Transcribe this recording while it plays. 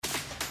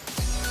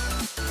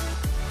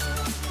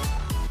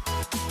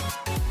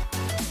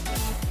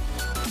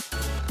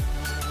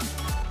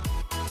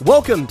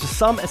Welcome to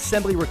Some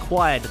Assembly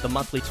Required, the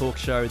monthly talk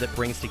show that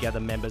brings together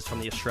members from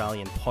the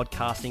Australian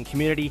podcasting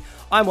community.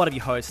 I'm one of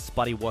your hosts,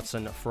 Buddy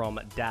Watson from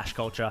Dash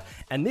Culture,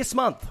 and this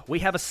month we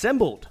have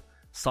assembled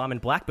Simon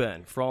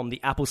Blackburn from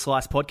the Apple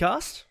Slice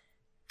podcast.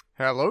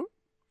 Hello.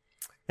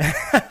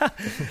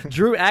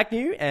 Drew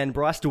Agnew and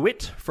Bryce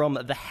DeWitt from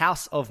the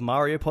House of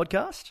Mario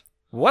podcast.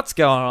 What's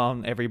going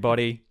on,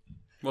 everybody?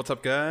 What's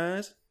up,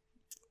 guys?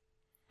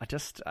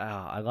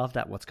 I love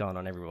that. What's going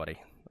on, everybody?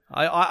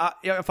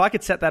 If I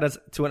could set that as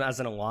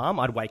an alarm,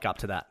 I'd wake up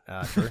to that,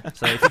 Drew.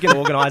 So if you can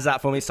organise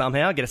that for me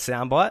somehow, get a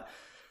soundbite.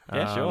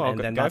 Yeah, sure. I'll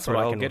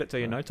get it to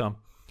you in no time.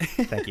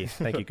 Thank you,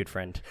 good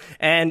friend.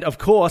 And of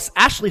course,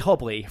 Ashley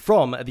Hobley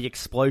from the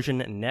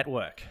Explosion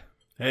Network.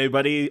 Hey,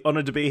 buddy!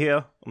 Honoured to be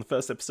here on the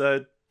first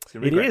episode.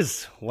 It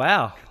is.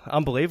 Wow,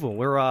 unbelievable.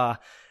 We're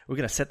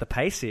going to set the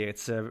pace here.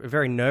 It's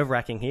very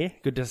nerve-wracking here.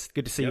 Good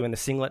to see you in the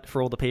singlet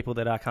for all the people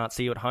that can't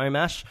see you at home,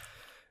 Ash.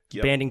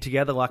 Yep. Banding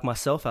together like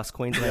myself, us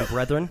Queensland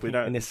brethren. We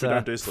don't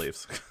do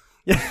sleeves.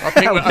 I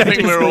think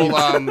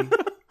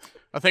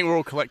we're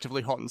all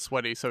collectively hot and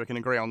sweaty, so we can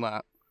agree on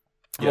that.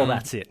 Yeah. Well,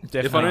 that's it.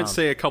 Definitely. If I don't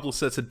see a couple of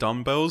sets of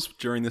dumbbells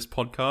during this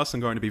podcast, I'm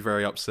going to be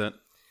very upset.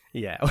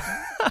 Yeah.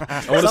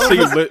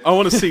 I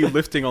want to see you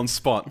lifting on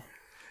spot.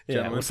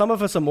 Yeah. Well, some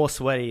of us are more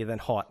sweaty than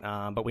hot,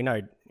 but we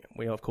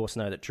of course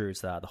know that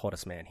Drew's the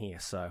hottest man here,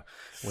 so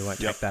we won't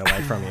take that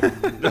away from you.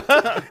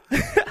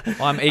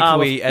 I'm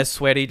equally as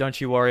sweaty, don't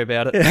you worry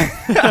about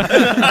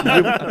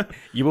it.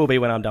 You will be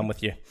when I'm done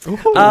with you.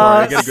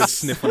 I get a good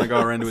sniff when I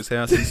go around to his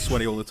house. He's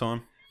sweaty all the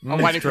time.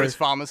 I'm waiting for his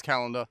farmer's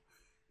calendar.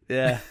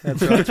 Yeah,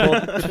 that's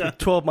right.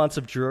 12 months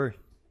of Drew.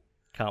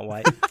 Can't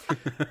wait.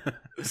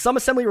 Some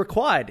Assembly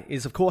Required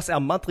is, of course, our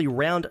monthly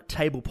round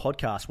table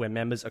podcast where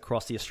members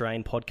across the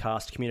Australian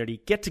podcast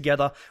community get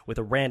together with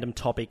a random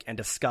topic and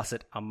discuss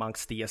it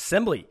amongst the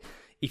assembly.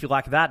 If you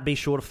like that, be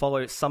sure to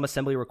follow Some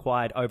Assembly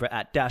Required over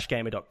at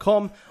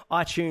dashgamer.com,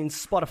 iTunes,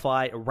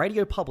 Spotify,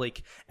 Radio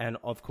Public, and,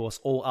 of course,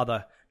 all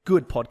other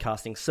good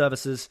podcasting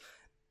services,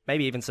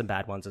 maybe even some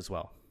bad ones as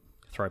well.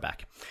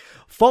 Throwback.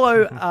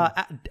 Follow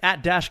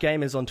at Dash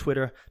Gamers on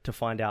Twitter to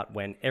find out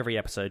when every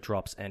episode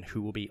drops and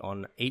who will be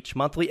on each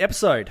monthly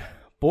episode.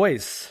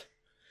 Boys,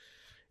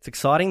 it's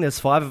exciting. There's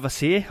 5 of us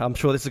here. I'm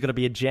sure this is going to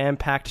be a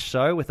jam-packed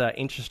show with an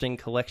interesting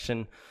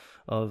collection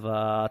of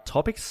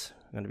topics.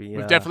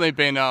 We've definitely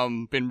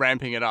been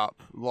ramping it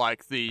up,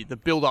 like the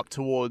build-up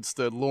towards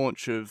the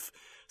launch of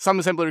Some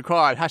Assembly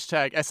Required,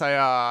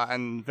 #SAR,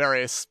 and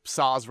various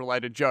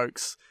SARS-related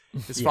jokes.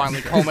 It's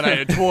finally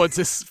culminated towards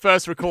this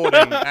first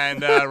recording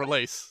and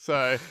release.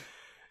 So,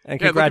 and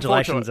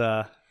congratulations,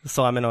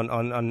 Simon,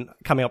 on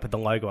coming up with the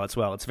logo as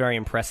well. It's very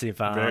impressive.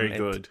 Very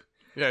good.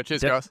 Yeah,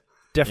 cheers, guys.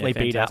 Definitely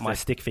beat out my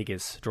stick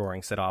figures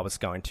drawings that I was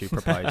going to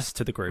propose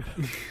to the group.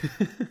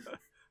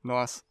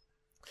 Nice.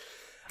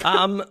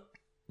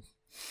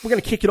 We're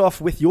going to kick it off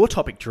with your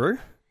topic, Drew,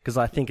 because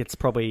I think it's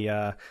probably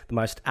the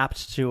most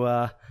apt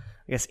to,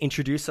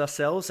 introduce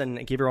ourselves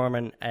and give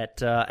everyone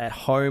at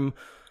home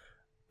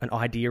an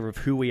idea of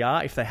who we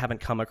are if they haven't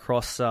come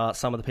across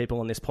some of the people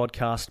on this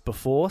podcast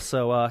before.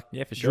 So,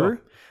 yeah, for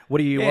sure.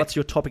 Drew, what's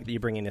your topic that you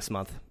bring in this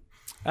month?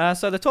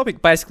 So the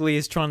topic basically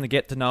is trying to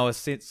get to know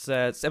us. It's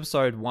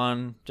episode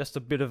 1, just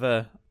a bit of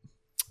a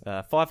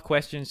 5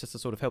 questions just to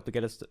sort of help to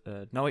get us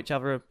to know each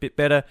other a bit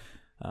better,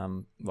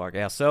 like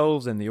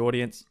ourselves and the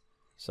audience.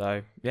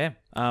 So, yeah,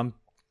 I've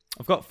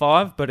got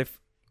 5, but if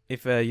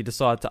you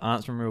decide to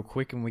answer them real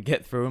quick and we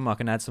get through them, I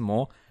can add some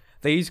more.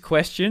 These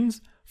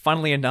questions,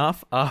 funnily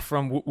enough, are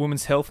from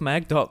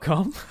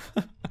womenshealthmag.com.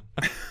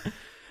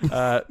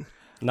 Nice.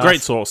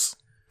 Great source.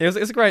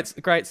 It's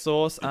a great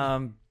source.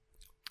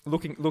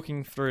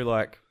 Looking through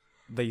like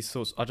these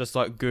sorts, I just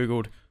like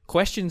Googled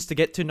questions to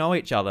get to know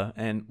each other,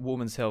 and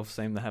Women's Health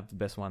seem to have the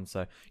best ones.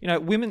 So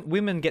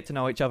women get to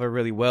know each other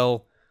really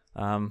well.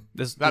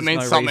 There's means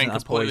no something reason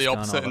completely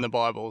opposite in the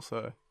Bible.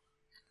 So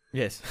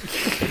yes,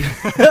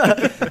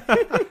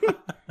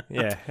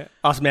 yeah.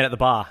 Us men at the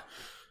bar.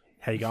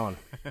 How you going?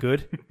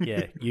 Good?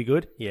 Yeah. You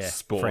good? Yeah.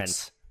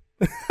 Sports.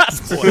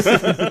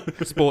 Friends.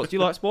 Sports. Do you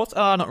like sports?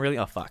 Oh, not really.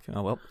 Oh, fuck.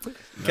 Oh, well.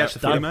 Catch the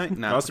footy, mate.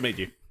 Nah. Nice to meet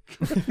you.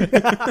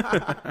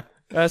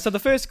 So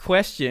the first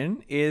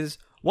question is,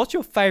 what's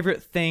your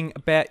favourite thing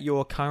about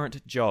your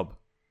current job?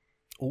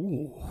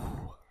 Ooh.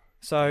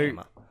 So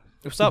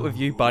we'll start with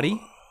you,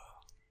 buddy.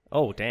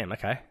 Oh, damn.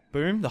 Okay.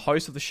 Boom. The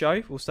host of the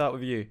show. We'll start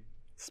with you.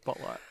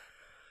 Spotlight.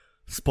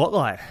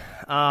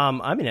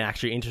 I'm in an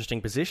actually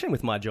interesting position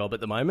with my job at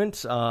the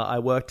moment. I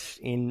worked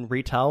in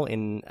retail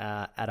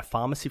at a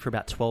pharmacy for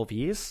about 12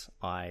 years.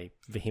 I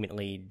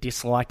vehemently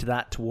disliked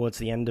that towards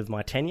the end of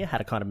my tenure,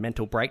 had a kind of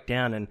mental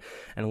breakdown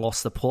and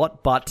lost the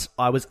plot. But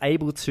I was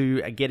able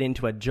to get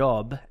into a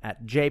job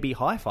at JB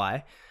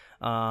Hi-Fi,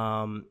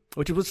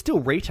 which was still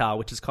retail,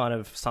 which is kind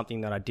of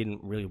something that I didn't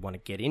really want to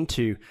get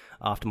into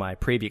after my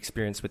previous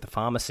experience with the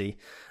pharmacy.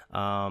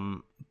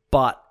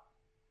 But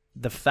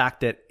the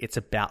fact that it's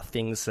about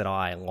things that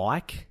I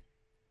like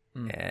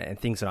and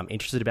things that I'm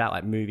interested about,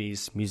 like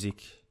movies,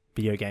 music,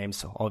 video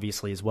games,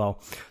 obviously, as well.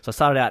 So I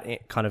started out in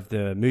kind of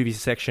the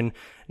movies section,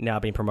 now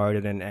being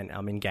promoted, and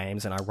I'm in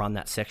games, and I run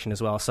that section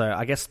as well. So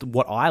I guess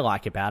what I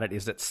like about it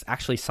is it's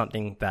actually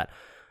something that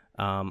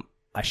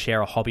I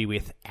share a hobby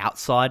with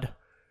outside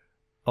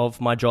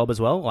of my job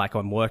as well. Like,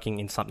 I'm working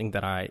in something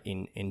that I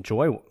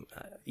enjoy.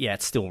 Yeah,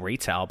 it's still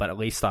retail, but at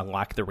least I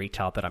like the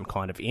retail that I'm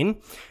kind of in.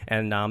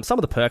 And some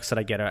of the perks that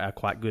I get are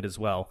quite good as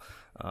well.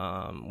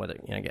 Whether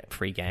get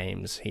free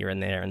games here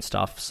and there and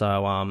stuff.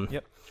 So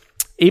Yep.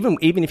 Even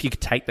if you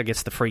could take, I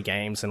guess, the free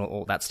games and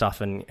all that stuff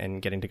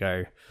and getting to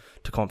go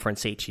to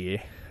conference each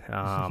year,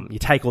 you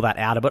take all that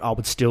out of it, I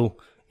would still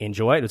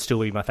enjoy it. It would still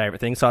be my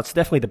favorite thing. So it's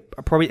definitely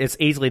it's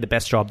easily the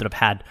best job that I've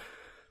had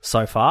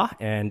so far,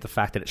 and the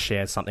fact that it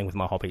shares something with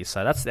my hobbies.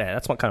 So that's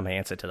what kind of my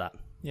answer to that.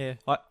 Yeah,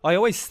 I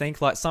always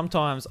think, like,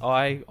 sometimes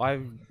I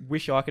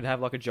wish I could have,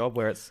 like, a job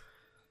where it's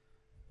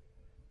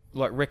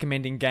like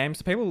recommending games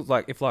to people.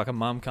 Like, if like a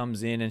mum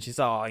comes in and she's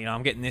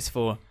I'm getting this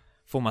for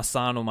my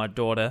son or my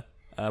daughter,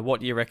 what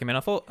do you recommend?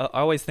 I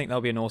always think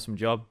that'll be an awesome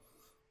job.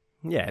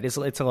 Yeah, it is.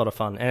 It's a lot of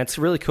fun, and it's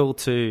really cool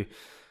to.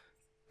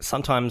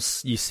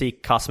 Sometimes you see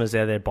customers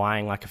there, they're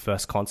buying like a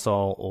first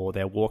console, or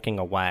they're walking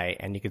away,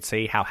 and you can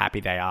see how happy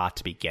they are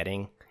to be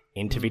getting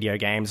into video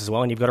games as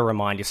well. And you've got to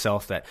remind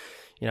yourself that,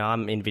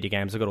 I'm in video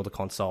games, I've got all the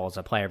consoles,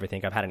 I play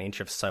everything, I've had an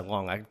interest for so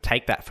long. I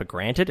take that for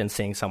granted, and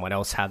seeing someone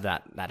else have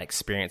that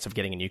experience of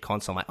getting a new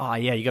console, I'm like, oh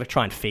yeah, you got to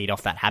try and feed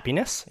off that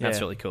happiness. That's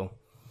really cool.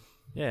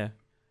 Yeah.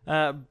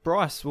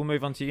 Bryce, we'll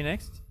move on to you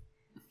next.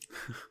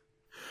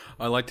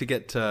 I like to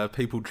get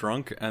people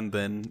drunk and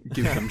then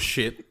give them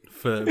shit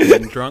for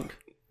being drunk.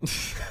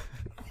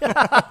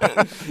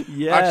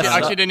 Yeah, I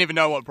actually didn't even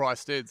know what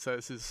Bryce did, so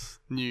this is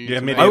new. Yeah,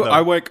 to me me. neither.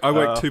 I work 2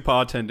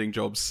 bartending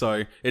jobs,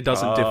 so it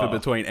doesn't differ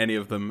between any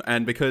of them.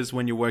 And because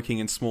when you're working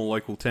in small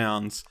local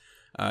towns,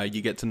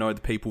 you get to know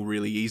the people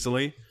really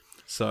easily.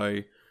 So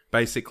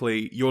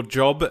basically, your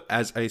job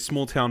as a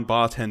small town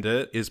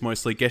bartender is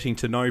mostly getting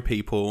to know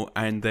people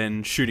and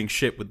then shooting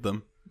shit with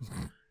them.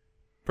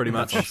 Pretty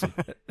much.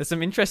 There's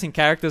some interesting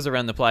characters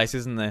around the place,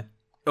 isn't there?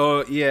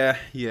 Oh,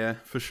 yeah,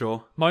 for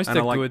sure. Most And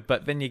are good,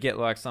 but then you get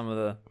like some of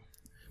the...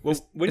 Well,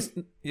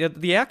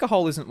 the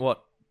alcohol isn't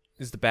what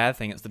is the bad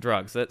thing, it's the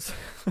drugs. That's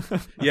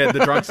yeah, the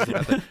drugs is the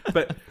bad thing.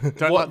 But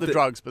Don't like the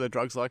drugs, but the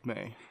drugs like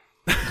me.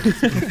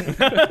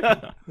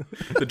 the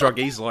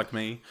druggies like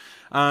me.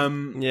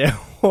 yeah.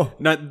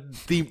 No,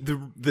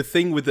 the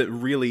thing with it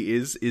really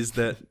is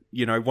that,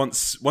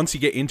 once you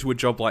get into a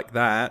job like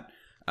that,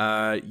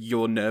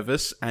 you're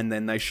nervous, and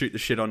then they shoot the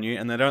shit on you,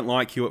 and they don't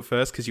like you at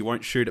first because you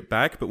won't shoot it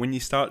back, but when you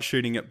start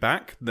shooting it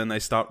back, then they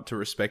start to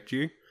respect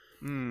you.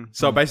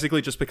 So it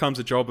basically just becomes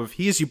a job of,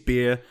 here's your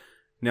beer,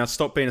 now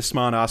stop being a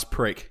smart ass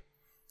prick.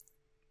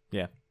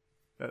 yeah.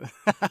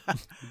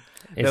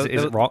 Is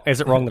it wrong? Is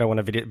it wrong that I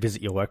want to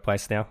visit your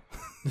workplace now?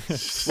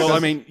 Well, I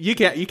mean, you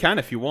can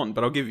if you want,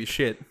 but I'll give you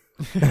shit.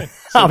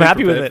 I'm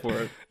happy with it.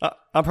 For it.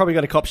 I'm probably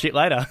going to cop shit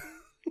later.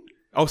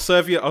 I'll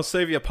serve you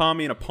a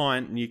palmy and a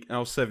pint, and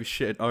I'll serve you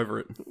shit over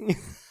it.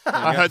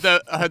 I heard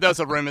there was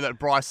a rumor that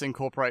Bryce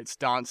incorporates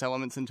dance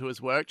elements into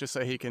his work just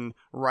so he can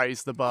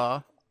raise the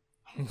bar.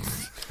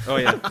 Oh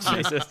yeah,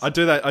 Jesus. I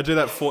do that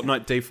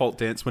Fortnite default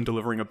dance when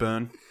delivering a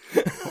burn.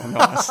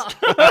 Nice.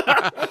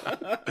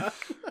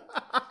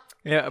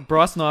 Yeah,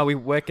 Bryce and I, we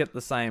work at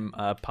the same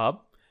pub,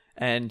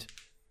 and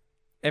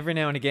every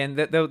now and again,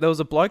 there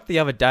was a bloke the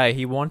other day.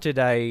 He wanted,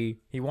 I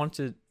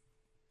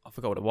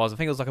forgot what it was. I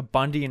think it was like a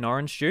Bundy and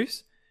orange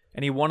juice,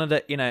 and he wanted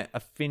it in a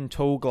thin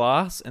tall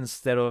glass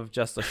instead of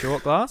just a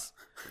short glass.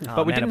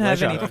 But we didn't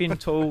have any thin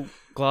tall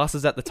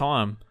glasses at the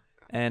time,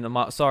 and I'm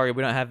like, sorry,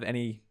 we don't have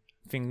any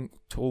thin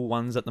tall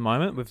ones at the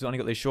moment. We've only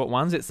got these short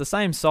ones. It's the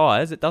same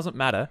size. It doesn't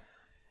matter.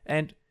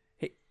 And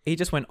he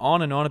just went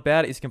on and on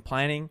about it. He's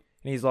complaining,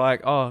 and he's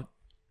like, "Oh,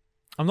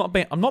 I'm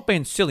not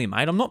being silly,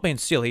 mate. I'm not being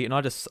silly." And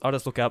I just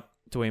look up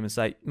to him and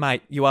say,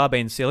 "Mate, you are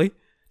being silly.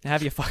 Now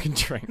have your fucking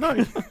drink." No,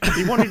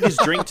 he wanted his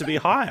drink to be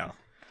higher.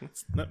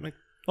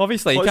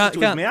 Obviously, you Closer can't to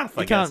his mouth,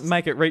 I can't guess.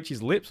 make it reach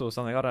his lips or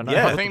something. I don't know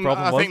Yeah. what the problem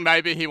I was. think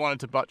maybe he wanted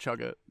to butt chug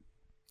it.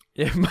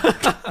 Yeah.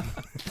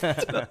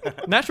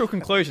 Natural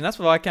conclusion. That's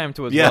what I came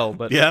to as Yeah, well.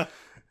 But yeah,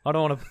 I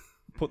don't want to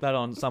put that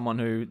on someone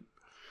who.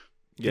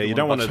 yeah. didn't You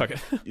don't want butt to.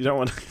 chug it. You don't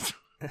want.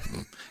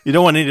 You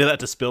don't want any of that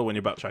to spill when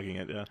you're butt chugging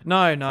it. Yeah.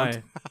 No.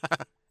 doesn't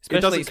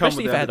Especially come if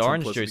it without had its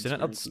orange unpleasant juice in it,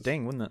 that'd experiences.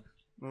 sting, wouldn't it?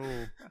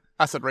 Ooh.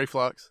 Acid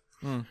reflux.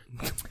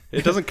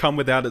 It doesn't come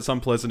without its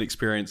unpleasant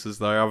experiences,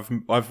 though.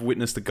 I've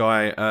witnessed a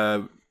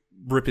guy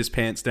rip his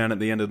pants down at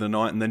the end of the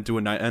night and then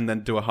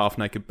do a half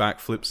naked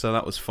backflip. So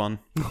that was fun.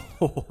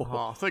 Oh,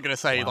 I thought you were gonna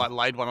say he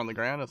laid one on the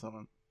ground or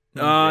something.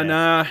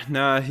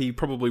 Nah. He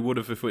probably would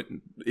have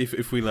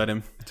if we let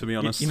him. To be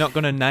honest, You're not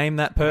going to name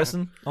that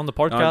person on the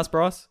podcast,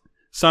 Bryce?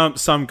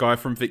 some guy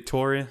from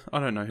Victoria. I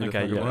don't know who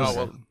Okay, the fuck it yeah. was. Oh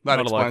well, that Not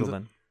a explains local it.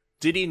 then.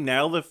 Did he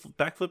nail the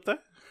backflip though?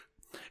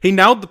 He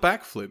nailed the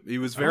backflip. He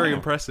was very Oh.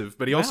 impressive,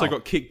 but he also Wow.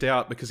 got kicked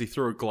out because he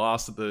threw a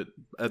glass at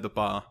the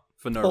bar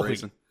for no Holy-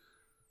 reason.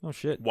 Oh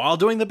shit! While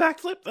doing the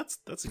backflip?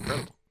 That's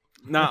incredible.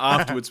 Nah,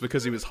 afterwards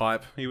because he was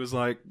hype. He was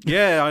like,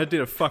 "Yeah, I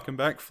did a fucking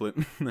backflip."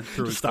 And then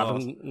threw his glass.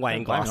 Started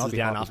weighing I'll glasses be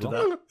down hype as after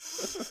well. that.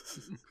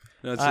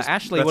 No, it's just-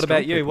 Ashley, that's what about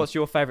drunk you? people. What's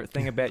your favourite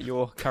thing about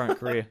your current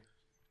career?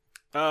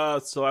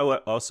 So I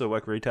also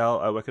work retail.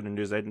 I work at a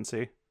news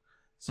agency.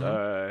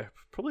 So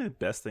probably the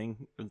best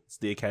thing is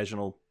the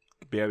occasional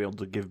be able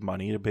to give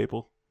money to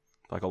people,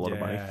 like a lot of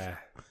money.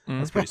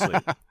 That's pretty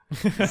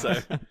sweet.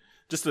 So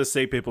just to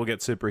see people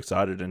get super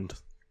excited and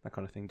that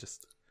kind of thing,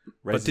 just.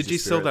 But did your you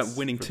sell that spirits.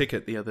 winning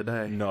ticket the other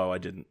day? No, I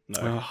didn't.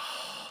 No.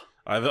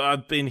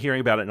 I've been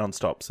hearing about it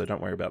nonstop, so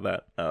don't worry about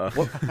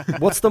that.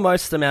 What's the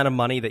most amount of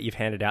money that you've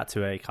handed out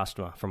to a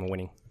customer from a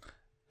winning?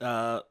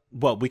 Well,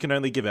 we can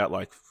only give out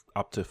like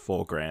up to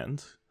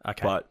 $4,000.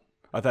 Okay. But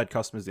I've had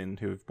customers in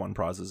who've won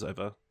prizes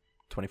over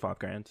 25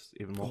 grand,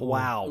 even more.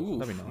 Wow.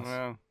 That'd be nice.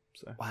 Yeah.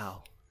 So,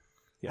 Wow.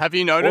 yeah. Have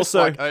you noticed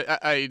Also- like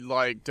a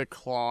like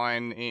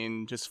decline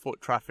in just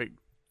foot traffic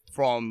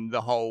from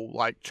the whole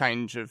like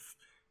change of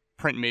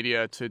print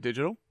media to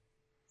digital?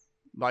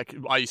 Like,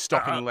 are you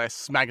stocking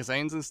less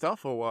magazines and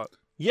stuff, or what?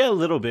 Yeah, a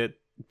little bit,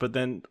 but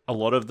then a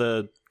lot of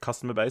the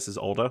customer base is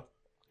older.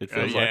 It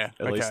feels like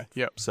at least.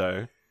 Yep.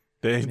 So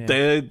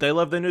they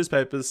love their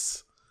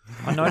newspapers.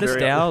 I noticed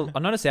Very-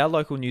 our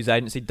local news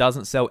agency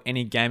doesn't sell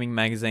any gaming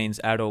magazines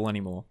at all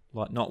anymore.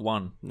 Like not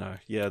one. No,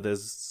 yeah,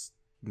 there's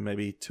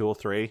maybe 2 or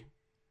 3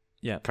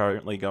 Yeah.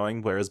 currently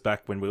going, whereas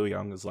back when we were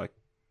young, it was like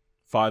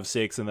 5,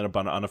 6, and then a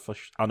bunch of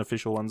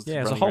unofficial ones.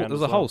 Yeah, there's a running whole around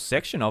there's as a whole well.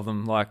 section of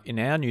them like in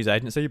our news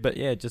agency, but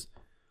yeah, just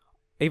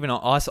even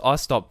I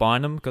stopped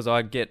buying them because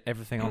I get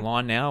everything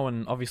online now,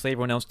 and obviously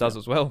everyone else does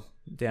as well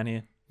down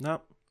here.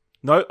 No,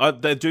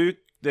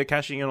 they're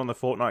cashing in on the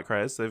Fortnite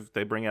craze.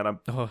 They bring out a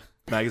Oh,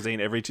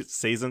 magazine every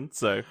season.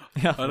 So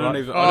yeah. I don't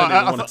even. Oh, I don't even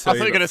I want to thought tell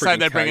you were about going to say freaking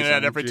they're bringing it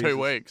out K-Zone, every 2 Jesus.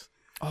 weeks.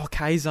 Oh,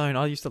 K-Zone.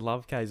 I used to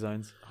love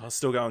K-Zones.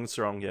 still going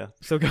strong. Yeah,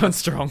 Still going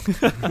strong.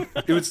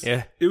 It was.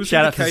 Yeah. It was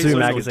Shout either out to K-Zone Zoo or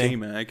Magazine.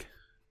 D-Mag.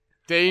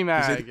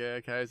 D-Mag, yeah,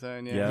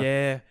 K-Zone, yeah.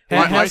 Yeah.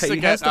 yeah. I used to how's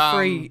get, the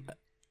free...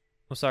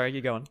 Oh, sorry,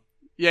 you going?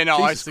 Yeah, no,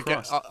 I used Jesus to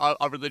get. Christ.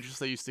 I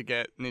religiously used to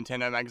get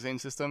Nintendo Magazine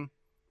System,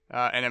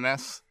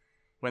 NMS,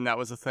 when that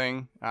was a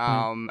thing.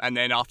 And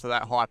then after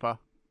that, Hyper.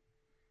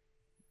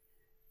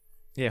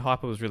 Yeah,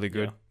 Hyper was really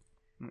good.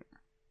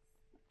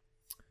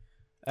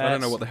 I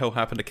don't know what the hell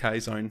happened to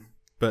K-Zone,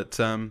 but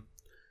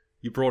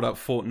you brought up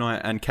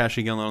Fortnite and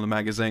cashing in on the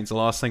magazines. The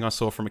last thing I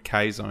saw from a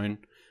K-Zone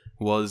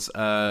was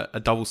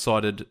a double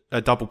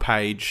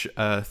page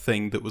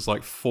thing that was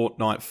like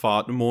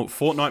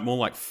Fortnite more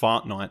like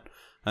Fart Night,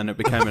 and it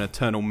became an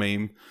eternal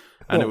meme.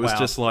 And Oh, it was wow.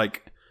 just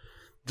like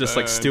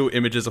still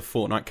images of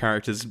Fortnite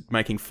characters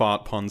making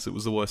fart puns. It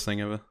was the worst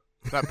thing ever.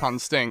 That pun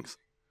stinks.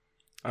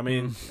 I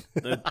mean,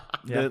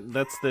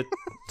 that's the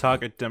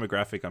target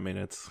demographic. I mean,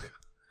 it's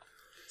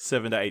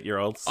 7 to 8 year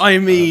olds. I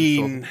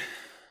mean,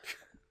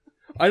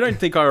 I don't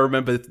think I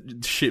remember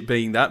shit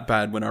being that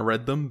bad when I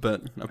read them,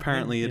 but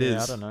apparently it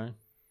is. I don't know.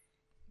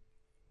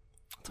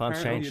 Times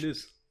Apparently change. it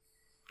is.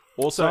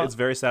 Also, So- it's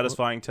very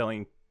satisfying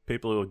telling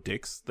people who are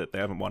dicks that they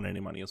haven't won any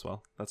money as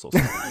well. That's also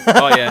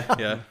Oh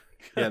yeah.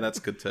 That's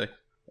good too.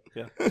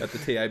 Yeah. At the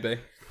TAB.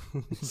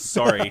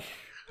 sorry.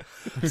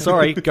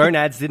 Sorry,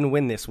 Gonads didn't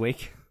win this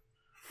week.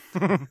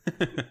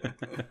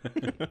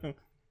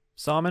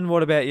 Simon,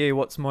 what about you?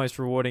 What's most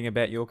rewarding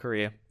about your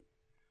career?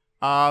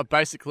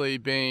 Basically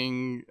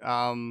being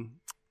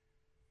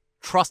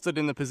trusted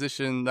in the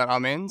position that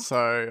I'm in.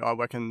 So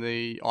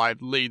I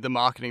lead the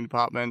marketing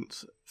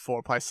department for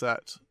a place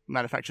that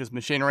manufactures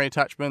machinery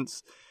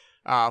attachments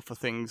for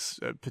things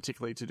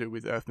particularly to do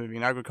with earth moving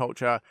and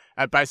agriculture.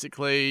 And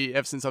basically,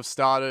 ever since I've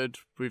started,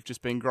 we've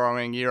just been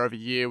growing year over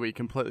year. We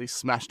completely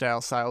smashed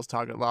our sales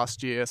target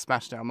last year,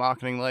 smashed our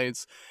marketing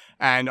leads.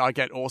 And I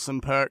get awesome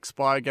perks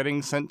by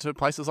getting sent to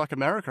places like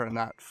America and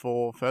that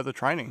for further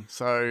training.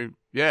 So,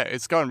 yeah,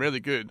 it's going really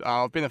good.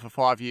 I've been there for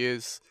 5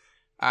 years,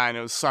 and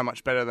it was so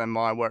much better than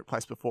my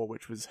workplace before,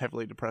 which was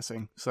heavily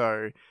depressing.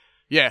 So,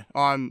 yeah,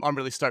 I'm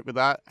really stoked with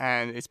that.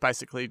 And it's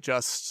basically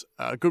just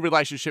a good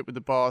relationship with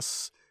the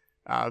boss,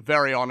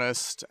 very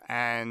honest,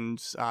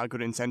 and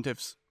good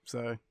incentives.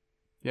 So,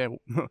 yeah,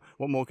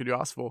 what more could you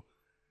ask for?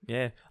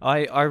 Yeah,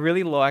 I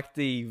really liked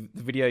the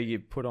video you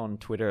put on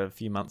Twitter a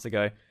few months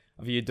ago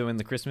of you doing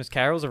the Christmas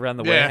carols around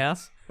the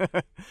warehouse.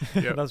 Yep.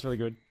 That was really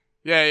good.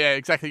 Yeah,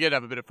 exactly. Get to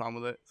have a bit of fun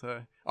with it.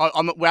 So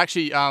we're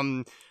actually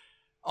I'll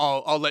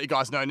let you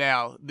guys know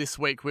now. This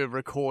week we're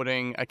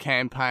recording a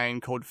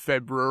campaign called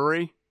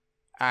February,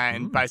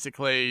 and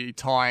basically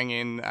tying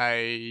in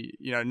a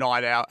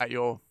night out at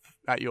your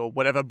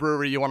whatever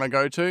brewery you want to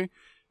go to.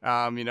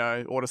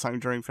 Order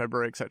something during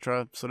February,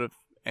 etc. Sort of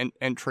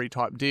entry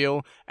type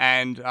deal,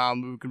 and we're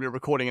going to be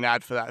recording an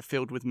ad for that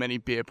filled with many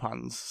beer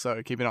puns.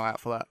 So keep an eye out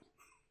for that.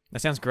 That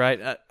sounds great.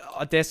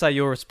 I dare say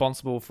you're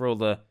responsible for all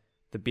the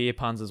beer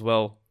puns as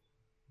well.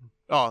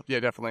 Oh yeah,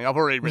 definitely. I've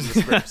already written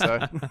the script,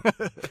 so.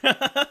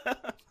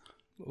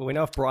 Well, we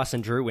know if Bryce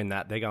and Drew win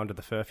that, they're going to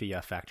the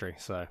Furphy factory.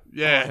 So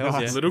Yeah, hells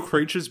nice. yeah. Little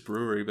Creatures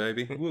Brewery,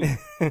 baby. Woo.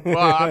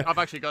 Well, I've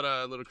actually got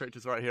a Little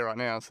Creatures right here, right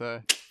now.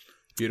 So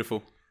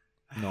Beautiful.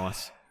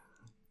 Nice.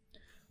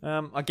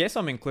 I guess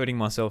I'm including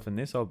myself in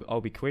this.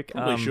 I'll be quick.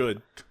 Probably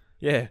should.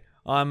 Yeah,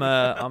 I'm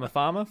a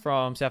farmer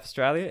from South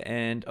Australia,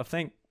 and I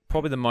think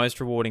probably the most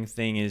rewarding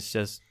thing is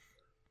just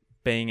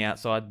being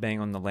outside, being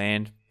on the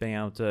land, being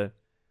able to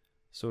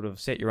sort of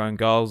set your own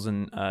goals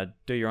and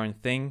do your own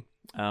thing.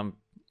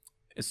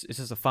 It's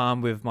just a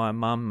farm with my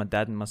mum, my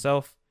dad, and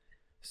myself.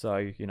 So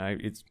I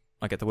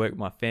get to work with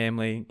my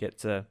family, get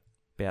to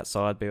be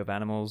outside, be with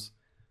animals.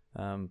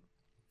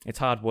 It's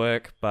hard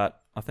work,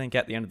 but I think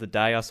at the end of the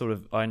day,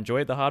 I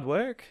enjoy the hard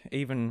work,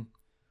 even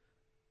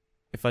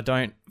if I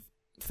don't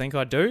think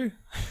I do.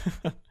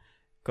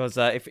 Because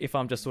if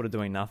I'm just sort of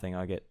doing nothing,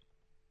 I get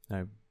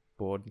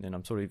bored, and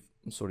I'm sort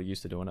of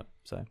used to doing it.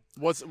 So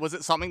was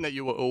it something that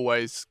you were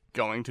always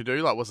going to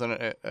do? Like,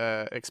 wasn't it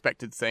a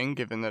expected thing,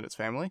 given that it's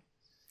family?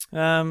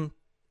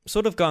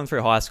 Sort of going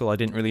through high school, I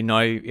didn't really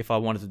know if I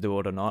wanted to do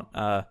it or not.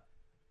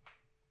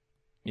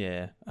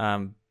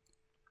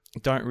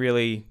 Don't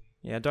really.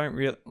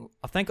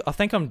 I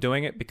think I'm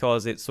doing it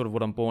because it's sort of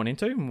what I'm born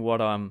into and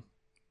what and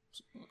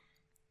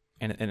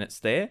it's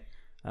there.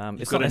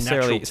 It's not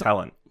necessarily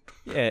talent.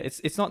 Yeah,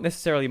 it's not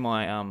necessarily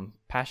my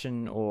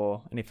passion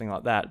or anything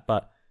like that,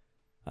 but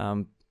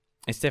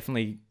it's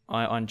definitely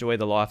I enjoy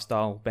the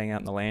lifestyle, being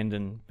out in the land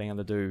and being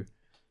able to do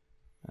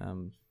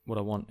what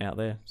I want out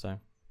there. So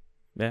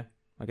yeah,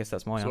 I guess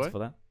that's my answer for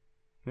that.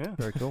 Yeah,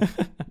 very cool.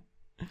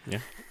 Yeah.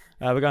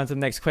 We're going to the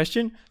next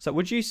question. So,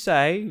 would you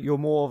say you're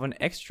more of an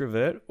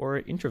extrovert or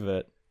an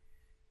introvert?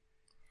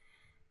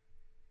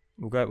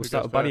 We'll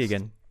start with Buddy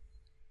again.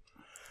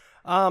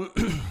 Oh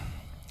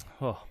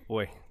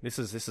boy, this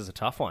is a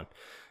tough one.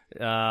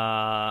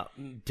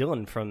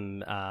 Dylan from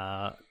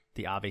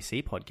the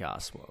RVC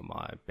podcast,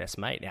 my best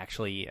mate,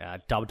 actually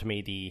dubbed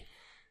me the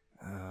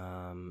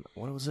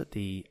what was it?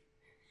 The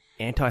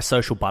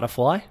antisocial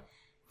butterfly.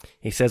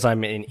 He says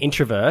I'm an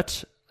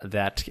introvert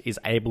that is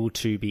able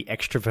to be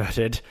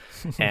extroverted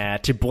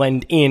to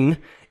blend in,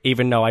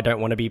 even though I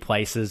don't want to be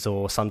places,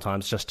 or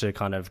sometimes just to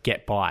kind of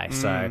get by.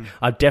 So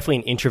I'm definitely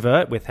an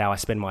introvert with how I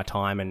spend my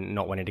time and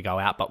not wanting to go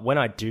out. But when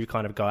I do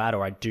kind of go out,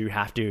 or I do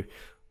have to,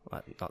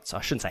 I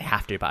shouldn't say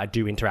have to, but I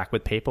do interact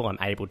with people, I'm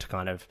able to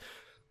kind of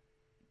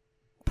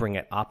bring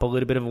it up a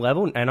little bit of a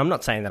level. And I'm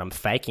not saying that I'm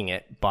faking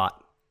it, but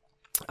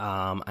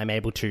I'm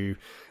able to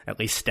at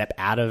least step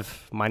out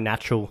of my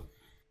natural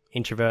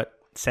introvert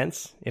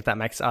sense, if that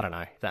makes, I don't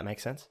know if that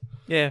makes sense.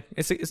 Yeah,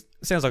 it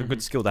sounds like a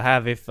good skill to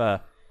have if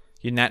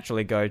you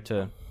naturally go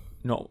to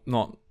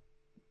not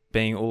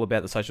being all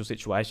about the social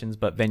situations,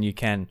 but then you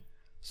can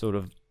sort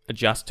of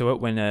adjust to it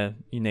when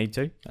you need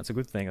to. That's a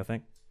good thing, I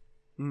think.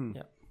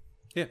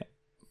 Yeah.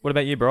 What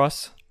about you,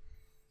 Bryce?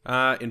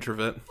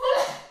 Introvert.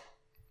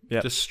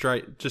 Yeah. Just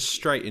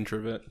straight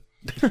introvert.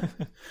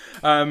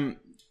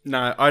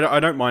 No,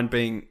 I don't mind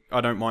being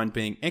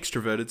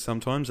extroverted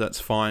sometimes. That's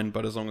fine,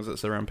 but as long as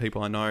it's around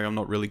people I know, I'm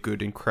not really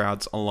good in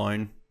crowds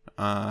alone.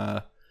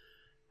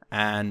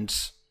 And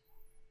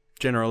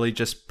generally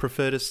just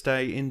prefer to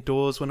stay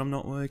indoors when I'm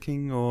not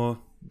working, or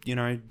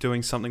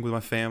doing something with my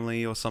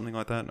family or something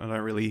like that. I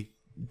don't really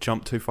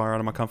jump too far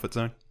out of my comfort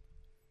zone.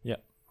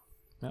 Yep.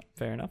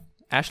 Fair enough.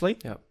 Ashley?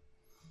 Yep.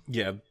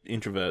 Yeah,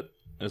 introvert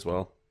as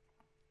well.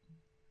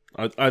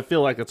 I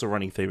feel like it's a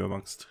running theme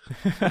amongst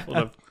a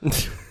lot of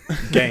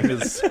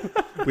gamers.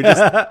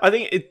 I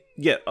think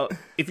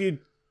if you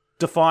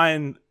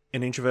define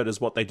an introvert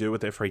as what they do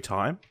with their free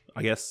time,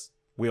 I guess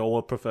we all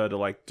would prefer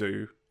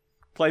to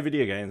play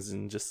video games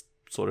and just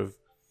sort of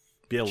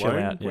be alone.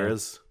 Out, yeah.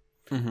 Whereas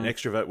an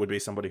extrovert would be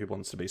somebody who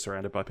wants to be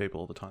surrounded by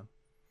people all the time.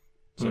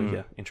 So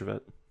yeah,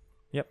 introvert.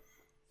 Yep.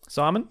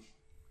 Simon?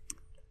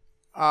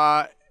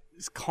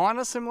 It's kind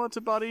of similar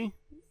to Buddy,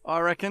 I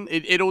reckon.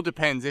 It all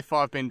depends. If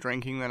I've been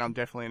drinking, then I'm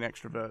definitely an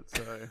extrovert.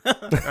 So,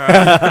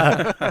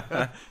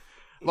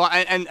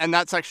 and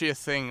that's actually a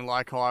thing.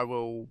 Like, I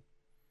will,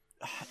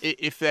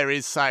 if there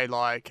is, say,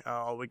 like,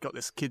 oh, we got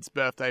this kid's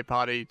birthday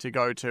party to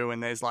go to,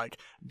 and there's like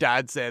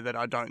dads there that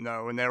I don't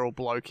know, and they're all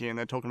blokey, and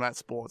they're talking about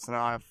sports, and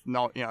I have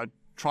not,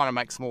 trying to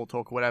make small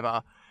talk or whatever.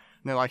 And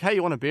they're like, hey,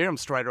 you want a beer? I'm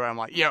straight away. I'm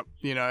like, yep,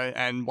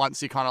 and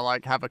once you kind of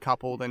like have a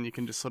couple, then you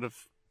can just sort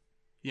of,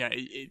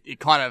 it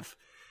kind of,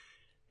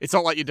 it's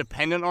not like you're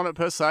dependent on it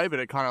per se, but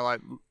it kind of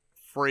like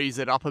frees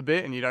it up a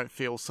bit, and you don't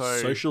feel so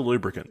social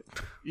lubricant.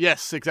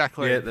 Yes,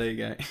 exactly. Yeah, there you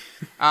go.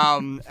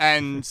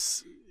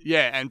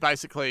 And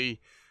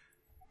basically,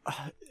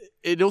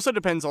 it also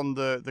depends on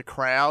the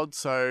crowd.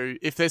 So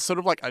if there's sort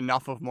of like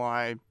enough of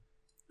my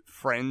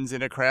friends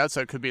in a crowd,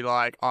 so it could be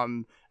like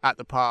I'm at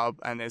the pub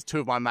and there's two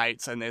of my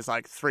mates and there's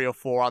like 3 or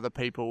 4 other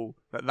people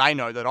that they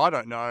know that I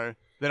don't know,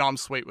 then I'm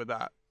sweet with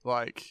that.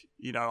 Like,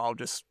 I'll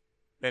just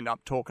end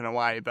up talking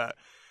away. But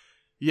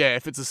yeah,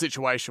 if it's a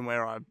situation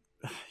where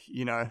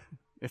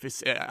if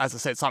it's, as I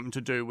said, something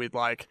to do with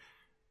like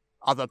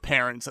other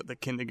parents at the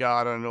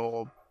kindergarten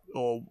or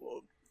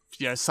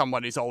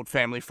somebody's old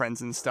family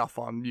friends and stuff,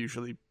 I'm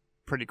usually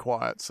pretty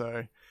quiet.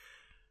 So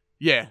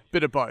yeah,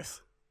 bit of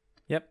both.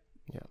 Yep.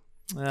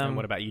 And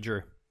what about you,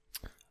 Drew?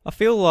 I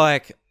feel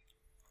like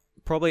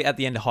probably at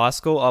the end of high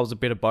school, I was a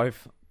bit of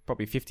both,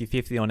 probably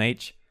 50-50 on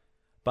each.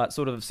 But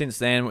sort of since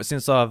then,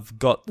 since I've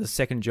got the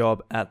second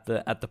job at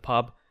the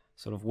pub,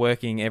 sort of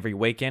working every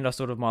weekend,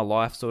 my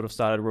life sort of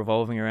started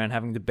revolving around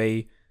having to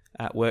be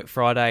at work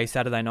Friday,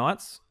 Saturday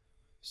nights.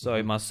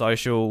 So my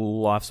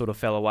social life sort of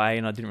fell away,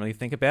 and I didn't really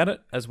think about it,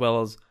 as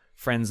well as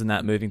friends and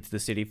that moving to the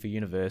city for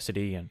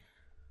university and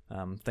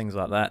things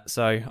like that.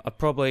 So I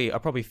probably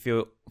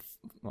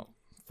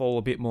fall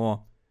a bit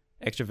more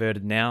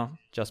extroverted now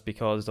just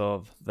because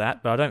of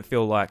that. But I don't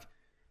feel like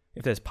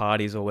if there's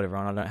parties or whatever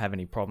on, I don't have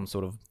any problem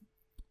sort of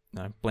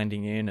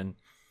blending in and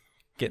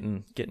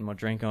getting my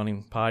drink on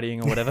and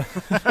partying or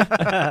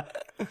whatever.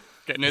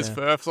 Getting his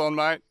furfs on,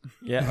 mate.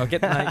 Yeah, I'll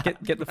get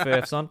the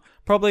furfs on.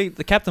 Probably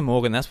the Captain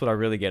Morgan. That's what I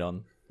really get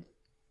on.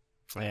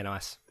 Yeah,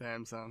 nice.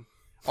 Damn, son.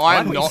 Like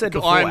I'm what you said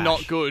before, I'm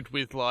not Ash. good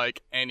with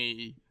like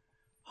any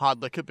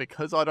hard liquor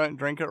because I don't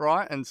drink it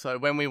right. And so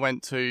when we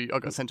went to, I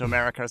got sent to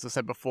America, as I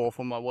said before,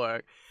 for my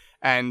work.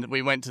 And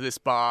we went to this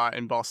bar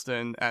in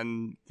Boston,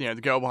 and the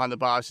girl behind the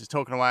bar, she's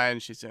talking away,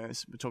 and she's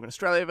we're talking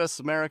Australia versus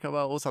America,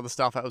 well, all this other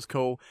stuff. That was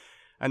cool.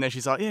 And then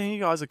she's like, "Yeah, you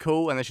guys are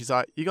cool." And then she's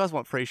like, "You guys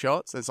want free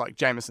shots?" And it's like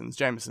Jameson's.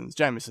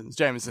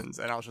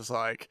 And I was just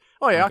like,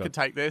 "Oh yeah, I could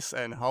take this."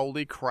 And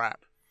holy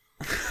crap,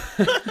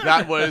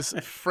 that was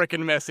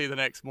freaking messy. The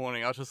next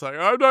morning, I was just like,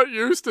 "I'm not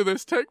used to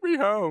this. Take me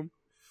home."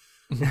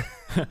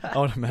 I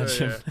would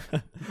imagine.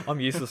 I'm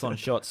useless on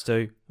shots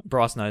too.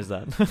 Bryce knows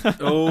that.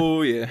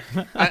 Oh yeah.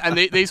 And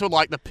these were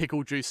like the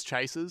pickle juice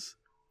chasers.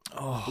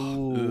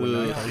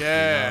 Ooh,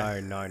 Yeah.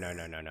 No.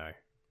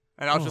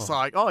 And I was just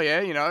like, "Oh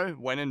yeah,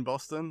 when in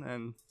Boston,"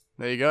 and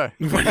there you go.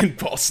 When in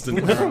Boston.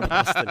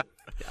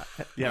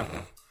 Yeah.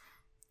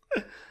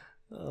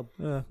 All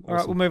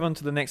right, we'll move on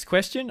to the next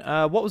question.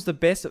 What was the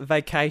best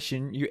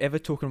vacation you ever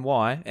took and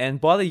why?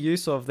 And by the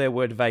use of their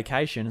word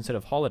vacation instead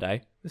of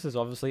holiday, this is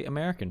obviously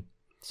American.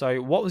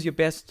 So what was your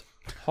best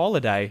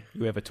holiday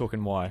you ever took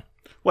and why?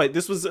 Wait,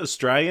 this was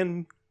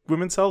Australian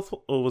women's health,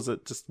 or was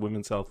it just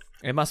women's health?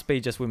 It must be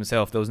just women's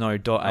health. There was no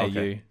 .au.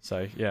 Okay.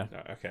 So yeah.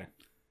 Oh, okay.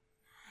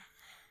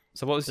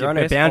 So what was There your are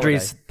no best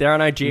boundaries. holiday? There are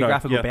no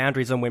geographical yeah.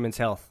 boundaries on women's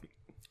health.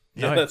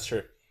 Yeah, No. that's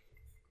true.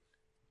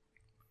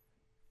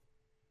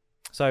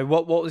 So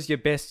what was your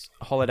best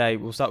holiday?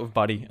 We'll start with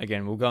Buddy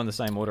again. We'll go in the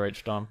same order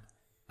each time.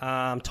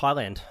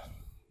 Thailand,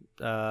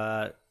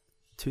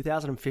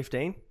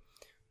 2015.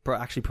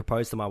 Actually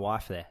proposed to my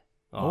wife there.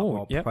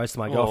 Yep. Proposed to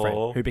my girlfriend,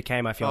 Oh. who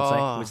became my fiance,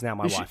 Oh. who's now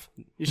my wife.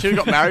 You should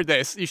have got married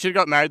there. You should have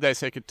got married there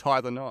so you could tie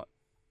the knot.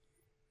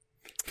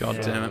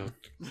 God damn it.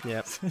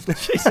 Yep.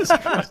 Jesus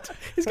Christ.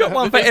 He's got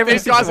one for every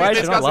These guys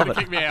situation. I are love going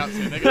to it. kick me out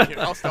soon. They're going to kick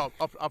me. I'll stop.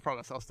 I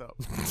promise. I'll stop.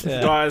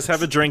 Guys,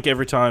 have a drink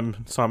every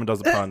time Simon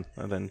does a pun,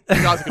 and then You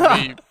guys are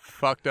going to be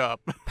fucked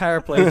up.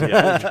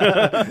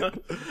 Paraplegia.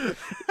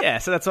 Yeah,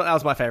 so that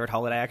was my favorite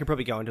holiday. I could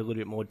probably go into a little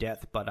bit more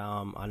depth, but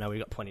I know we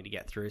got plenty to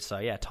get through. So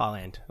yeah,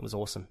 Thailand. It was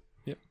awesome.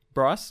 Yep.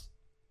 Bryce?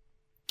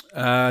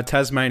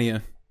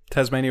 Tasmania.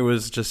 Tasmania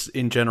was just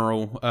in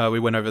general. We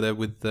went over there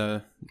with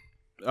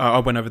I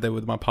went over there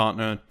with my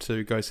partner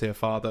to go see her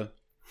father.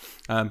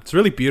 It's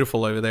really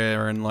beautiful over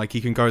there, and like you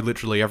can go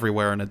literally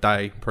everywhere in a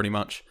day, pretty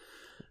much.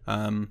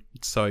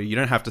 So you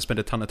don't have to spend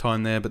a ton of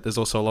time there, but there's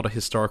also a lot of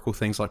historical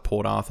things like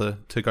Port Arthur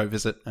to go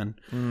visit, and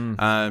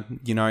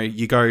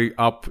you go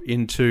up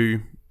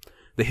into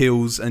the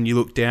hills and you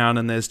look down,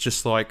 and there's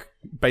just like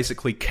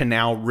basically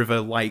canal, river,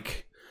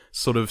 lake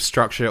sort of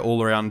structure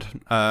all around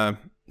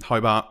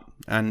Hobart,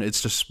 and it's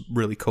just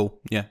really cool.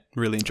 Yeah,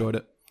 really enjoyed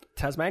it.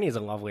 Tasmania is a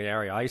lovely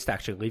area. I used to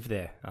actually live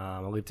there. I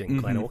lived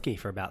in Glenorchy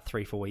for about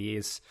 3-4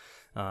 years.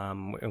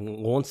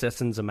 And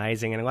Launceston's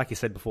amazing, and like you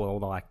said before, all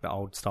the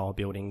old style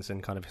buildings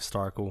and kind of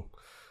historical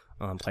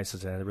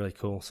places there. They're really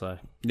cool. So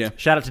Yeah.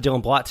 shout out to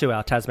Dylan Blight too,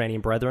 our Tasmanian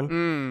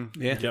brethren.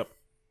 Yeah. yep.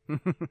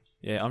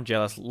 Yeah, I'm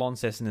jealous.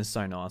 Launceston is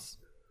so nice.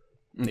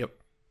 Yep.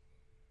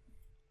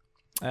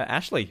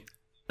 Ashley?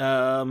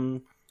 I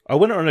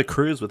went on a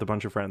cruise with a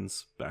bunch of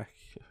friends back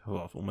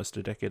almost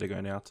a decade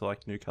ago now to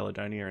like New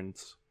Caledonia and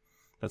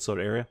that sort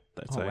of area.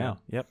 That's Wow.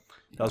 Yep.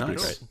 That was pretty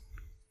Nice. great.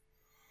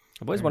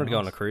 I've always wanted to go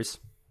on a cruise.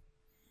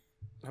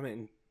 I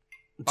mean,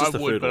 I just the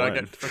would, food but I alone.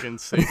 get freaking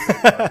sick.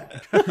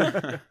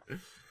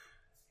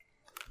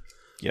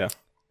 Yeah.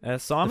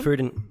 Simon? The food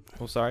and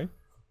Oh, sorry.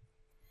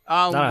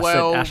 I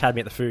Well, said Ash had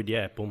me at the food.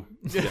 Yeah, boom.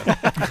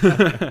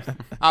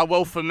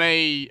 well, for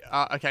me,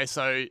 okay,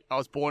 so I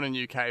was born in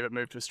UK but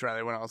moved to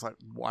Australia when I was like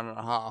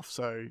 1.5.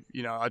 So,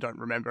 I don't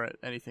remember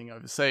anything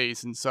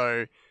overseas. And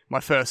so my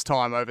first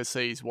time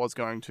overseas was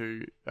going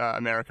to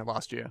America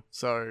last year.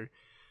 So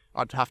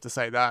I'd have to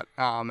say that.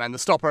 And the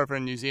stopover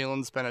in New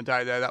Zealand, spent a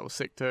day there. That was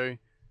sick too.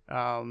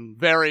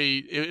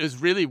 It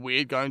was really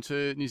weird going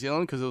to New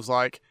Zealand because it was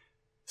like,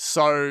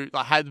 so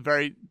I had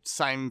very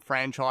same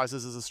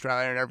franchises as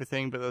Australia and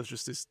everything, but there was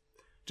just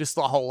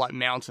the whole like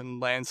mountain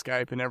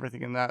landscape and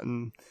everything in that,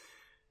 and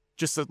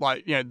just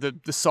the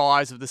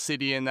size of the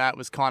city in that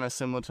was kind of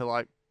similar to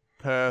like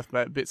Perth,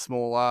 but a bit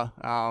smaller.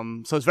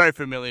 So it's very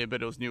familiar,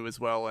 but it was new as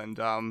well, and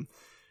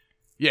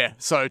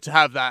so to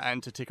have that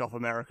and to tick off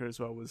America as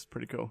well was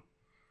pretty cool.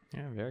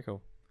 Yeah, very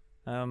cool.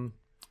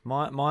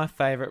 My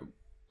favorite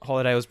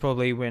holiday was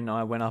probably when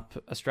I went up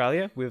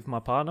Australia with my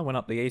partner. Went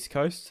up the east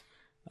coast,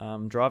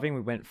 driving.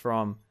 We went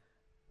from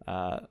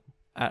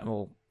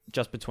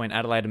just between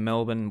Adelaide and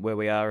Melbourne, where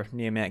we are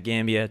near Mount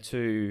Gambier,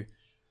 to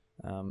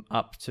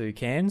up to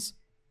Cairns,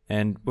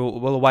 and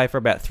we're away for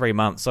about 3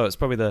 months. So it's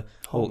probably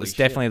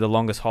definitely the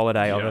longest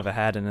holiday I've ever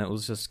had, and it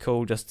was just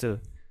cool just to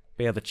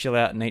be able to chill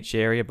out in each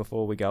area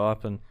before we go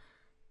up. And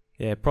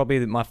yeah,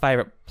 probably my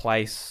favourite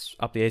place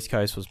up the east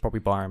coast was probably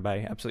Byron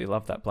Bay. Absolutely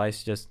loved that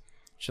place, just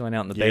chilling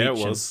out on the beach. Yeah, it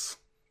was.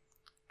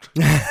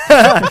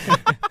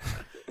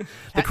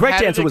 The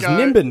correct answer was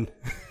Nimbin.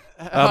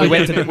 We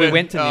went to Nimbin. We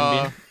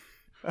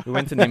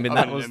went to Nimbin.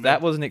 That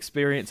Nimbin. was an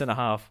experience and a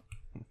half.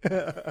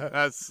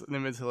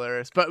 Nimbin's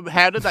hilarious. But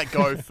how did that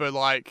go for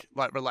like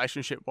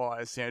relationship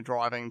wise?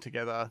 Driving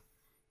together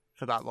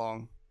for that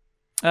long.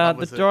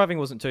 The driving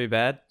wasn't too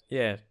bad.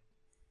 Yeah.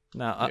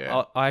 No,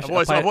 Yeah. I've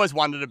I've always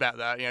wondered about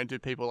that. Do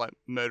people like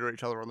murder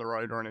each other on the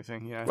road or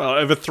anything? Well,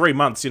 over 3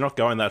 months, you're not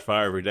going that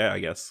far every day, I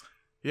guess.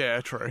 Yeah,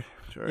 true.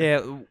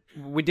 Yeah,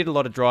 we did a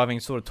lot of driving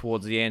sort of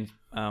towards the end,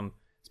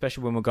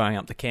 especially when we're going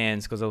up to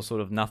Cairns, because there was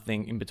sort of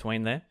nothing in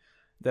between there.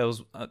 There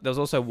was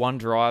also one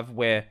drive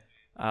where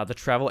the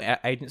travel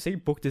agency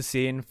booked us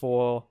in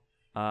for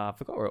I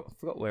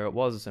forgot where it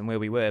was and where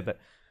we were, but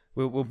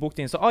we were booked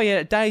in. So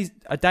a day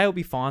will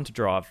be fine to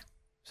drive.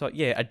 So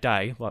yeah, a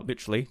day, like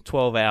literally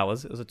 12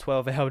 hours. It was a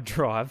 12-hour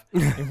drive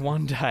in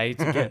one day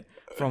to get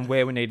from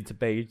where we needed to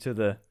be to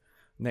the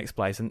next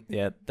place, and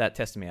yeah, that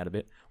tested me out a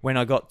bit. When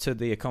I got to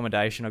the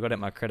accommodation, I got out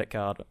my credit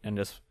card and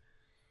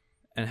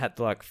had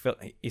to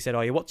he said,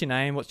 "Oh, yeah, what's your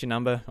name? What's your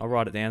number? I'll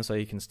write it down so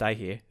you can stay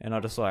here." And I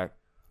just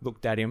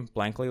looked at him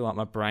blankly, like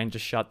my brain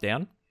just shut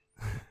down.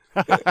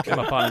 And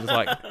my partner was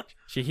like,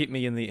 she hit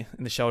me in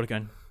the shoulder,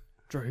 going,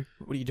 "Drew,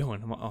 what are you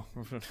doing?" I'm like, "Oh,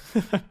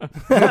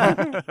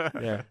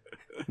 yeah."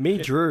 Me,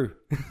 Drew.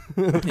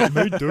 Me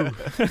too.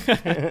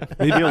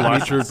 Need your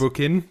license book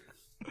in.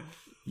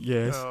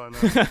 Yes. Oh, no.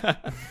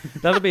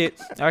 That'll be it.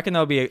 I reckon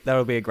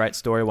that'll be a great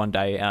story one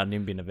day, our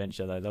Nimbin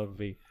adventure though. That would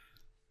be,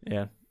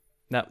 yeah.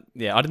 I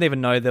didn't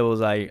even know there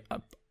was I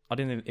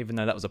didn't even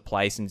know that was a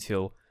place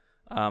until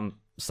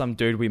some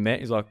dude we met.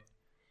 He's like,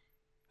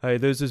 "Hey,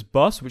 there's this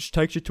bus which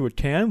takes you to a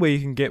town where you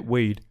can get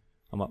weed."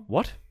 I'm like,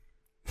 "What?"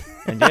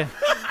 And yeah.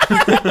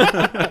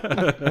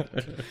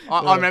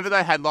 I remember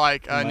they had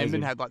Amazing.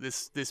 Nimbin had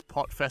this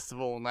pot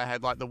festival, and they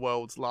had the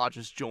world's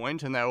largest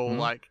joint, and they were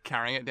all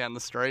carrying it down the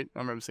street. I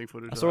remember seeing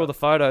footage. I saw all the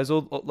photos.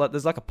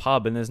 There's a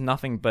pub and there's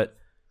nothing but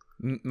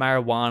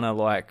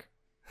marijuana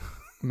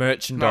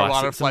merchandise.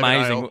 Marijuana It's flavoured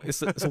amazing. ale.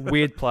 It's a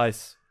weird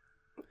place.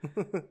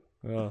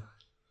 Oh,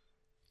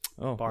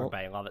 Byron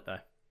Bay, love it though.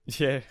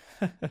 yeah.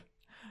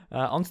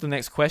 On to the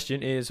next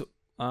question is,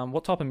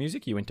 what type of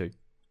music are you into?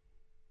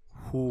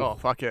 Oh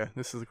fuck yeah!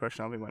 This is the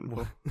question I've been waiting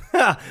for.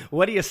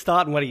 Where do you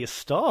start and where do you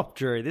stop,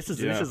 Drew? This is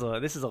Yeah.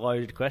 a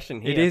loaded question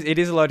here. It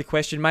is a loaded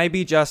question.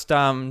 Maybe just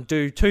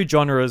do two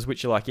genres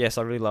which you're like, yes,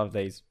 I really love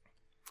these.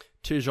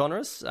 Two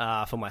genres.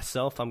 For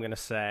myself, I'm going to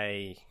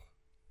say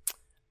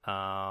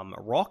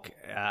rock,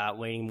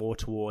 leaning more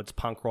towards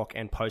punk rock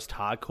and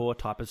post-hardcore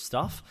type of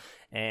stuff.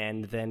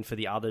 And then for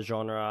the other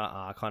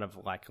genre, kind of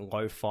like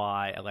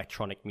lo-fi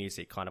electronic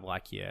music, kind of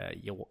like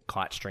your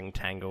kite string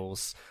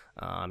tangles,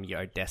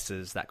 your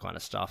Odessas, that kind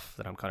of stuff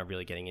that I'm kind of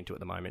really getting into at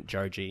the moment.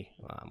 Joji,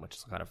 which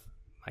is kind of,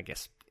 I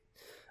guess,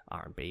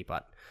 R&B.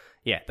 But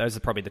yeah, those are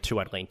probably the two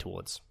I'd lean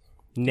towards.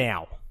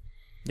 Now.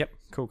 Yep,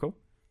 cool.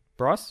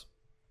 Bryce?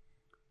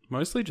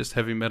 Mostly just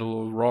heavy metal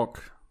or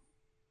rock.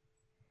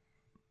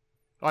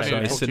 I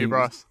didn't talk to you,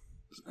 Bryce.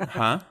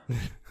 Huh?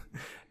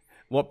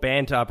 What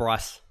band,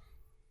 Bryce?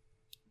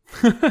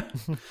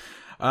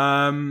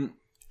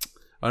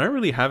 I don't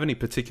really have any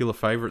particular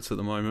favourites at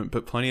the moment,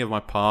 but plenty of my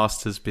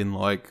past has been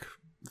like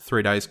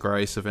 3 Days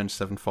Grace, Avenged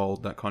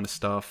Sevenfold, that kind of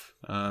stuff.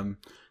 Then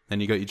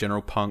you got your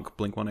general punk,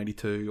 Blink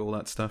 182, all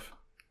that stuff.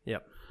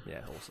 Yep.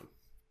 Yeah, awesome.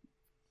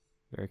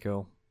 Very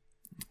cool.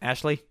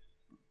 Ashley?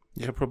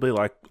 Yeah, probably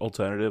like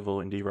alternative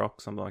or indie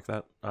rock, something like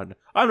that. I'm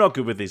not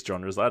good with these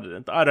genres. I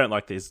don't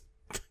like these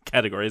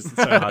categories. It's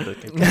so hard to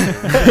keep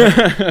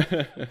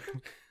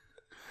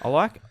I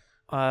like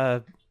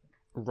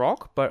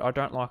rock, but I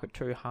don't like it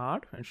too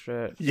hard. It's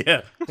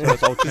Yeah. so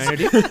it's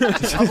alternative.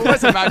 I've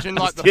always imagined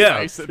the Yeah.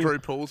 face that Drew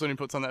pulls when he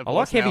puts on that. I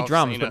like voice. Now heavy I've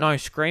drums, seen but it. no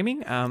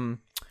screaming. I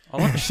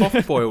like a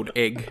soft-boiled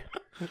egg.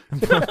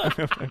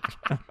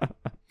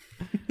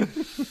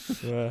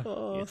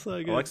 Oh, so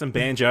I like some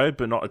banjo,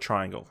 but not a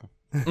triangle.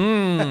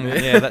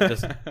 Yeah, that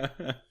just.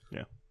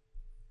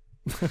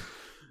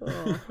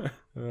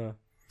 Yeah.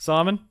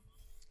 Simon?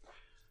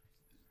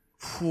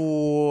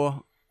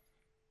 For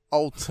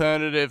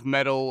alternative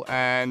metal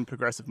and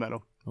progressive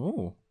metal.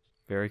 Oh,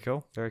 very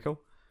cool.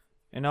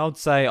 And I would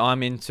say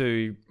I'm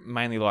into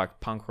mainly like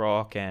punk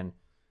rock and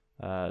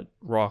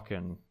rock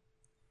and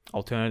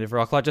alternative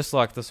rock, just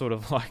like the sort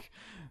of like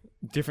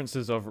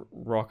differences of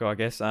rock, I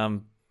guess.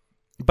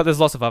 But there's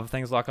lots of other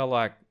things. Like I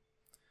like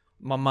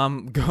my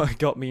mum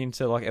got me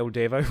into like El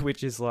Devo,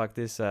 which is like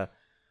this or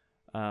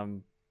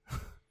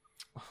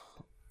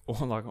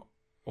like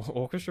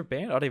orchestra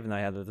band. I don't even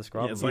know how to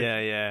describe Yeah, it's them. like-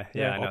 yeah.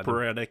 I know them.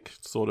 operatic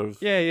sort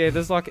of. Yeah.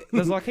 There's like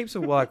heaps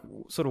of like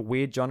sort of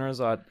weird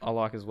genres I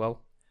like as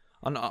well.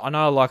 I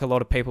know like a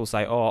lot of people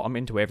say, "Oh, I'm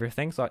into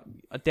everything." So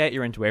I doubt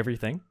you're into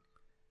everything.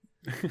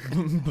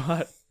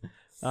 But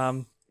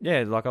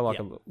yeah, like I like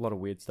a lot of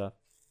weird stuff.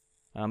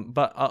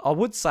 But I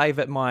would say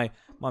that my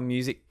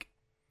music,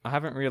 I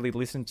haven't really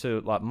listened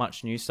to like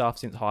much new stuff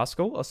since high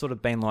school. I've sort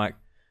of been like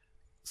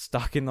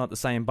stuck in like the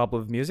same bubble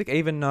of music,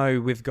 even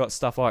though we've got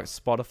stuff like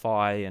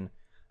Spotify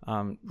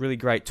and really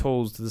great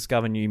tools to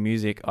discover new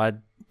music. I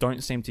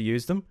don't seem to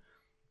use them.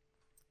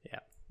 Yeah.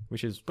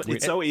 Which is But weird.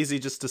 it's so easy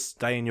just to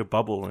stay in your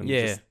bubble and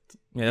Yeah. just,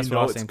 Yeah, that's you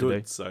know what I it's seem good, to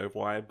do. so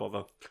why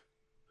bother?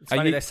 It's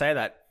funny you- they say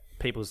that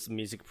people's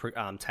music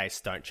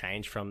tastes don't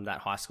change from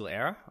that high school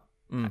era,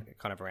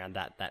 kind of around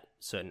that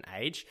certain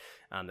age,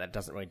 that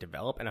doesn't really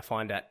develop. And I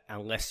find that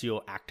unless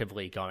you're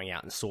actively going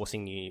out and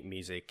sourcing new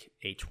music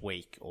each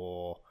week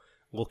or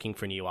looking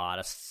for new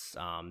artists,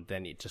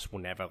 then it just will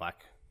never,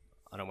 like,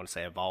 I don't want to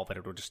say evolve, but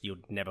you'll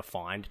never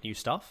find new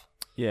stuff.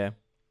 Yeah.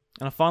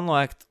 And I find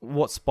like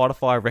what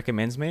Spotify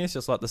recommends me is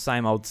just like the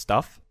same old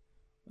stuff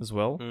as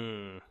well.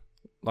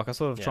 Like I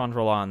sort of try and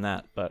rely on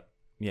that, but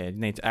yeah, you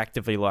need to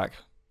actively like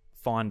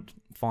find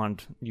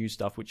new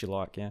stuff which you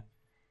like. Yeah.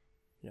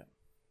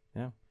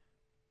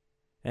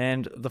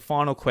 And the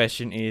final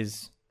question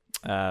is,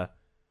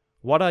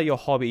 what are your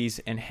hobbies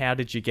and how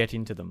did you get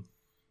into them?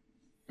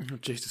 Oh,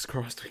 Jesus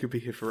Christ, I could be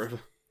here forever.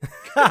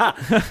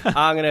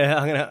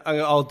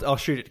 I'll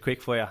shoot it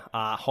quick for you.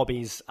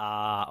 Hobbies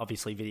are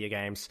obviously video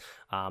games,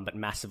 but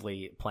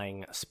massively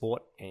playing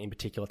sport, in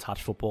particular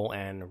touch football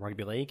and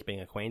rugby league.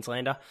 Being a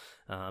Queenslander,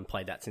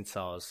 played that since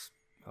I was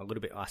a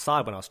little bit. I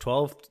started when I was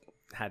 12.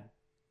 Had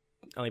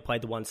only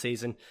played the one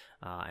season,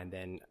 and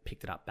then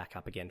picked it back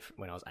up again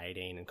when I was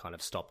 18, and kind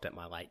of stopped at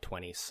my late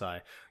 20s. So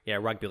yeah,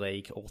 rugby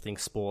league, all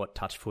things sport,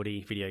 touch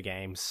footy, video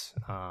games.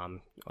 I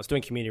was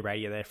doing community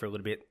radio there for a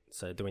little bit,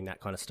 so doing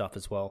that kind of stuff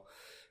as well.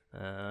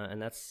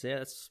 And that's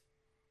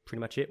pretty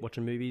much it.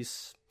 Watching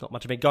movies, not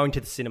much of it. Going to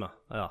the cinema.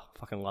 Oh,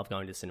 fucking love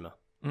going to the cinema.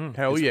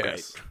 Hell It's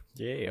yes.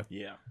 Yeah.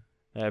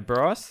 Yeah.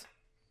 Bryce?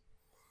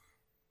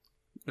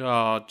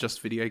 Oh,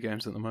 just video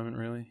games at the moment,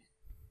 really.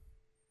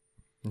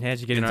 And how'd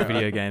you get into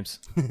video games?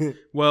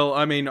 Well,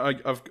 I mean,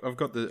 I've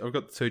got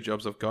the two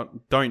jobs I've got.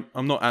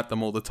 I'm not at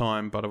them all the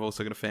time, but I've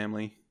also got a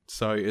family,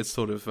 so it's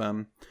sort of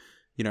family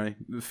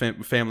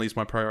is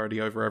my priority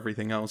over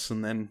everything else,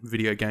 and then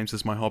video games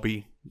is my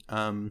hobby.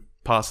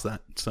 Past that,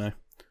 so.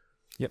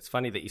 Yep. It's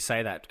funny that you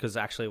say that, because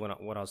actually what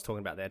I was talking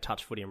about there,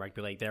 touch footy and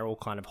rugby league, they're all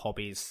kind of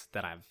hobbies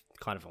that I've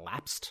kind of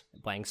lapsed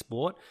playing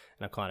sport,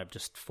 and I've kind of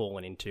just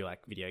fallen into like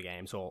video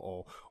games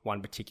or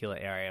one particular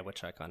area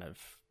which I kind of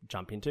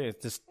jump into.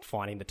 It's just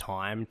finding the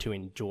time to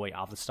enjoy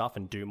other stuff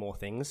and do more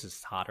things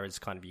is harder as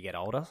kind of you get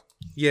older.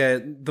 Yeah,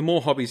 the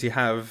more hobbies you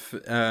have,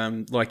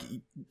 like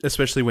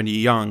especially when you're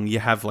young, you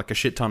have like a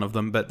shit ton of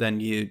them, but then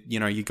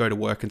you go to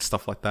work and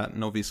stuff like that,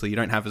 and obviously you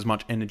don't have as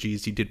much energy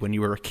as you did when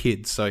you were a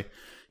kid, so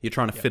you're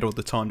trying to fit all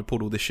the time to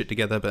put all this shit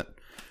together. But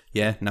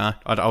yeah,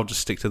 I'll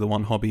just stick to the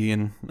one hobby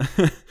and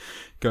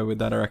go with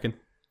that, I reckon.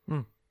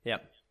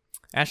 Yep.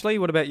 Ashley,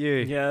 what about you?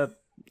 Yeah,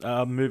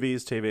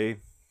 movies, TV,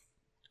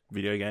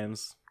 video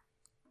games,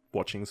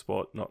 watching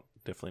sport.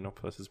 Definitely not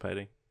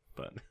participating,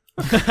 but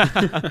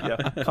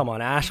yeah, Come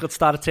on, Ash, let's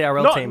start a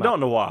TRL team not up.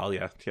 in a while.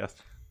 Yeah.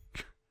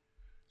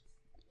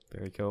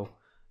 Very cool.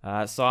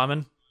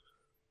 Simon?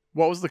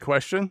 What was the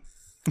question?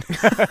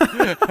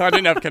 I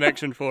didn't have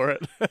connection for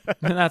it.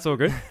 That's all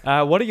good.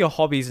 What are your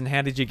hobbies and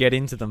how did you get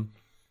into them?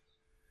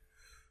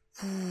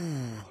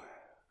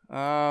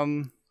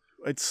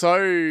 It's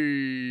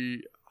so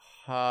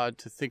hard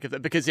to think of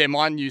that because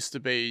mine used to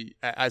be,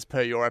 as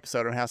per your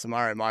episode on House of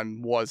Mario,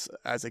 mine was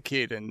as a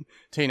kid and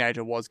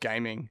teenager was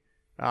gaming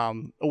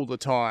all the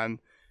time,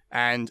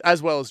 and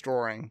as well as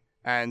drawing.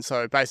 And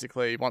so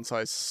basically, once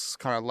I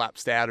kind of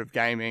lapsed out of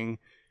gaming,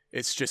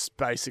 it's just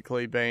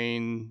basically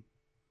been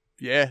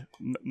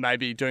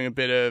maybe doing a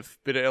bit of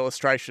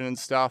illustration and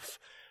stuff,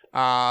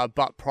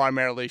 but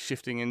primarily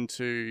shifting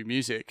into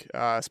music,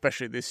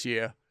 especially this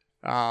year.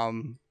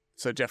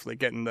 So definitely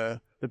getting the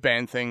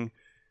band thing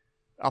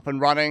up and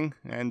running,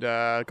 and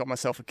got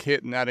myself a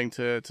kit and adding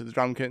to the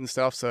drum kit and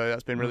stuff. So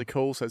that's been really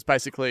cool. So it's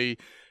basically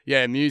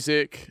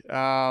music,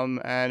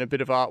 and a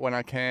bit of art when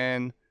I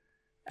can,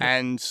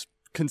 and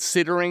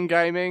considering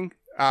gaming,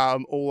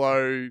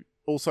 although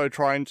also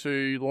trying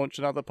to launch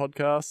another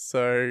podcast.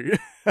 So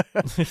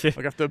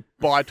I have to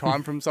buy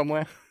time from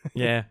somewhere.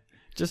 Yeah.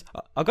 Just,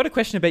 I got a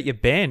question about your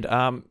band.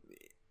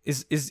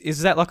 Is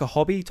that like a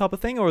hobby type of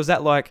thing, or is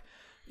that like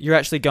you're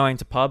actually going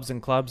to pubs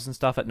and clubs and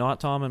stuff at night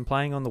time and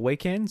playing on the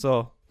weekends,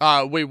 or?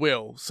 We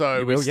will.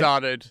 So we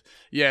started.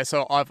 Yeah.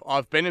 So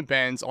I've been in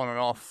bands on and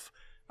off,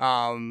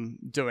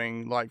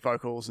 doing like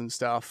vocals and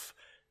stuff,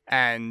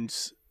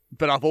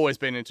 but I've always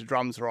been into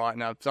drums, right?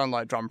 And I've done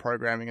like drum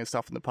programming and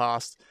stuff in the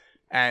past.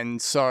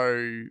 And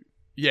so,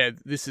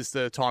 this is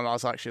the time I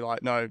was actually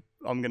like, no,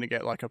 I'm going to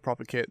get like a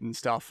proper kit and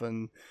stuff.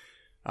 And,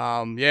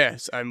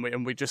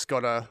 and we just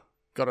got a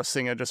got a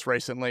singer just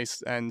recently,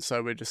 and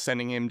so we're just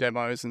sending him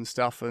demos and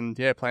stuff, and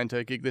yeah, plan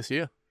to gig this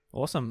year.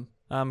 Awesome.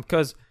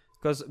 Because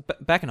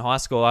back in high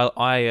school,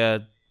 I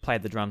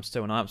played the drums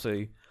too, and I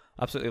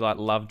absolutely like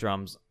love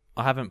drums.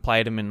 I haven't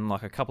played them in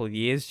like a couple of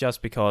years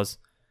just because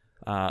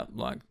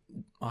like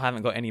I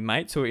haven't got any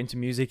mates who are into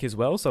music as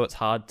well, so it's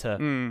hard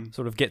to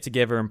sort of get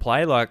together and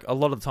play. Like a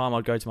lot of the time,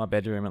 I'd go to my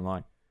bedroom and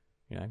like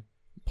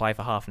play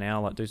for half an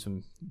hour, like do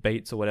some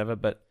beats or whatever.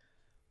 But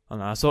I don't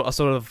know, I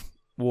sort of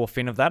wore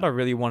thin of that. I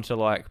really want to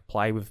like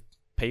play with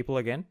people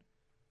again.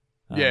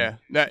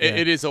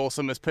 It is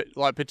awesome. It's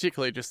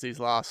particularly just these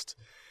last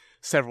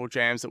several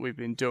jams that we've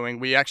been doing.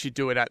 We actually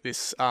do it at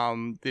this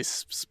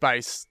this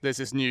space. There's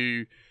this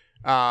new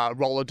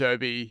roller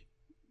derby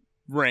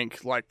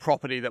rink like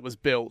property that was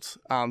built.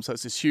 So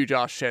it's this huge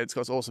ass shed. It's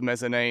got awesome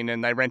mezzanine,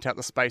 and they rent out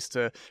the space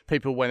to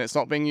people when it's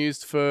not being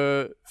used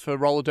for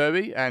roller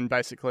derby. And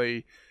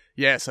basically,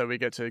 so we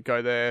get to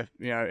go there,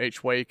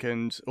 each week,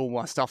 and all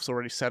my stuff's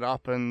already set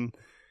up, and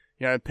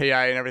PA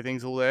and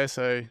everything's all there.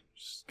 So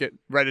just get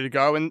ready to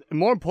go. And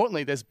more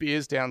importantly, there's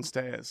beers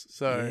downstairs.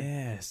 So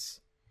yes.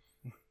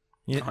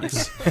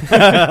 Nice.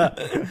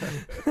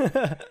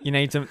 You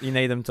need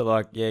them to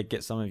like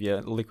get some of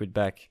your liquid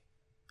back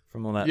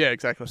from all that. Yeah,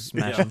 exactly.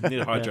 Smashing. Need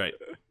to hydrate.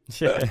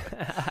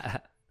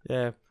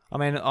 Yeah. I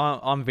mean,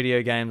 I'm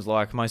video games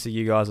like most of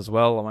you guys as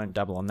well. I won't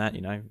dabble on that.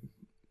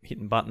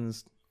 Hitting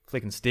buttons,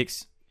 flicking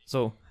sticks. It's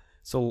all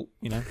it's all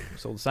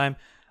the same.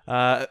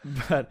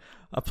 But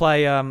I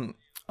play.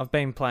 I've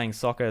been playing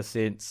soccer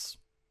since.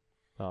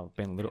 I've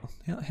been little.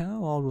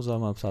 How old was I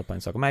when I started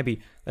playing soccer?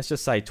 Maybe let's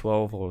just say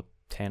 12 or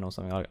 10 or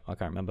something. I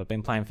can't remember. I've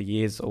been playing for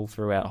years, all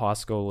throughout high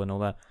school and all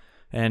that.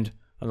 And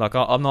like,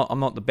 I'm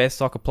not the best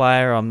soccer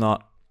player. I'm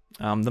not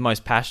the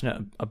most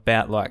passionate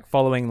about like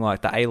following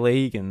like the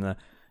A-League and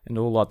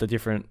all like the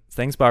different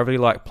things. But I really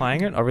like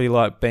playing it. I really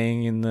like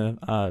being in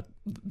the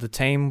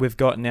team we've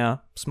got in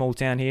our small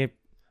town here.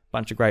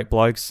 Bunch of great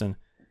blokes, and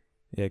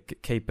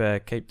keep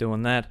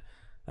doing that.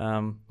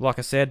 Like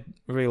I said,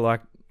 really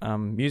like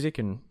music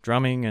and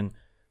drumming and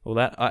all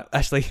that. I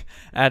actually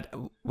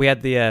we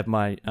had the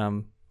my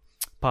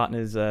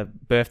partner's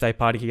birthday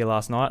party here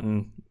last night,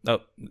 and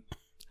it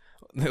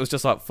was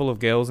just like full of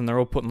girls, and they're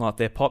all putting like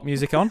their pop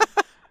music on.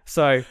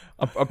 So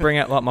I bring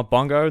out like my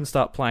bongo and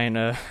start playing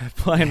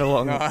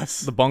along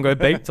the bongo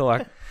beat to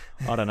like,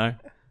 I don't know,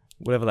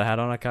 whatever they had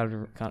on. I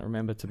can't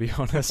remember, to be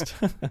honest.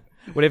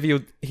 Whatever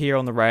you hear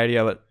on the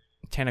radio at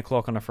 10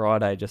 o'clock on a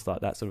Friday, just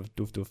like that sort of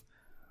doof doof.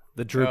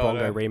 The Drew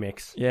Bongo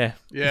remix. Yeah.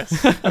 Yes.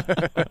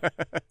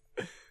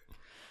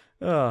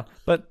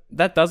 But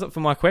that does it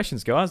for my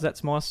questions, guys.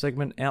 That's my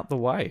segment out the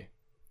way.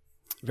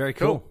 Very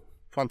cool.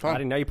 Fun. I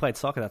didn't know you played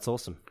soccer. That's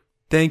awesome.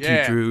 Thank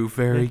you, Drew.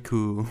 Very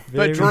cool.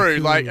 But Drew,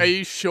 like, are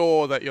you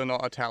sure that you're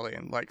not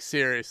Italian? Like,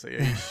 seriously,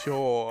 are you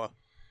sure?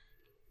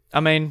 I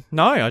mean,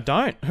 no, I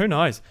don't. Who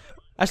knows?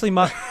 Actually,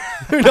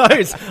 who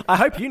knows? I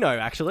hope you know,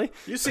 actually.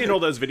 You've seen all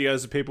those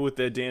videos of people with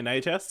their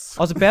DNA tests?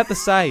 I was about to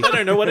say. I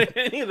don't know what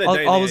any of their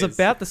DNA I was is.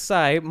 about to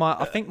say,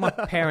 I think my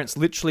parents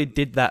literally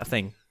did that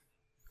thing.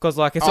 Because,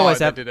 like, it's always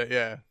they did it,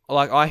 yeah.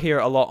 Like, I hear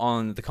it a lot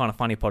on the Kind of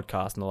Funny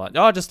podcast, and they're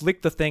like, just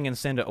lick the thing and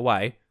send it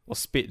away. Or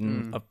spit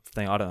in a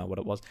thing. I don't know what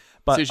it was.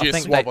 But it's I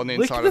usually think a swab on the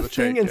inside of the cheek.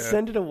 Lick the thing and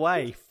send it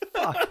away.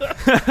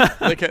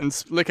 Fuck. lick it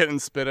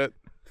and spit it.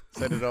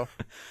 Send it off.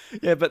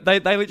 Yeah, but they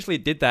literally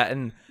did that,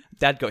 and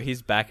Dad got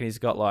his back, and he's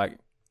got, like,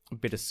 a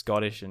bit of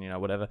Scottish and,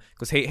 whatever.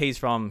 Because he's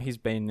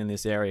been in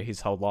this area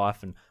his whole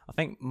life, and I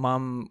think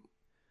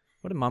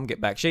what did Mum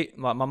get back?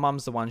 My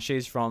mum's the one,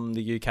 she's from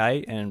the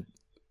UK, and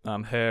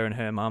her and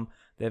her mum,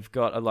 they've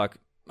got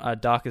a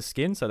darker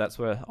skin, so that's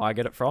where I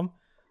get it from.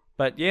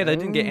 But yeah, they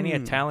didn't get any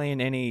Italian,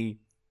 they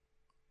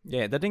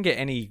didn't get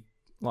any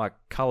like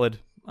coloured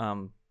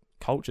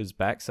cultures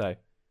back, so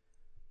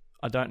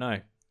I don't know.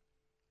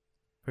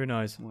 Who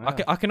knows? Wow.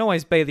 I can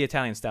always be the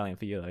Italian stallion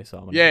for you though,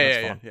 so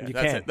that's fine. You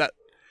that's can.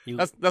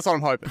 It. That's what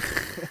I'm hoping.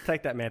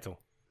 Take that mantle.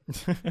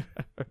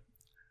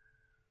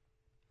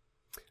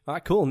 All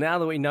right, cool. Now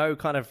that we know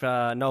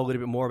know a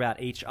little bit more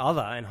about each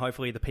other, and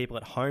hopefully the people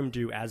at home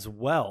do as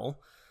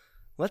well,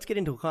 let's get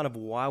into kind of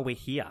why we're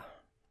here.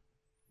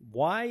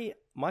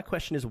 My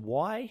question is,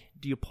 why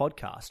do you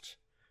podcast?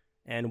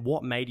 And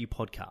what made you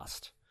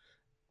podcast?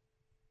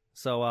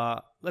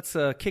 So let's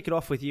kick it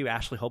off with you,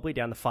 Ashley Hobley,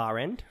 down the far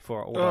end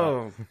for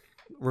all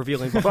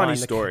revealing behind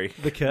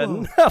the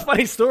curtain.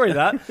 Funny story,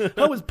 that.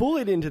 I was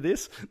bullied into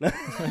this.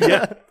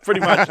 Yeah, pretty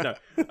much, no.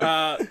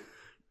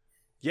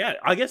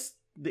 I guess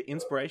the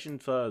inspiration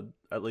for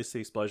at least the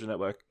Explosion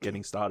Network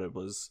getting started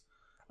was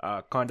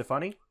Kind of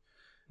Funny.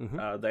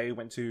 Mm-hmm. They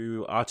went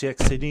to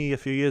RTX Sydney a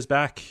few years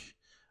back.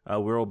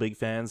 We're all big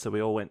fans, so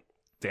we all went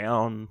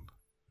down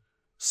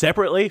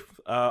separately.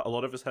 A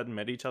lot of us hadn't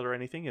met each other or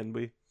anything, and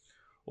we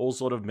all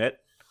sort of met.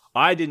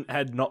 I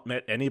had not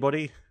met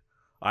anybody.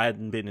 I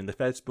hadn't been in the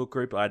Facebook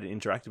group. I hadn't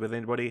interacted with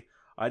anybody.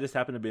 I just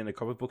happened to be in a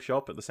comic book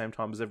shop at the same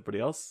time as everybody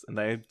else, and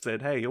they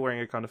said, "Hey, you're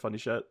wearing a Kind of Funny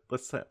shirt.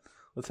 Let's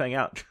hang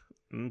out."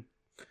 And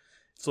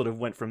sort of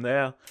went from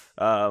there.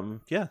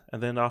 And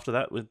then after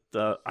that, with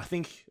I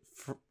think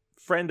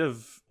friend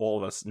of all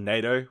of us,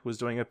 NATO, was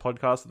doing a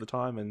podcast at the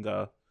time, and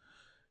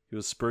he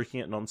was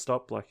spruiking it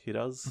nonstop like he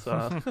does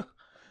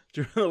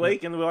during the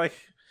week, and we're like,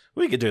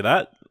 we could do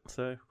that.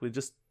 So we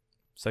just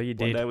So you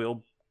one did. day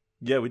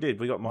we did.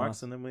 We got mics,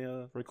 Nice. and then we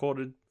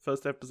recorded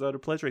first episode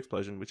of Pleasure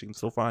Explosion, which you can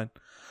still find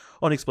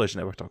on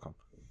explosionnetwork.com.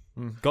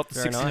 Got the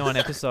Very 69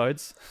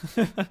 episodes.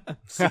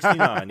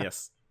 69,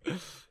 yes.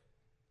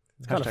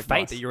 It's kind of Hashtag fate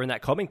nice. that you're in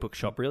that comic book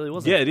shop, really,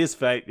 wasn't Yeah, it? it is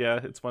fate. Yeah,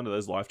 it's one of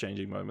those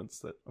life-changing moments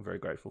that I'm very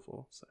grateful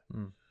for. So.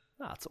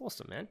 It's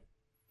awesome, man.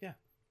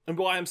 And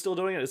why I'm still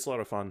doing it, it's a lot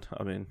of fun.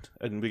 I mean,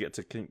 and we get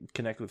to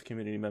connect with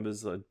community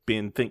members,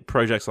 think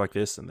projects like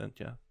this, and then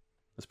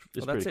it's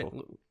Well, pretty that's cool.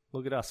 it.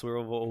 Look at us. We're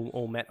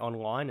all met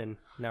online, and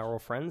now we're all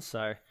friends.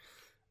 So,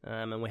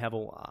 and we have a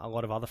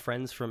lot of other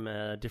friends from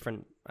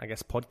different, I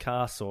guess,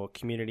 podcasts or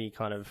community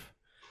kind of,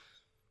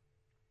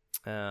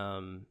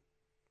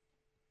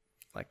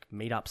 like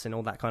meetups and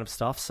all that kind of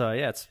stuff. So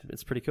yeah,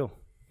 it's pretty cool.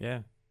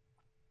 Yeah.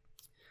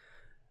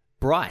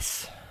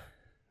 Bryce,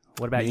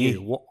 what about Me?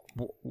 you?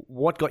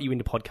 What got you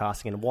into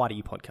podcasting, and why do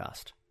you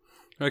podcast?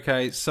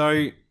 Okay,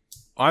 so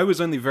I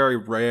was only very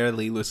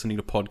rarely listening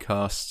to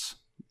podcasts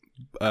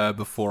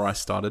before I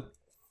started.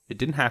 It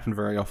didn't happen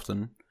very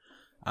often.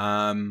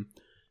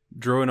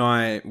 Drew and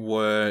I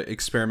were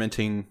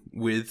experimenting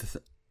with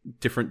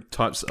different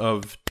types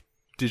of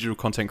digital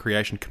content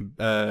creation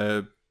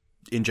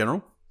in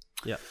general.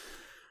 Yeah.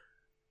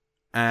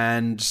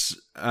 And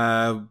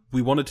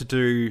we wanted to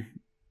do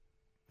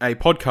a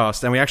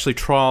podcast, and we actually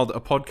trialed a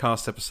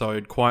podcast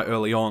episode quite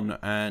early on,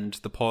 and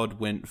the pod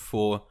went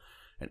for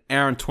an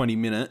hour and 20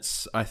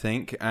 minutes, I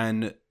think,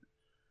 and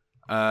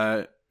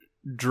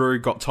Drew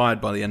got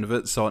tired by the end of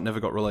it, so it never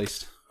got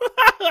released.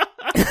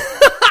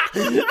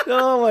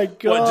 Oh my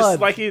god! What, just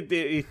like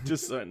he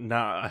just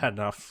nah, I had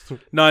enough.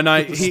 No,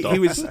 he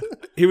was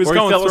Or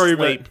going fell through,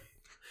 asleep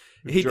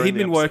but during he'd the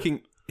been episode.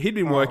 working. He'd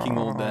been working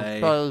all day.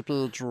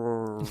 Baby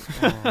Drew.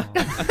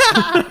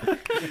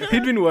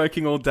 He'd been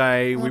working all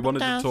day. We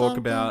wanted to talk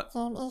about.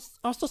 I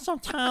was just so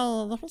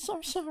tired. I'm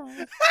so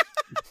sorry.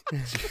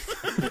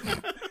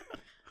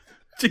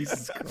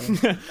 Jesus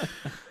Christ.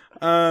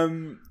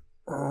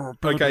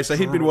 Okay, so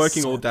he'd been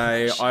working all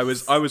day. I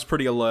was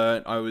pretty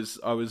alert. I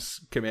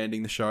was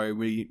commanding the show.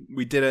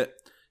 We did it.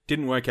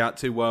 Didn't work out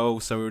too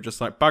well, so we were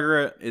just like,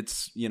 bugger it.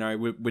 It's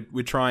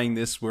we're trying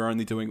this. We're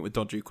only doing it with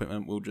dodgy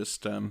equipment. We'll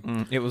just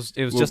It was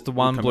We'll- just the we'll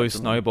one come blue back to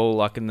that. snowball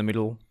like in the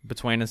middle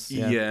between us.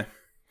 yeah.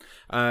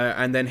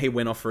 And then he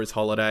went off for his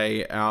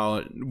holiday.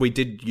 We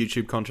did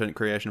YouTube content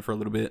creation for a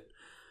little bit.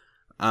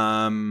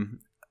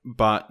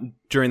 But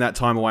during that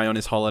time away on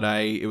his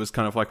holiday, it was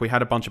kind of like we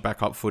had a bunch of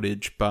backup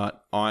footage,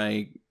 but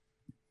I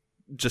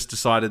just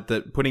decided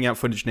that putting out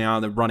footage now,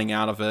 they're running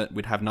out of it,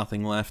 we'd have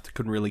nothing left.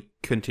 Couldn't really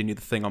continue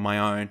the thing on my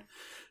own.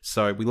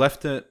 So we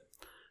left it.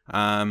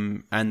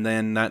 And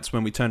then that's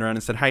when we turned around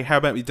and said, hey, how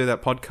about we do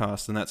that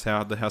podcast? And that's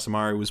how the House of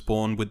Mario was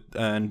born.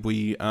 And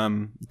we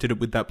did it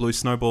with that blue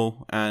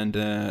snowball and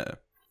an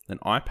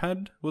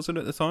iPad, was it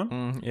at the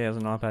time? Yeah, it was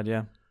an iPad,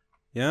 yeah.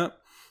 Yeah.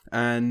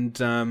 And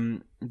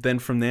then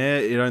from there,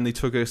 it only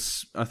took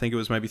us, I think it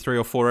was maybe 3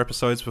 or 4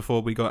 episodes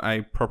before we got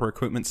a proper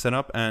equipment set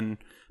up. And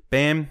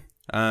bam,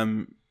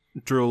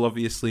 Drew will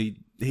obviously,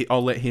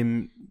 I'll let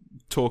him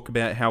talk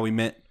about how we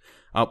met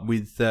up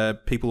with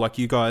people like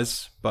you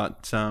guys.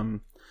 But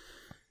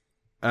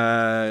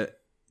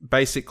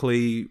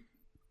basically,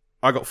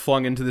 I got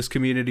flung into this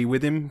community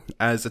with him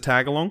as a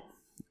tag along.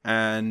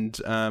 And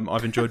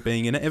I've enjoyed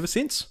being in it ever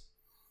since.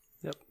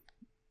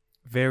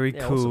 Very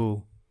Yeah,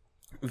 cool.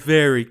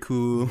 Very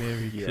cool.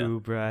 Very cool,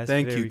 Bryce.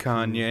 Thank Very you,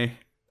 Kanye.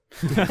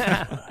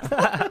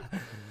 I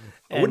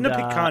wouldn't have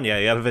picked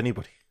Kanye out of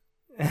anybody.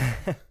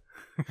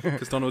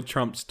 Because Donald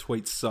Trump's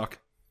tweets suck.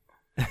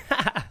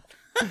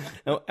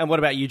 And what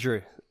about you,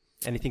 Drew?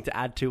 Anything to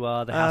add to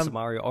the House of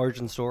Mario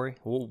origin story?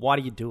 Why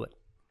do you do it?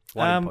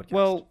 Why do you podcast?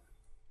 Well,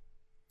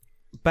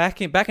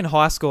 back in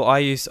high school, I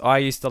used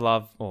to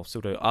love, or still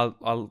do. I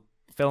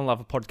fell in love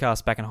with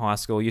podcasts back in high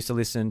school. I used to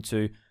listen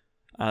to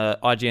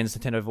IGN's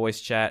Nintendo Voice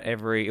Chat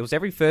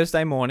every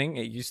Thursday morning.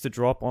 It used to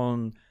drop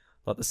on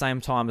like the same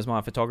time as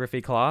my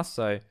photography class.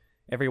 So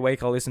every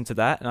week I listened to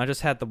that, and I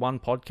just had the one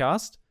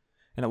podcast,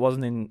 and it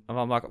wasn't in.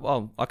 I'm like,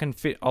 well, I can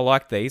fit. I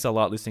like these. I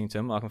like listening to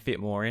them. I can fit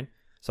more in.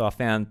 So I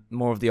found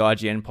more of the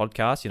IGN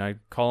podcast. You know,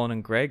 Colin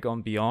and Greg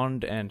on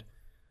Beyond, and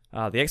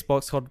the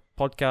Xbox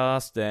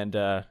podcast,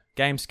 and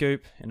Game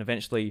Scoop, and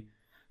eventually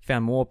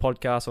found more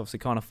podcasts. Obviously,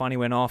 Kind of Funny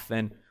went off,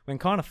 and when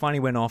Kind of Funny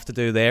went off to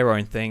do their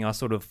own thing, I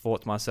sort of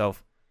thought to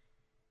myself,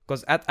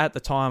 because at the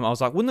time I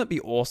was like, wouldn't it be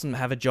awesome to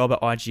have a job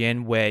at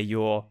IGN where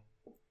you're,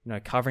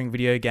 covering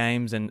video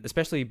games, and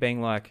especially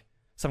being like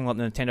something like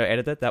the Nintendo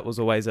editor? That was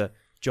always a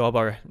job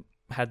I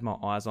had my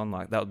eyes on.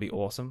 Like, that would be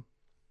awesome.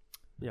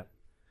 Yeah.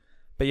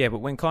 But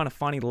when Kind of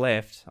Funny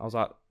left, I was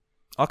like,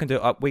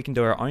 we can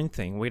do our own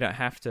thing. We don't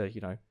have to,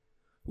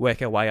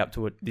 work our way up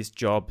to this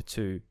job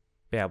to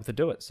be able to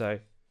do it. So,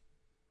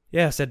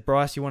 yeah, I said,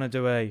 Bryce, you want to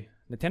do a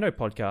Nintendo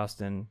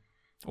podcast,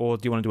 or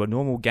do you want to do a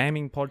normal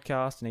gaming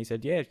podcast? And he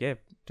said, yeah,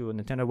 do a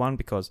Nintendo one,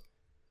 because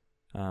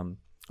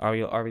I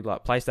really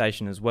like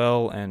PlayStation as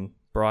well, and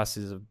Bryce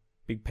is a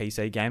big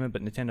PC gamer,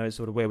 but Nintendo is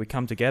sort of where we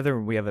come together,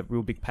 and we have a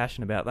real big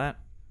passion about that.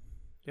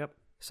 Yep.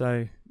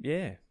 So,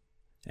 yeah.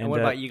 And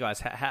what about you guys?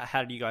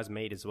 How did you guys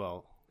meet as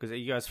well? Because are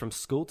you guys from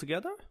school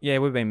together? Yeah,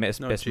 we've been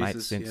best Jesus,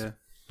 mates since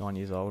 9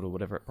 years old or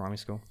whatever at primary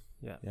school.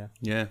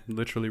 Yeah,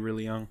 literally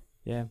really young.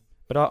 Yeah.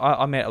 But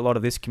I met a lot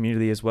of this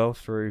community as well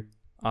through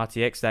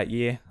RTX that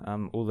year.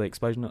 All the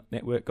Explosion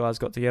Network guys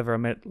got together. I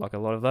met like a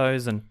lot of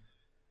those, and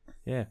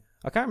yeah.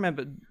 I can't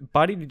remember.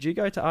 Buddy, did you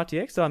go to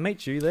RTX? Did I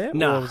meet you there?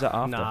 No. Or was that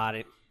after? No, I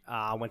didn't.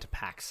 I went to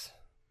PAX.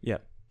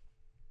 Yep.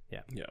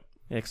 Yeah. Yeah,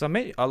 because I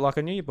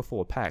knew you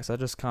before PAX. I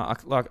just can't,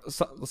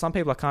 some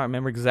people I can't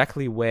remember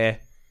exactly where,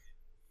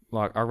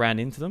 like, I ran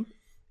into them.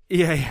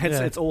 Yeah,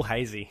 it's all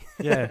hazy.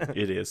 Yeah.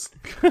 It is.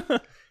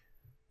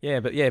 Yeah,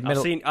 but yeah.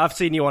 I've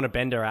seen you on a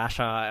bender, Ash.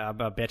 I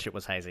bet you it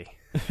was hazy.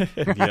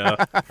 Yeah.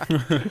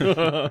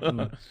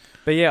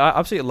 But yeah, I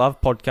absolutely love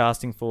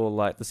podcasting for,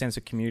 like, the sense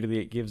of community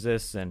it gives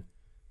us, and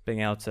being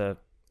able to,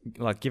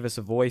 like, give us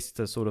a voice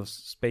to sort of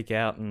speak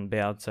out and be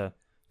able to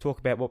talk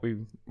about what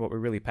we're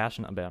really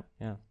passionate about.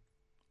 Yeah.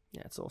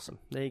 Yeah, it's awesome.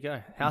 There you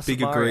go. House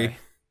Big of Mario, agree.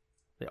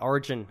 the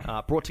origin,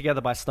 brought together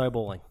by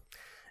snowballing.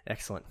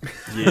 Excellent.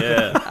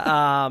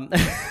 Yeah.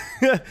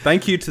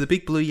 Thank you to the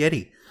Big Blue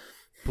Yeti.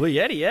 Blue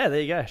Yeti, yeah,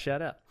 there you go.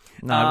 Shout out.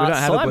 No, we don't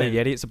have a blue Simon.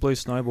 Yeti. It's a blue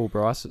snowball,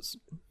 Bryce. It's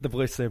The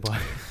blue snowball.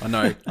 I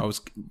know. I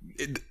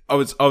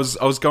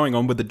was going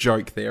on with the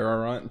joke there. All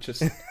right,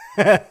 just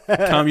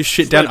calm your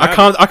shit down.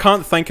 I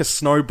can't thank a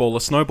snowball.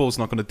 A snowball's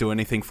not going to do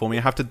anything for me.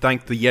 I have to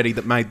thank the Yeti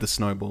that made the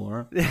snowball. All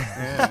right.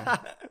 Yeah.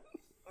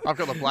 I've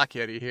got the Black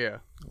Yeti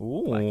here.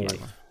 ooh. Black Yeti.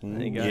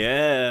 There you go.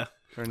 Yeah.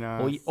 Very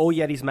nice. All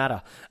Yetis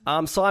matter.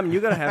 Simon,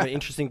 you're going to have an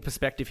interesting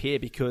perspective here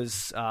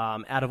because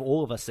out of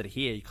all of us that are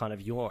here,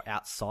 you're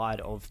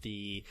outside of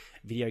the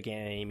video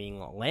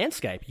gaming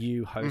landscape.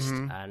 You host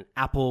an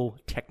Apple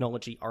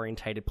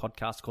technology-orientated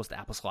podcast, of course, the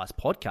Apple Slice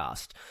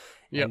podcast.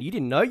 Yep. And you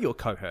didn't know your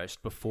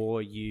co-host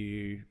before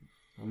you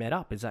met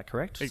up. Is that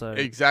correct? So,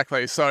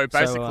 Exactly. So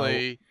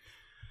basically...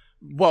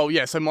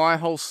 So my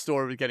whole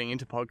story with getting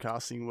into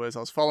podcasting was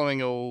I was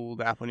following all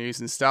the Apple News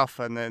and stuff,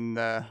 and then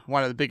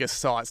one of the biggest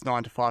sites,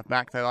 9 to 5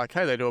 Mac, they're like,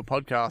 hey, they do a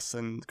podcast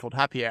and called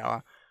Happy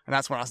Hour, and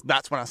that's when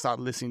I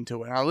started listening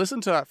to it. And I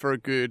listened to that for a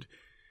good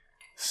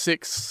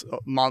 6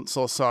 months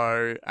or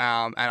so,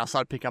 and I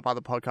started picking up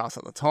other podcasts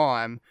at the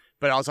time,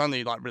 but I was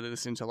only like really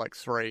listening to like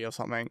 3 or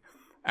something.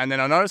 And then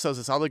I noticed there was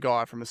this other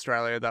guy from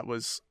Australia that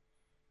was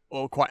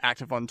quite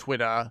active on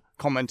Twitter,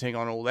 commenting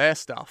on all their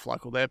stuff,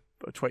 like all their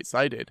tweets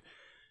they did.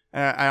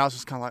 And I was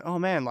just kind of like, oh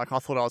man, like I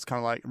thought I was kind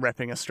of like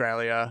repping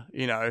Australia,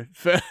 you know,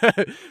 for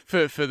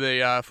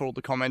all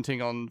the commenting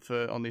on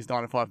these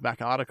 9 to 5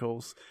 Mac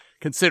articles,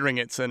 considering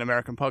it's an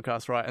American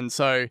podcast, right? And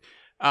so,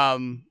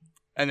 and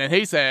then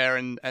he's there,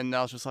 and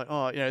I was just like,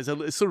 oh, you know,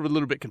 it's sort of a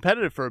little bit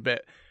competitive for a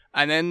bit,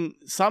 and then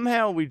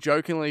somehow we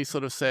jokingly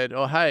sort of said,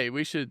 oh hey,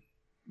 we should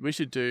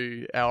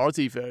do our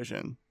Aussie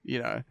version,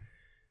 you know.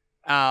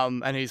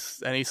 And he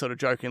sort of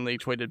jokingly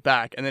tweeted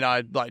back, and then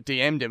I like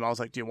DM'd him. I was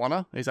like, do you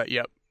wanna? He's like,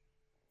 yep.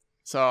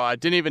 So I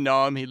didn't even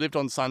know him. He lived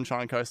on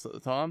Sunshine Coast at the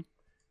time.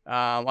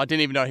 I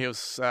didn't even know he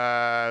was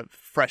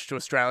fresh to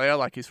Australia,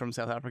 like he's from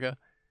South Africa.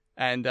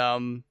 And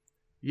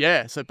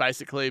so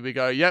basically we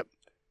go, yep,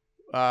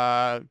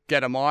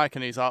 get a mic.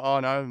 And he's like,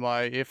 oh no,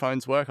 my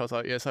earphones work. I was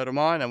like, yeah, so do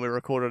mine. And we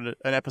recorded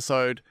an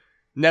episode,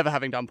 never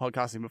having done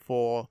podcasting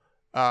before,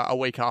 a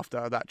week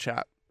after that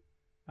chat.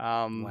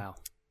 wow.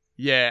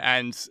 Yeah,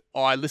 and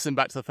I listened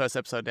back to the first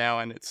episode now,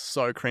 and it's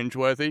so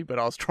cringeworthy, but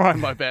I was trying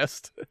my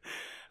best.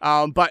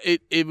 But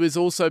it was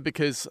also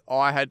because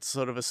I had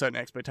sort of a certain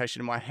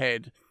expectation in my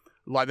head.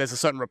 Like, there's a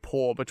certain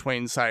rapport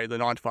between, say, the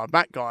 9 to 5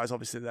 Mac guys.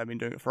 Obviously, they've been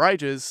doing it for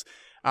ages.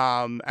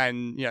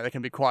 And, you know, they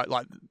can be quite,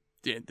 like,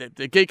 they're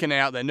geeking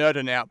out, they're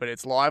nerding out, but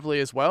it's lively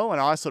as well. And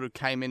I sort of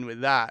came in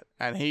with that.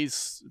 And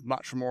he's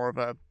much more of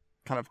a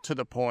kind of to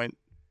the point,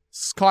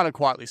 kind of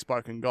quietly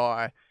spoken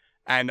guy.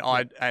 And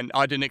I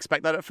didn't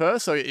expect that at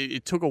first. So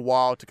it took a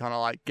while to kind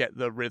of, like, get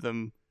the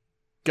rhythm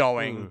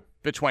going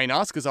between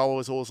us, because I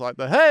was always like,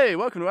 hey,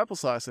 welcome to Apple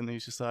Slice, and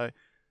he's just like,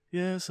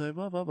 yeah, so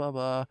blah, blah, blah,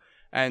 blah.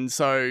 And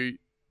so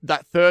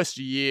that first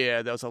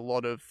year, there was a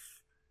lot of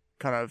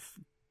kind of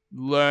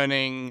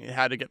learning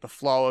how to get the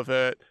flow of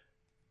it,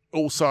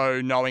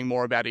 also knowing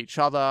more about each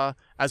other,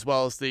 as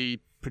well as the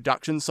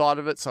production side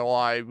of it. So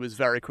I was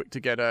very quick to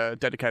get a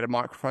dedicated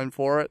microphone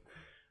for it.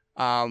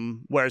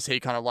 Whereas he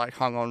kind of like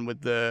hung on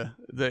with the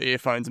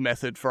earphones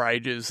method for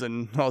ages,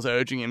 and I was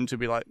urging him to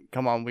be like,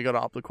 come on, we got to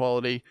up the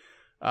quality.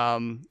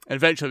 And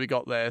eventually we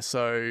got there.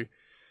 So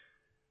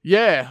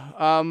yeah,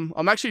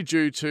 I'm actually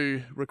due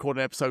to record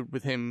an episode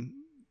with him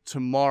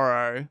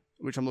tomorrow,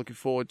 which I'm looking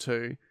forward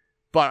to.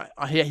 But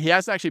he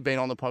hasn't actually been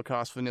on the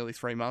podcast for nearly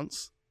 3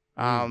 months,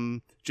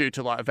 due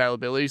to like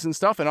availabilities and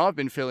stuff. And I've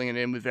been filling it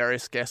in with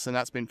various guests, and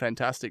that's been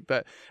fantastic.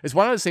 But it's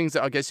one of those things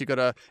that I guess you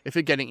gotta, if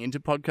you're getting into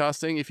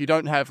podcasting, if you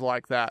don't have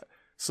like that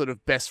sort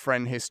of best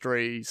friend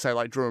history, say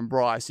like Drew and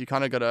Bryce, you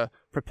kind of gotta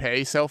prepare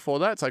yourself for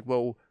that. It's like,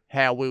 well,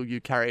 how will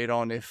you carry it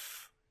on if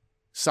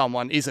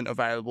someone isn't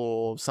available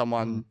or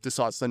someone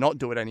decides to not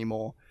do it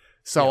anymore.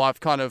 So I've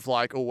kind of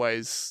like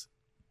always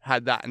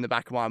had that in the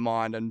back of my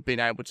mind and been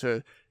able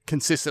to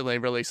consistently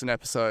release an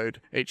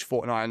episode each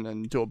fortnight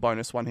and do a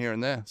bonus one here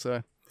and there.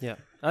 So yeah,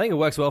 I think it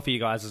works well for you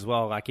guys as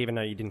well. Like, even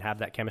though you didn't have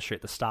that chemistry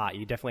at the start,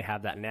 you definitely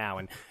have that now,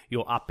 and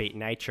your upbeat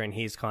nature and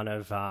his kind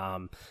of,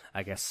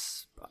 I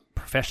guess,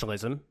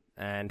 professionalism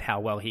and how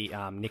well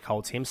Nick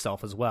holds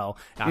himself as well.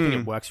 I think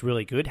it works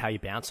really good how you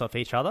bounce off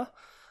each other.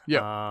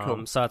 Yeah,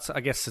 cool. So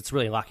I guess it's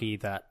really lucky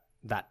that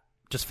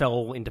just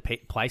fell into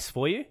place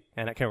for you,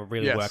 and it kind of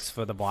really works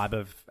for the vibe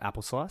of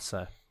Apple Slice.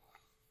 So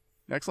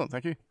excellent,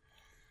 thank you.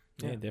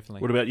 Yeah, definitely.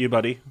 What about you,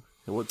 buddy?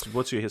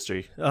 What's your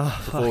history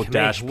before fuck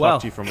Dash me.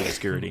 plucked you from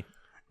obscurity?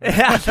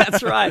 Yeah,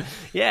 that's right.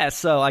 Yeah,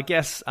 so I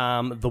guess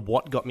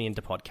what got me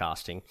into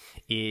podcasting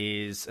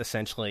is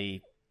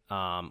essentially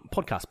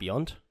Podcast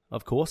Beyond.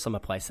 Of course, I'm a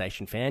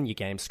PlayStation fan. Your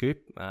Game Scoop,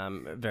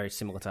 very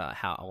similar to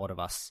how a lot of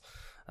us,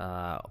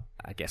 I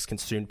guess,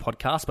 consumed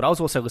podcasts. But I was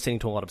also listening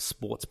to a lot of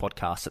sports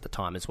podcasts at the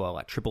time as well,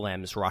 like Triple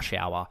M's Rush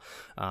Hour.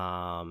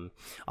 I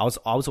was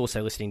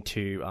also listening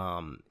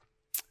to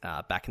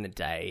back in the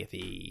day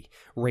the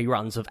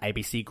reruns of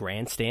ABC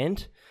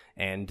Grandstand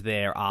and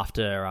their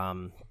after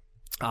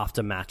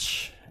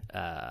match,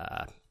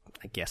 I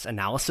guess,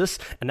 analysis,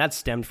 and that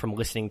stemmed from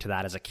listening to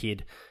that as a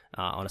kid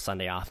on a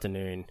Sunday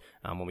afternoon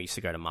when we used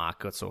to go to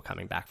markets or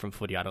coming back from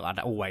footy. I'd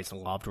always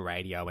loved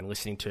radio, and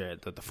listening to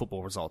the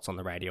football results on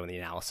the radio and the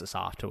analysis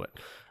after it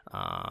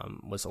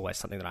was always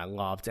something that I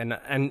loved.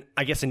 And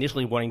I guess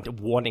initially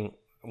wanting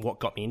what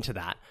got me into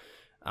that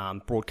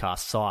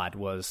broadcast side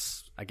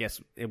was, I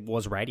guess, it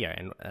was radio,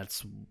 and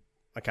that's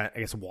I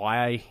guess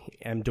why I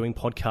am doing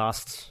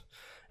podcasts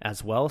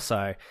as well.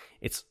 So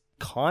it's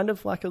kind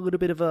of like a little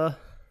bit of a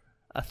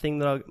thing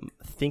that I'm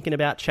thinking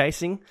about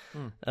chasing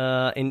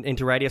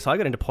into radio. So I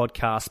got into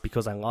podcasts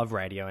because I love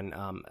radio, and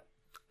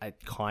I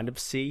kind of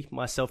see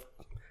myself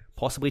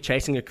possibly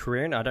chasing a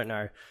career, and I don't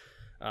know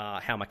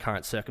how my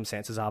current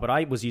circumstances are, but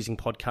I was using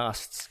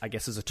podcasts, I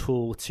guess, as a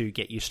tool to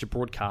get used to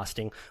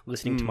broadcasting,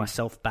 listening to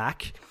myself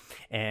back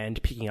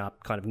and picking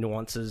up kind of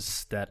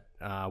nuances that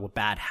were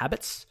bad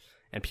habits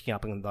and picking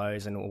up on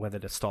those and whether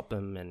to stop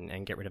them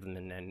and get rid of them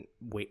and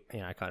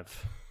kind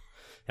of...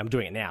 I'm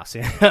doing it now,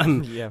 so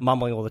I'm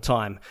mumbling all the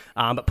time,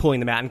 but pulling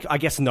them out and I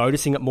guess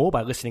noticing it more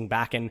by listening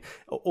back, and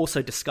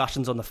also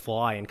discussions on the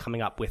fly and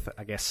coming up with,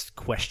 I guess,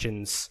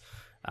 questions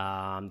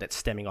that's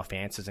stemming off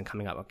answers and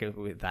coming up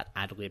with that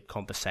ad-lib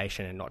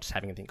conversation and not just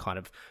having anything kind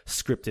of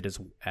scripted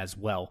as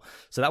well.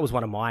 So that was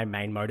one of my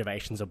main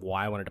motivations of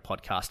why I wanted a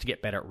podcast, to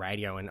get better at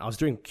radio. And I was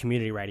doing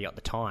community radio at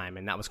the time,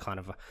 and that was kind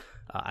of,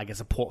 I guess,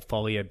 a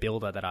portfolio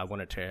builder that I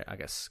wanted to, I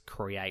guess,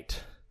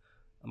 create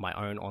my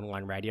own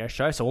online radio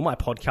show. So all my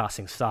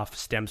podcasting stuff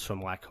stems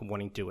from like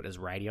wanting to do it as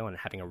radio and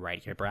having a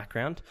radio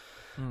background.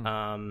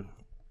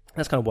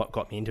 That's kind of what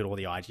got me into all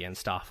the IGN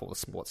stuff, all the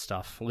sports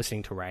stuff,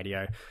 listening to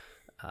radio.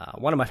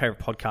 One of my favorite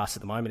podcasts at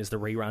the moment is the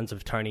reruns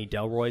of Tony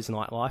Delroy's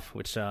Nightlife,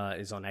 which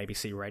is on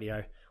ABC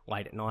Radio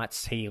late at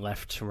nights. He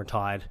left and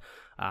retired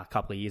a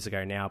couple of years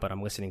ago now, but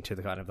I'm listening to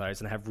the kind of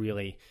those, and they have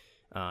really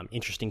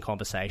interesting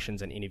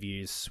conversations and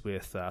interviews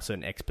with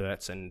certain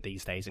experts, and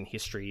these days in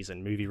histories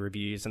and movie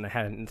reviews, and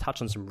they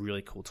touch on some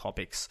really cool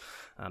topics.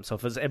 So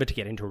if I was ever to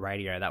get into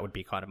radio, that would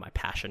be kind of my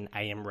passion: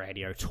 AM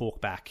radio,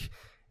 talkback,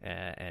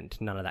 and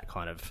none of that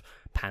kind of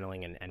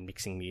paneling and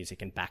mixing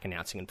music and back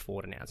announcing and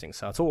forward announcing.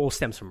 So it's all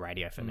stems from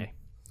radio for me.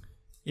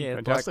 Yeah,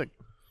 fantastic.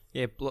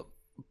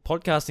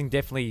 Podcasting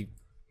definitely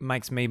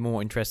makes me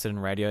more interested in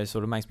radio.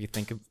 Sort of makes me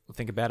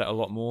think about it a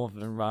lot more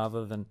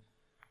rather than.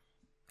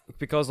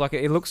 Because like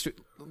it looks,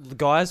 the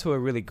guys who are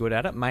really good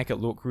at it make it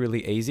look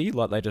really easy,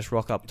 like they just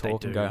rock up,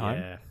 talk, and go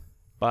home.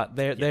 But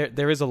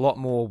there is a lot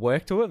more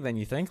work to it than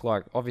you think.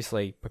 Like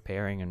obviously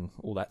preparing and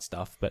all that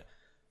stuff, but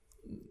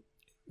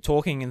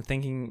talking and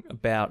thinking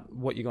about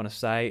what you're going to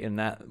say and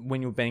that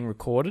when you're being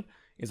recorded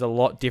is a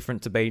lot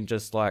different to being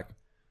just like,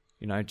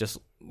 just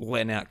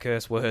letting out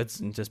curse words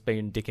and just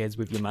being dickheads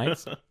with your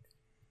mates.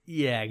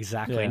 Yeah,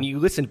 exactly. Yeah. And you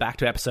listen back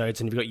to episodes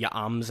and you've got your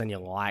ums and your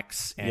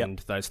likes and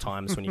those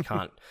times when you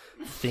can't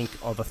think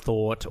of a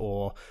thought,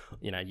 or,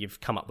 you've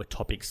come up with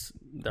topics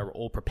that are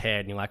all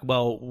prepared and you're like,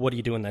 well, what do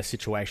you do in those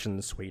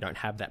situations where you don't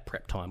have that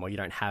prep time, or you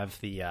don't have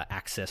the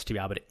access to be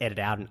able to edit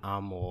out an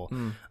or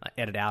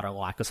edit out a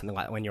like or something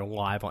like that when you're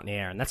live on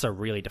air. And that's a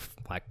really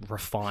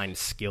refined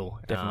skill.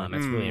 Definitely.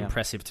 It's really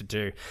impressive to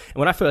do. And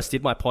when I first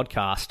did my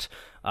podcast,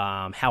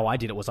 how I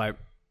did it was I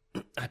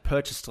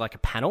purchased like a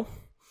panel.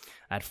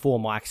 I had 4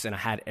 mics and I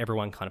had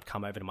everyone kind of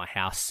come over to my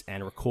house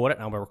and record it,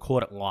 and I would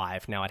record it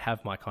live. Now I'd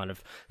have my kind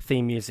of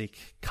theme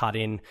music cut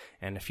in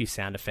and a few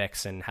sound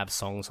effects and have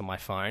songs on my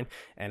phone,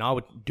 and I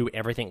would do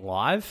everything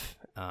live,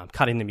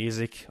 cut in the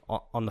music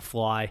on the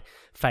fly,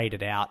 fade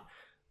it out,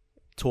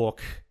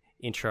 talk,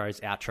 intros,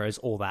 outros,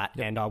 all that,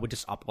 and I would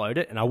just upload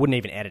it and I wouldn't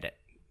even edit it.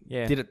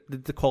 Yeah. Did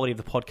the quality of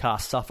the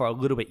podcast suffer a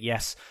little bit?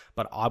 Yes,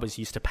 but I was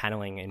used to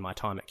paneling in my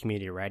time at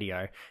community radio,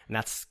 and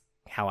that's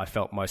how I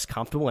felt most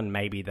comfortable, and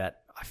maybe that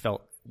I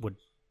felt would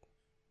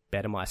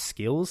better my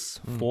skills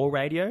for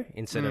radio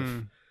instead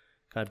of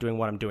kind of doing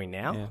what I'm doing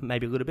now,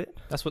 maybe a little bit.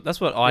 That's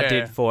what I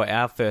did for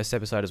our first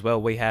episode as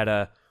well. We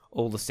had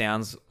all the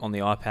sounds on the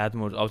iPad,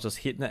 and I was just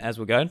hitting it as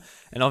we're going.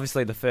 And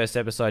obviously, the first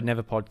episode,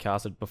 never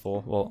podcasted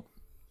before. Well,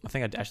 I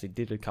think I actually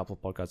did a couple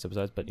of podcast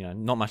episodes, but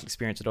not much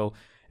experience at all.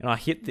 And I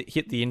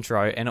hit the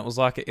intro, and it was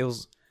like a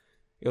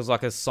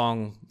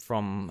song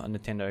from a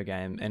Nintendo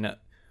game,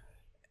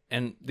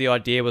 and the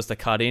idea was to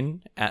cut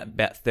in at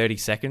about 30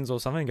 seconds or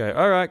something. And go,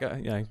 all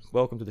right,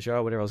 welcome to the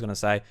show, whatever I was going to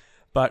say.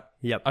 But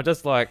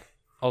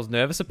I was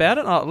nervous about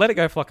it, and I let it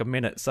go for like a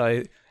minute.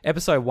 So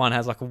episode 1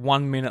 has like a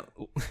 1 minute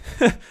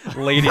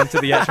lead into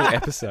the actual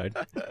episode.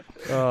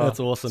 Oh, that's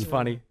awesome. It's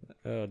funny.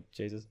 Oh,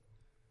 Jesus.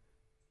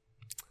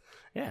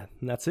 Yeah,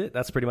 and that's it.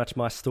 That's pretty much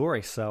my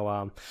story.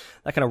 So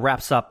that kind of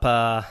wraps up,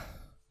 I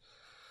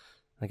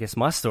guess,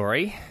 my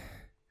story.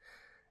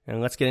 And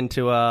let's get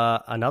into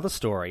another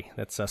story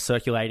that's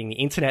circulating the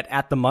internet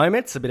at the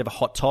moment. It's a bit of a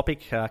hot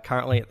topic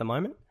currently at the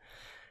moment.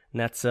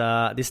 And that's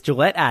this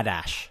Gillette ad,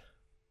 Ash.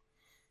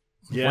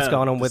 Yeah, what's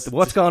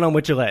going on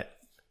with Gillette?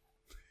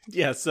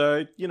 Yeah,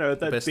 so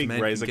that big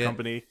razor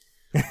company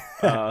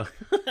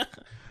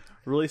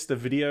released a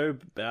video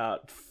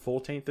about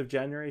 14th of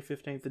January,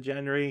 15th of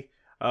January,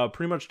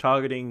 pretty much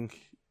targeting,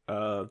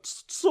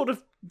 sort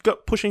of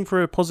pushing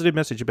for a positive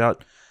message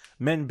about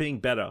men being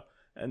better,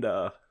 and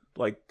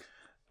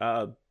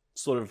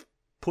sort of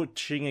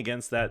pushing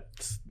against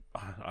that,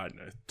 I don't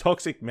know,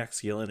 toxic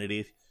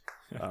masculinity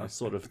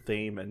sort of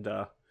theme, and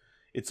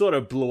it sort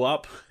of blew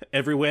up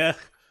everywhere.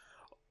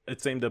 It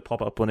seemed to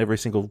pop up on every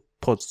single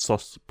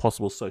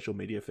possible social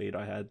media feed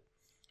I had.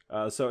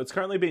 So it's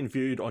currently been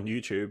viewed on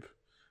YouTube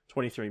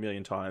 23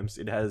 million times.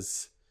 It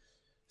has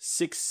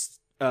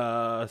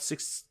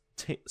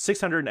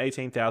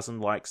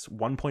 618,000 likes,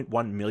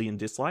 1.1 million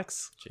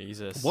dislikes.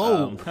 Jesus.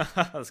 Whoa.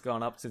 That's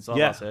gone up since I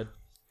last heard.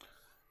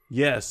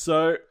 Yeah,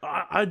 so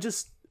I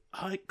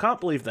can't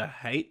believe the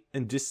hate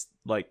and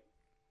I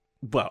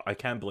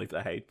can believe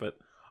the hate, but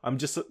I'm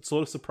just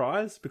sort of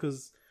surprised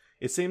because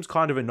it seems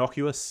kind of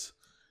innocuous.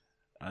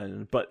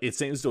 But it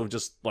seems to have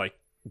just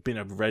been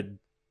a red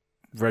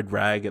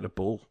rag at a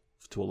bull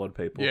to a lot of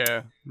people.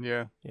 Yeah.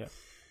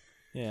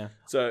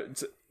 So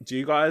do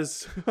you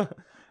guys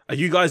are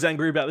you guys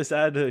angry about this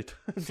ad? Do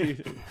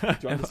you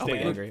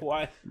understand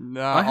why?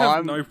 No, I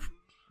have no.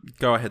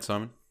 Go ahead,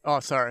 Simon. Oh,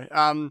 sorry.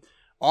 I'm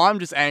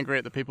just angry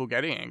at the people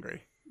getting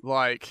angry.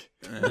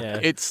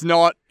 It's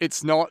not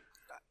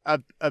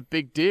a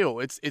big deal.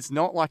 It's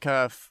not like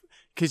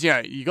because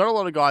you got a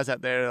lot of guys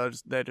out there.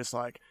 They're just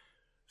like,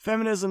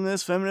 feminism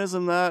this,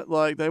 feminism that,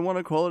 they want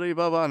equality,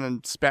 blah, blah, and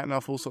then spouting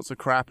off all sorts of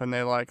crap, and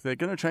they're like, they're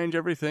going to change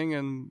everything,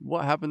 and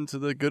what happened to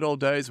the good old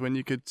days when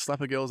you could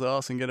slap a girl's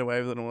ass and get away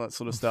with it and all that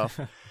sort of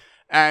stuff.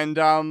 And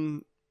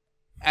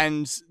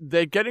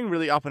they're getting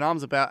really up in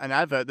arms about an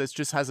advert that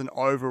just has an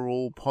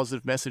overall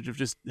positive message of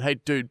just, hey,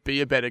 dude,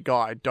 be a better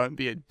guy, don't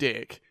be a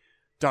dick.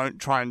 Don't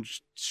try and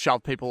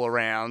shove people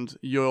around.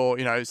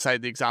 You're, say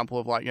the example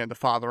of the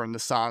father and the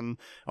son.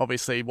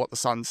 Obviously, what the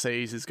son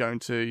sees is going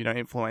to,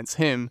 influence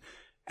him.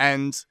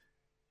 And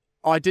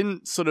I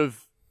didn't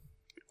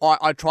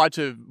I tried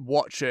to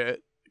watch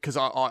it because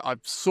I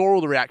saw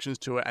all the reactions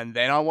to it and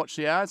then I watched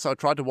the ad. So I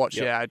tried to watch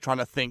the ad, trying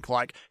to think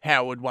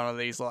how would one of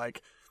these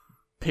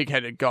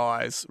pig-headed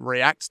guys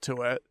react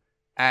to it.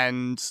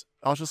 And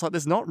I was just like,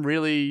 there's no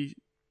real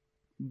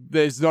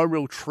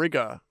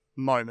trigger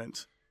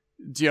moment.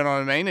 Do you know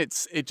what I mean?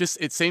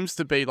 It seems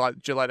to be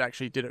like Gillette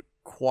actually did it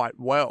quite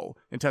well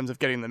in terms of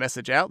getting the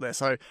message out there.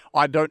 So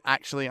I don't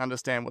actually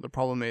understand what the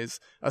problem is,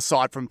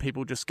 aside from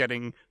people just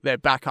getting their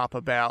back up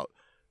about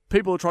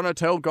people trying to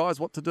tell guys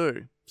what to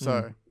do.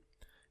 So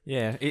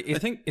yeah, I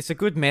think it's a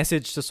good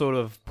message to sort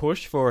of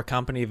push for a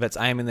company that's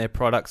aiming their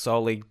product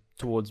solely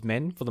towards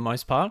men for the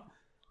most part.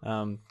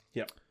 And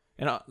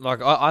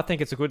I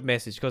think it's a good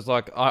message because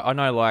I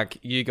know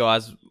you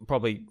guys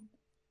probably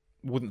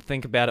wouldn't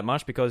think about it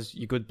much because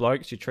you're good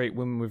blokes, you treat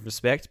women with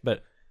respect,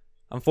 but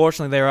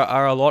unfortunately, there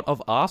are a lot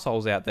of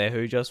assholes out there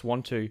who just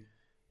want to,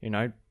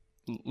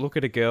 look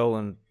at a girl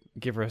and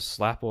give her a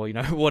slap or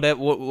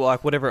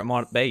whatever it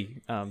might be.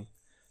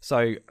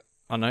 So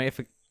I know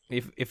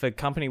if a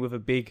company with a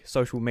big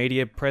social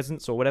media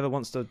presence or whatever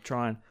wants to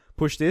try and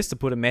push this to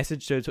put a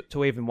message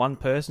to even one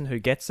person who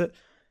gets it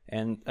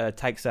and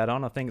takes that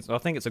on, I think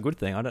it's a good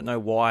thing. I don't know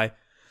why.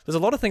 There's a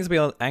lot of things to be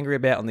angry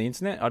about on the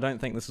internet. I don't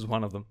think this is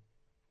one of them.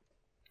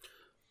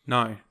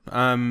 No.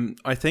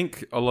 I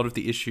think a lot of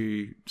the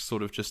issue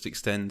sort of just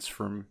extends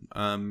from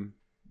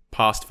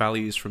past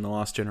values from the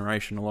last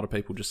generation. A lot of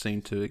people just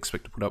seem to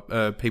expect people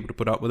to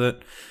put up with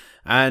it.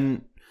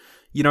 And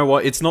you know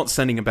what? It's not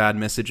sending a bad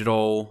message at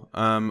all.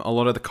 A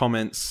lot of the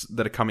comments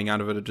that are coming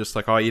out of it are just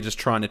like, oh, you're just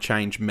trying to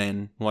change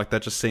men.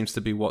 That just seems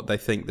to be what they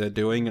think they're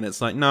doing. And it's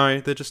like, no,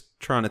 they're just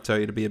trying to tell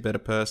you to be a better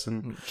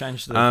person.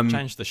 Change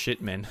the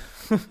shit, men.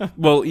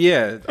 Well,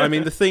 yeah. I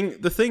mean, the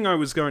thing I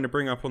was going to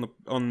bring up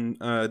on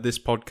this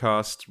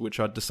podcast, which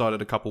I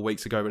decided a couple of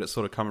weeks ago, but it's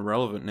sort of come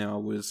irrelevant now,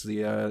 was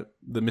the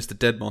Mr.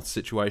 Deadmoth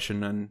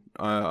situation. And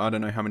I don't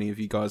know how many of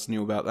you guys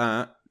knew about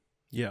that.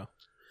 Yeah.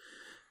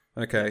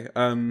 Okay.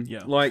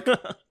 Yeah.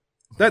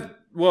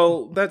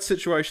 That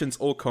situation's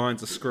all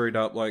kinds of screwed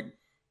up. Like,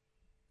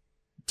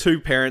 two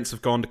parents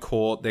have gone to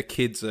court. The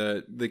kids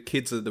are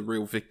the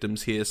real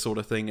victims here, sort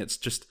of thing.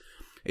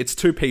 It's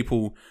two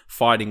people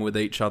fighting with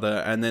each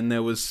other, and then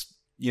there was,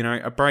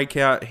 a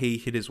breakout. He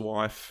hit his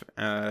wife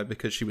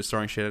because she was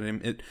throwing shit at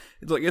him.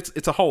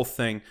 It's a whole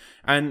thing,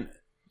 and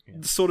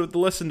sort of the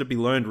lesson to be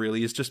learned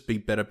really is just be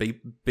better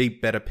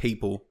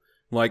people.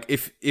 Like,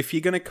 if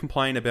you're going to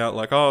complain about,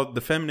 like, oh,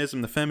 the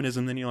feminism,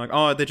 then you're like,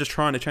 oh, they're just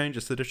trying to change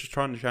us.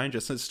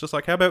 It's just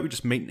like, how about we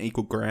just meet an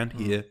equal ground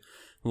here?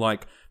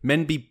 Like,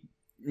 men be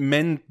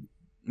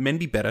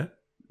better.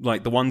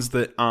 Like, the ones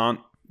that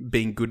aren't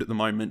being good at the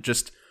moment,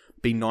 just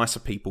be nicer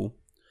people.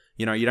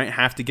 You don't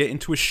have to get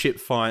into a shit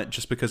fight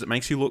just because it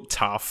makes you look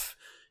tough.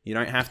 You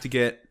don't have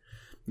to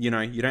you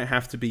don't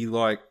have to be,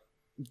 like,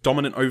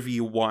 dominant over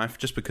your wife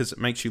just because it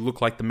makes you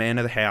look like the man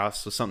of the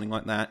house or something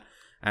like that.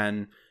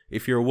 And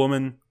if you're a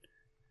woman,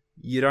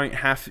 you don't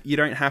have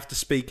to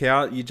speak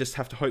out. You just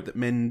have to hope that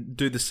men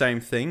do the same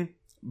thing.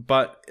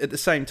 But at the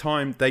same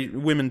time,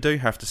 women do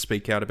have to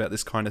speak out about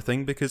this kind of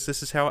thing because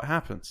this is how it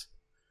happens.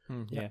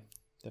 Yeah,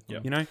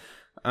 definitely.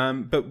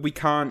 But we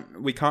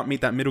can't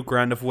meet that middle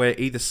ground of where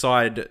either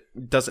side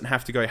doesn't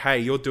have to go, hey,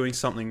 you're doing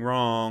something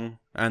wrong,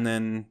 and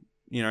then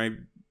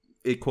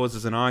it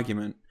causes an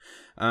argument.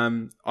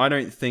 I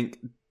don't think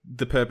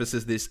the purpose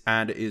of this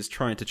ad is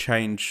trying to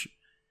change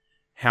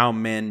how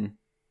men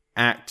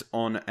act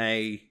on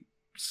a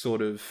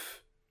sort of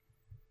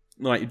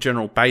like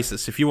general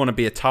basis. If you want to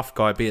be a tough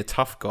guy, be a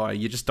tough guy.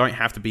 You just don't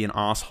have to be an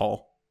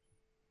asshole.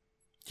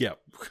 Yeah.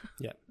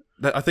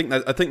 I think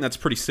that's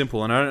pretty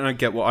simple, and I don't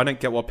get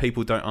what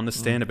people don't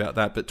understand about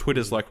that. But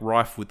Twitter's like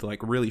rife with like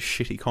really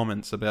shitty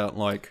comments about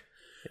like,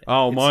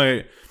 oh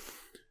my.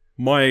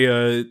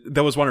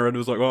 There was one around. It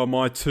was like, oh,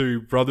 my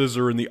two brothers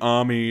are in the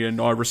army, and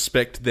I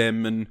respect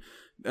them. And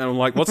I'm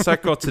like, what's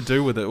that got to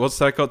do with it? What's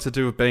that got to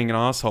do with being an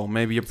asshole?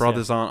 Maybe your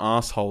brothers aren't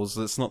assholes.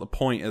 That's not the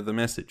point of the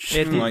message.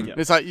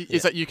 It's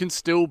like you can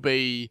still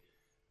be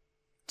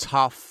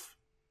tough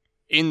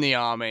in the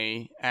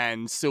army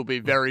and still be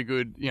very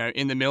good,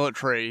 in the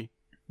military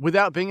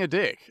without being a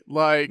dick.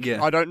 Like,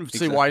 I don't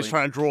see why he's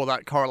trying to draw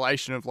that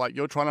correlation of like,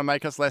 you're trying to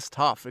make us less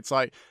tough. It's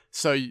like,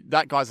 so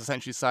that guy's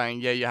essentially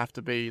saying, yeah, you have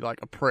to be like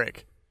a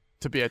prick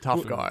to be a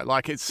tough guy.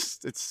 Like,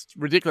 it's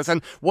ridiculous.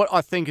 And what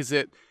I think is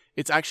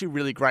it's actually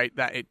really great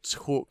that it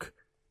took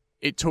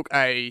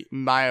a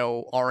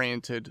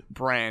male-oriented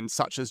brand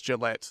such as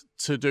Gillette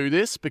to do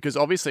this, because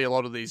obviously a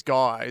lot of these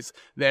guys,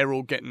 they're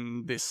all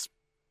getting this,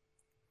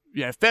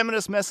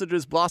 feminist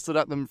messages blasted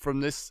at them from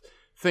this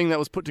thing that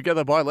was put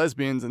together by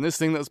lesbians and this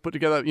thing that was put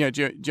together, do you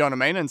know what I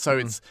mean? And so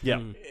it's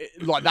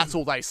like that's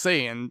all they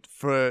see. And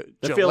for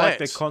they Gillette feel like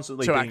they're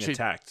constantly being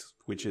attacked,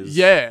 which is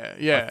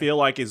I feel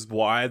like is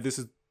why this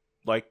is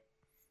like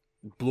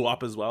blew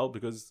up as well,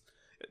 because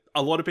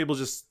a lot of people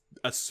just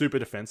are super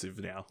defensive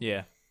now.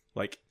 Yeah.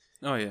 Like,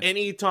 oh yeah,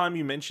 anytime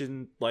you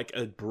mention like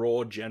a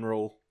broad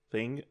general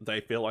thing,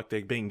 they feel like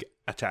they're being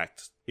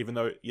attacked, even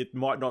though it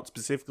might not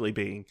specifically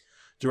being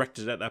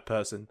directed at that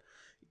person.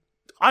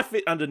 I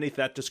fit underneath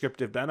that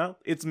descriptive banner.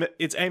 It's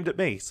aimed at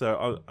me,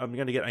 so I'm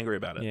going to get angry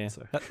about it. Yeah,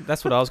 so.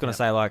 That's what I was going to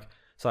say. Like,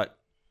 it's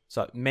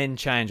like men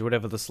change,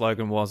 whatever the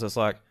slogan was. It's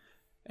like,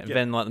 and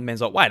then like the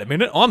men's like, wait a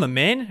minute, I'm a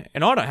man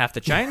and I don't have to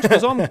change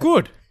because I'm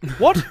good.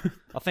 What?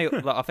 I think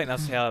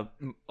that's how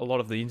a lot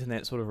of the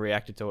internet sort of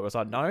reacted to it. It was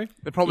like, no,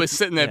 they're probably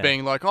sitting there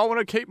being like, I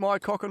want to keep my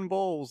cock and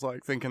balls,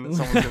 like thinking that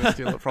someone's going to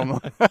steal it from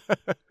them.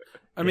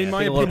 I mean,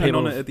 my opinion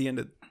on it at the end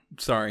of...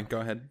 Sorry, go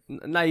ahead.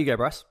 No, you go,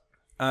 Bryce.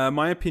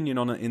 My opinion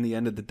on it in the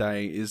end of the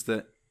day is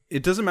that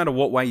it doesn't matter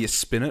what way you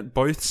spin it,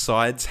 both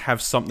sides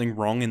have something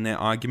wrong in their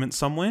argument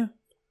somewhere.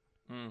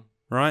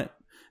 Right?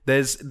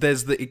 There's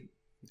the...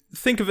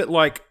 Think of it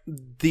like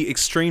the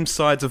extreme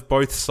sides of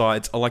both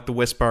sides are like the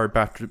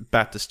Westboro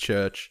Baptist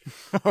Church.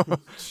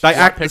 They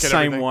act the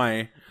same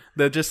way.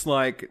 They're just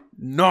like,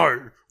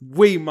 no,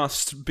 we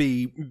must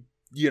be,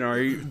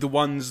 the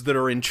ones that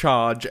are in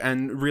charge,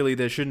 and really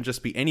there shouldn't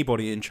just be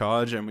anybody in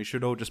charge, and we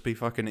should all just be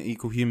fucking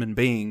equal human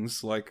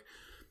beings. Like,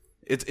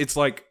 it's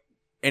like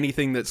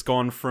anything that's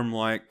gone from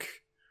like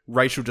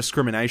racial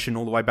discrimination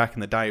all the way back in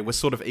the day. We're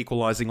sort of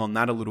equalizing on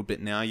that a little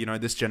bit now.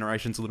 This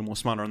generation's a little more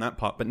smarter on that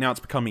part, but now it's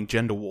becoming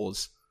gender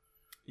wars.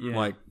 Yeah.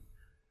 Like,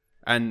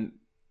 and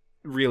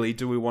really,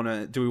 do we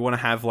want to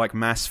have like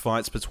mass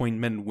fights between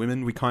men and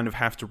women? We kind of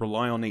have to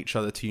rely on each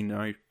other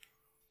to,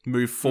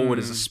 move forward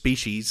as a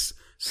species.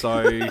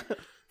 So,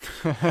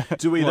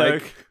 do we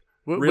like,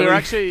 though? We're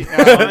actually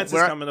science is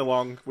coming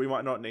along. We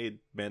might not need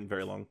men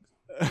very long.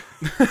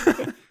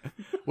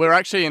 We're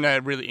actually in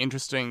a really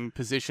interesting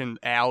position,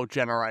 our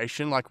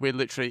generation. Like, we're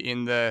literally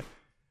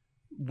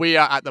we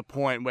are at the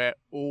point where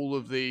all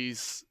of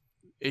these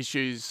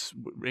issues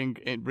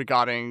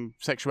regarding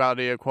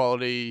sexuality,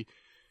 equality,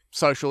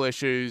 social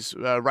issues,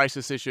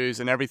 racist issues,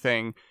 and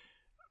everything,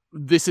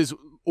 this is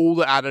all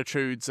the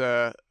attitudes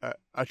are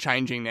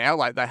changing now.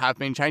 Like, they have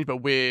been changed, but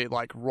we're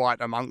like right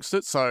amongst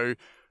it. So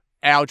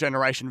our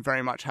generation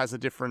very much has a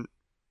different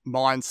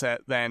mindset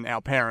than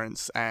our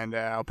parents and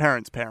our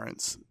parents'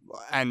 parents,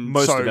 and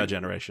Most so, of our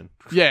generation.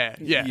 Yeah.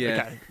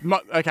 Okay.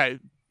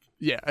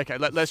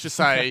 Let's just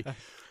say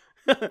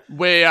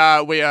we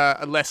are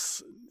a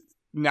less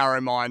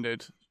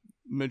narrow-minded,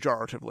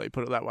 majoritively,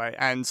 put it that way,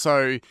 and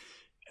so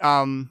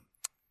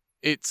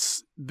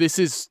this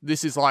is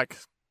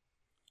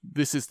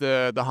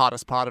the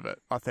hardest part of it.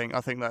 I think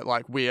that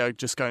like we are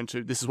just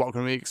this is what we're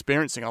going to be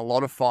experiencing: a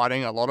lot of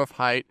fighting, a lot of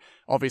hate.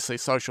 Obviously,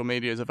 social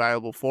media is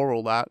available for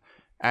all that.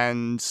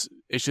 And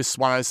it's just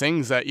one of those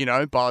things that,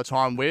 by the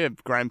time we're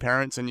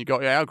grandparents and you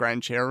got our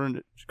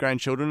grandchildren,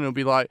 it'll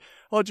be like,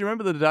 oh, do you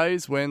remember the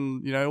days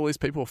when, all these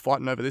people were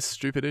fighting over this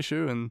stupid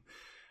issue? And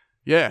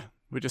yeah,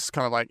 we're just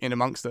kind of like in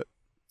amongst it.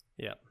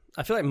 Yeah.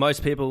 I feel like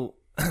most people,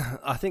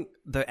 I think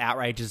the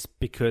outrage is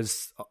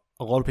because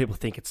a lot of people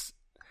think it's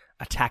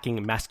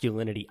attacking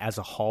masculinity as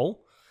a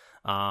whole.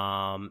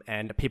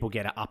 And people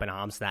get up in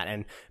arms to that,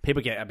 and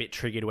people get a bit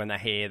triggered when they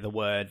hear the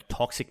word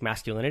toxic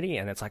masculinity,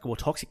 and it's like, well,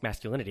 toxic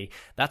masculinity,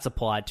 that's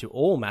applied to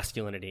all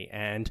masculinity,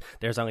 and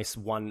there's only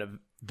one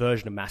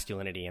version of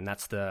masculinity, and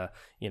that's the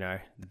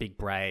big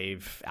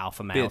brave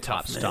alpha male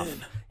type stuff.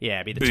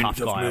 Yeah, be the tough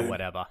guy or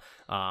whatever.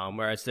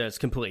 Whereas there's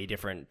completely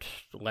different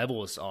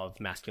levels of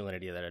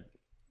masculinity that are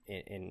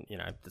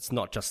it's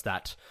not just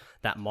that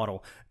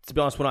model. To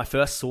be honest, when I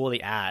first saw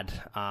the ad,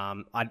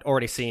 I'd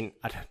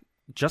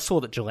just saw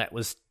that Gillette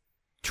was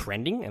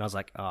trending, and I was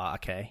like, oh,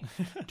 okay,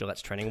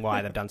 Gillette's trending.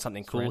 Why? They've done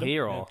something cool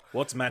here, or...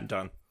 What's Matt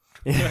done?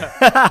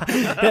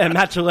 Yeah,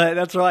 Matt Gillette,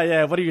 that's right,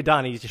 yeah. What have you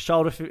done? He's just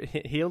shoulder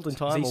healed in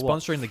time, Is he or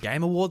sponsoring the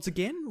Game Awards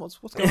again? What's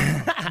going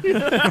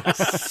on?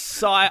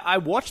 So I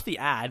watched the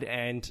ad,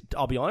 and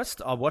I'll be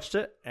honest, I watched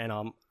it, and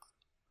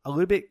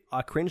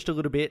I cringed a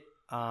little bit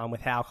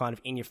with how kind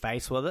of in your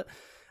face was it.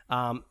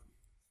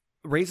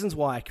 Reasons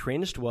why I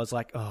cringed was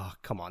like, oh,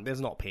 come on, there's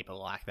not people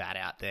like that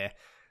out there.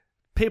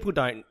 People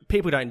don't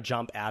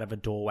jump out of a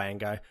doorway and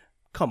go,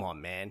 come on,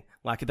 man.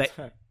 Like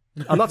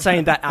I'm not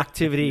saying that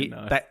activity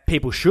that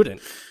people shouldn't,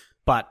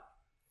 but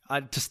I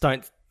just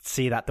don't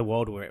see that the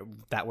world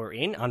that we're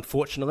in,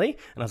 unfortunately.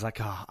 And I was like,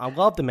 oh, I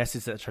love the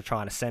message that they're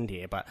trying to send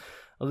here, but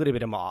a little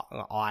bit of my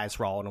eyes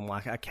rolled, and I'm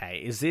like,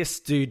 okay,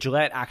 do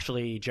Gillette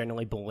actually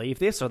genuinely believe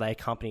this, or are they a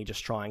company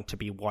just trying to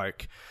be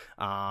woke?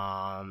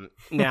 Now,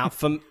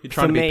 You're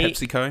trying to be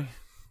PepsiCo?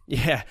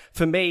 Yeah,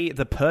 for me,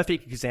 the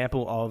perfect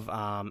example of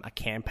a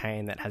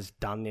campaign that has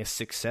done this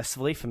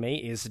successfully for me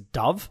is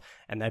Dove,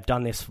 and they've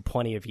done this for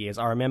plenty of years.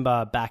 I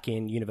remember back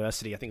in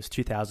university, I think it was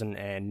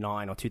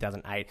 2009 or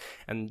 2008,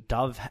 and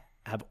Dove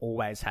have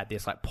always had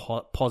this like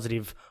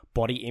positive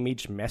body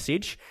image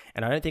message,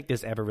 and I don't think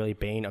there's ever really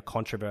been a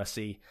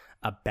controversy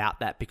about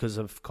that because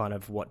of kind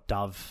of what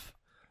Dove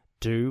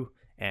do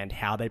and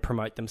how they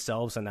promote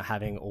themselves, and they're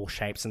having all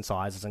shapes and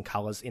sizes and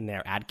colors in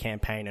their ad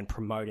campaign and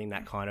promoting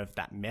that kind of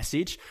that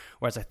message.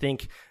 Whereas I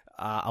think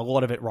a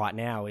lot of it right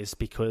now is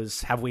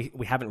because we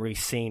haven't really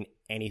seen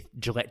any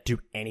Gillette do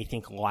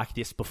anything like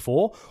this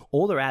before.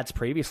 All their ads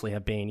previously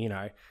have been,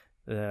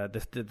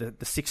 the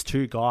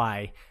 6'2"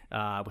 guy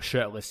was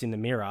shirtless in the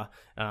mirror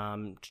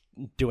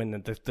doing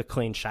the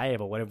clean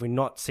shave or whatever. We've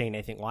not seen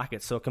anything like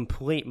it. So a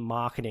complete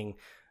marketing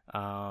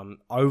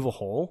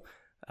overhaul.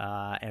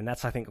 And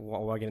that's, I think,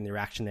 what we're getting the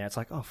reaction there. It's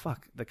like, oh,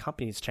 fuck, the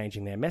company's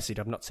changing their message.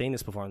 I've not seen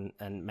this before.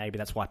 And maybe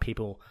that's why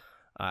people,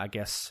 I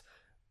guess,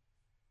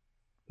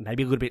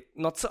 maybe a little bit,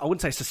 I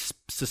wouldn't say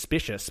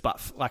suspicious,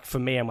 but like for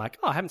me, I'm like,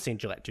 oh, I haven't seen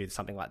Gillette do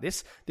something like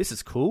this. This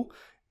is cool.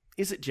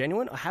 Is it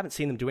genuine? I haven't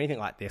seen them do anything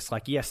like this.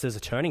 Like, yes, there's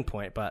a turning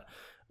point, but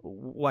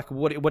like,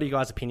 what are you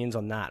guys' opinions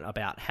on that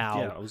about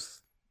how... Yeah, I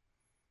was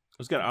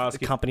going to ask,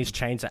 the companies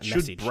change that should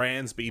message. Should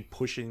brands be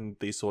pushing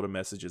these sort of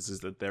messages? Is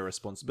that their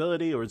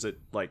responsibility, or is it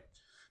like,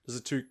 does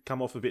it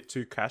come off a bit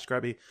too cash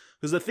grabby?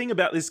 Because the thing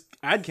about this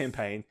ad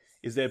campaign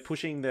is they're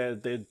pushing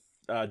they're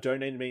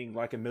donating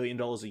like $1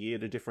 million a year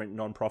to different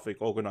non-profit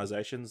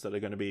organizations that are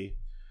going to be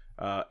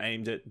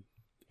aimed at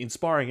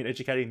inspiring and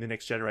educating the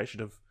next generation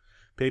of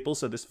people.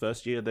 So this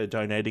first year they're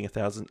donating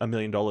 $1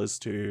 million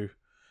to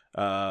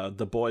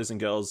the Boys and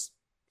Girls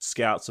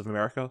Scouts of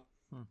America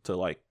to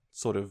like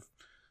sort of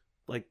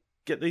like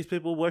get these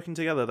people working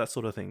together, that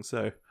sort of thing.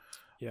 So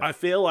yeah. I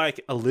feel like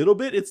a little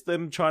bit it's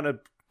them trying to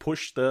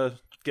push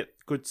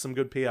some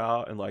good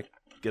PR and like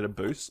get a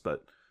boost.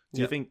 But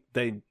do you think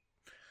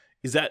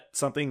is that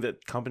something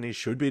that companies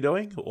should be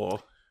doing, or?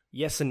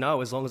 Yes and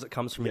no, as long as it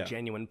comes from a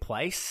genuine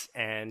place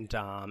and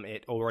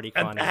it already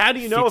kind of how do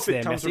you know if it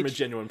message? comes from a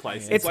genuine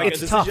place? Yeah. It's like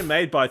it's a tough. decision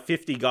made by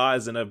 50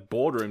 guys in a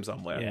boardroom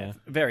somewhere. Yeah,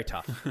 very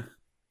tough.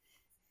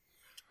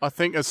 I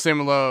think a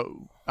similar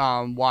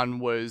one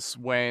was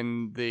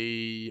when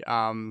the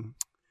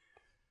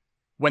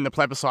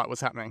plebiscite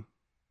was happening.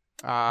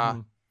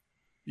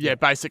 Yeah,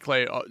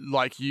 basically,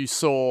 like you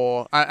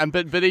saw,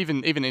 but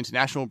even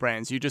international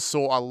brands, you just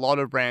saw a lot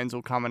of brands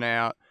all coming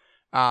out,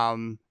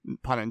 pun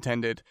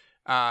intended,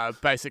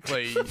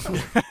 basically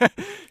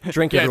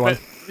drink everyone.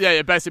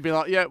 Basically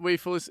like, we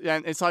fully,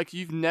 and it's like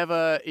you've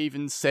never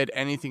even said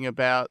anything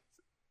about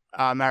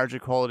marriage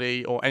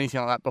equality or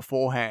anything like that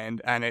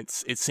beforehand, and it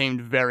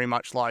seemed very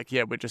much like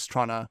we're just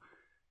trying to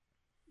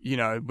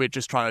we're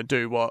just trying to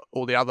do what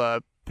all the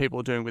other people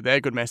are doing with their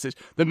good message.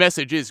 The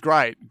message is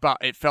great, but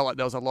it felt like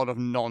there was a lot of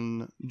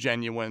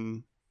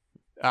non-genuine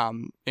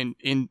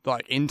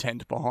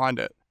intent behind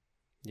it.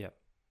 Yeah.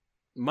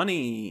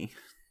 Money.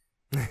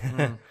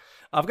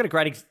 I've got a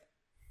great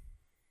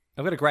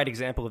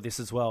example of this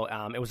as well.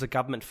 It was a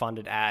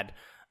government-funded ad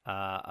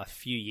a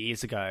few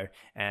years ago,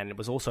 and it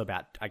was also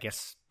about, I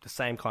guess, the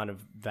same kind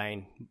of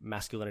vein,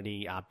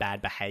 masculinity,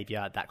 bad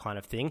behavior, that kind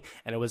of thing.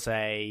 And it was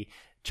a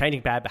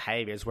changing bad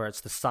behaviors where it's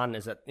the son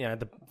is at,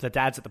 the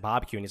dad's at the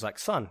barbecue and he's like,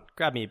 son,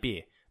 grab me a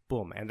beer.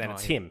 Boom. And then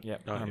it's him. Yeah,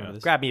 I remember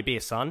this. Grab me a beer,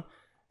 son.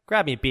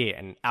 Grab me a beer.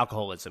 And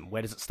alcoholism.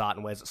 Where does it start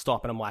and where does it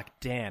stop? And I'm like,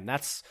 damn,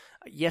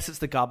 yes, it's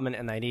the government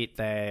and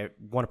they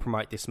want to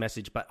promote this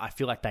message, but I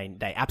feel like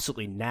they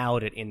absolutely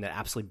nailed it in the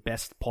absolute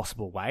best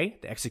possible way.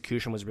 The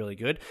execution was really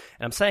good.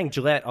 And I'm saying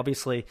Gillette,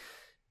 obviously,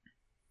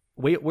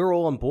 we're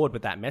all on board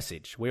with that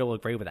message. We all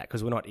agree with that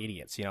because we're not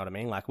idiots, you know what I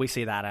mean? Like, we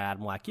see that ad,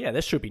 I'm like, yeah,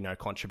 there should be no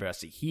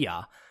controversy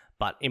here.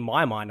 But in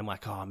my mind, I'm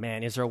like, oh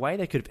man, is there a way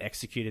they could have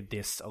executed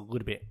this a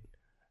little bit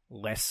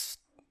less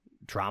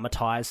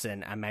dramatized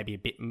and maybe a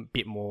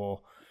bit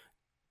more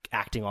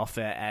acting off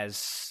it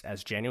as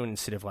genuine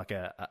instead of like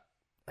a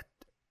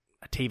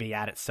TV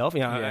ad itself?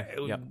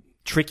 It would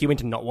trick you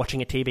into not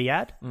watching a TV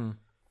ad. Mm.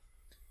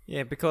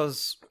 Yeah,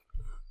 because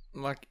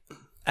like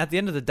at the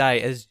end of the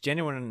day, as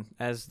genuine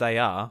as they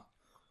are,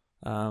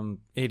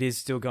 it is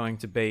still going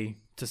to be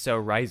to sell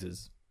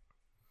razors.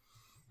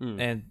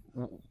 And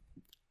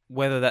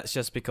whether that's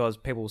just because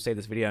people will see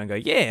this video and go,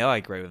 yeah, I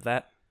agree with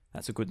that.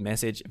 That's a good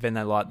message. Then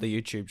they like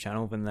the YouTube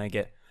channel, then they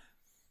get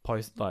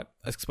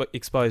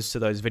exposed to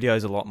those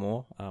videos a lot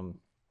more.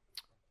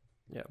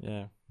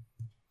 Yeah.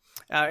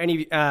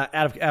 Out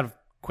of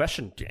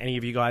question, do any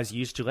of you guys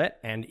use Gillette?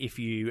 And if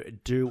you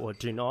do or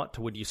do not,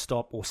 would you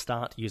stop or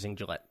start using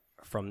Gillette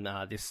from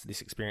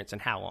this experience,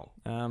 and how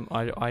long?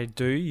 I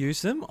do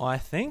use them. I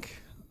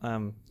think.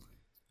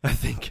 I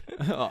think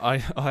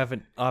I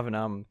haven't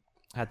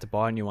had to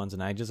buy new ones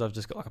in ages. I've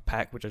just got like a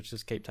pack which I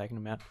just keep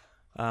taking them out.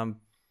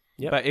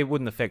 But it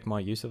wouldn't affect my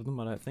use of them.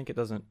 I don't think it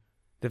doesn't.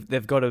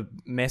 They've got a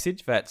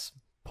message that's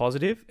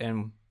positive,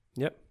 and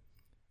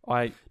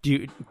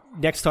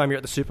next time you're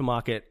at the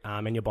supermarket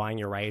and you're buying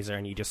your razor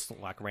and you just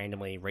like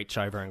randomly reach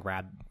over and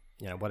grab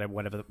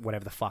whatever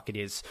the fuck it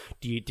is,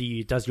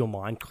 does your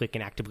mind click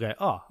and actively go,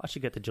 oh, I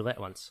should get the Gillette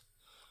ones?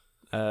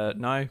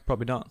 No,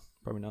 probably not.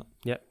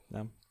 Yep.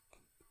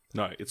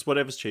 No, it's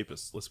whatever's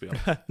cheapest. Let's be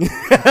honest.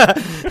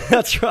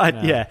 That's right.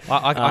 No. Yeah.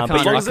 I can't.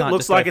 As long as it I can't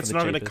looks just go like for it's the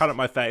not going to cheapest. cut at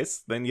my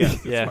face, then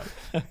yeah.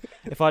 Fine.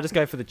 If I just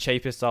go for the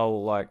cheapest,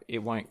 it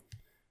won't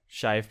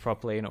shave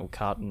properly and it'll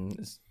cut and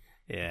it's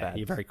bad.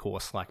 You're very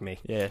coarse like me.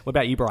 Yeah. What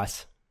about you,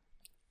 Bryce?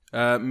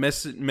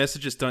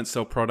 Messages don't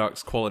sell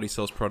products. Quality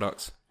sells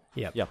products.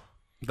 Yep.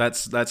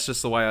 That's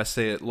just the way I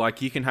see it.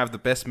 Like, you can have the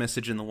best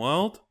message in the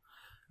world,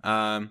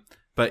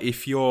 but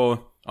if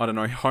you're, I don't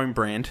know, home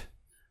brand,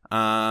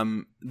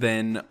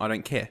 then I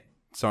don't care.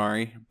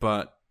 Sorry,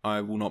 but I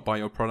will not buy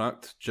your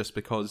product just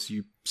because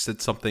you said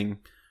something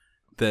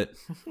that,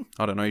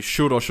 I don't know,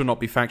 should or should not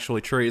be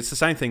factually true. It's the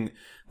same thing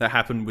that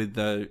happened with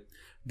the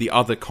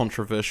other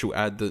controversial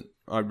ad that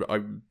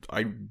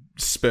I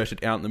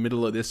spurted out in the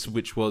middle of this,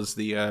 which was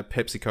the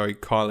PepsiCo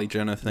Kylie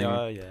Jenner thing.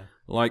 Oh yeah.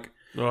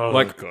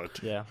 God.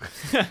 Yeah.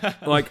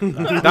 Like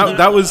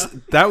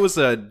that was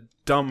a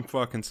dumb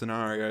fucking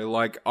scenario.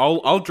 Like,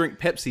 I'll drink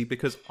Pepsi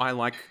because I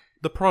like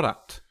the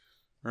product,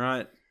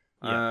 right?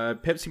 Yeah.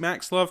 Pepsi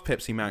Max, love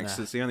Pepsi Max.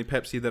 Nah. It's the only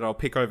Pepsi that I'll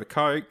pick over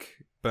Coke.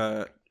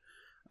 But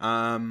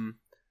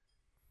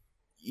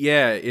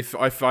yeah,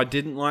 if I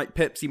didn't like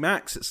Pepsi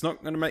Max, it's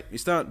not going to make me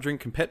start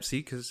drinking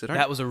Pepsi because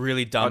That was a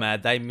really dumb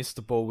ad. They missed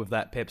the ball with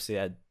that Pepsi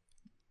ad.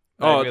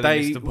 They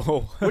missed the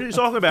ball. What are you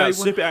talking about? They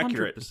Super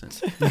accurate.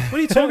 100%. What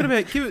are you talking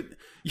about? Give it.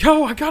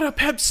 Yo, I got a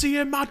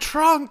Pepsi in my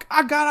trunk.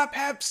 I got a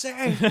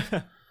Pepsi.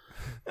 So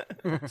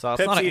it's not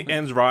Pepsi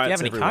ends do riots you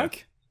have any everywhere.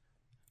 Coke?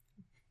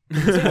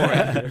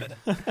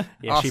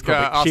 Yeah, she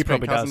ask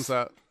probably Ben Cousins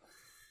does.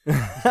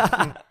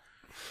 that.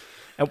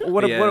 And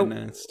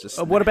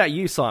what about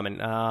you, Simon?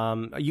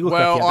 You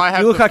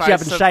look like you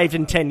haven't shaved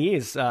in 10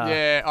 years.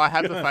 Yeah, I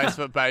have the face of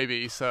a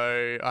baby,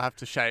 so I have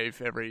to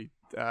shave every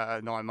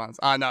 9 months.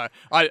 No,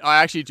 I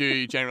actually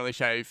do generally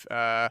shave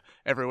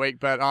every week,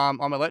 but I'm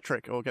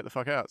electric or get the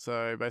fuck out.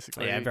 So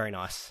basically, Yeah, very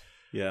nice.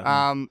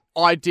 Yeah.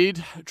 I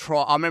did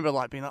try. I remember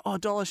being like, "Oh,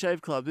 Dollar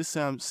Shave Club. This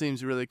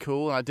seems really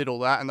cool," and I did all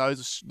that. And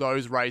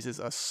those razors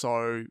are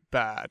so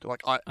bad.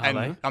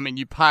 I mean,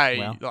 you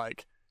pay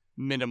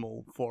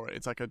minimal for it.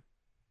 It's like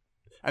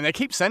and they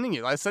keep sending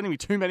you. They're sending me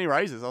too many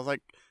razors. I was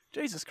like,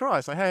 Jesus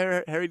Christ! Like,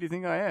 how hairy do you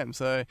think I am?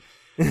 So,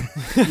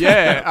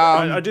 yeah.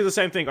 I do the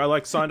same thing.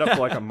 I signed up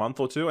for a month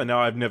or two, and now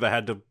I've never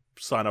had to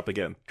sign up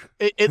again.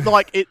 It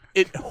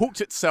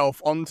hooked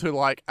itself onto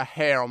a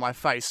hair on my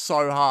face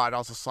so hard. I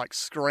was just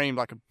screamed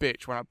like a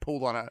bitch when I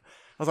pulled on it.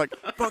 I was like,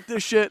 fuck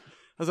this shit. I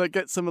was like,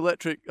 get some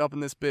electric up in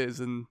this biz,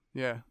 and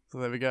yeah, so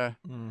there we go.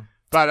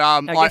 But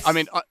I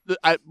mean,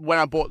 when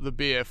I bought the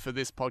beer for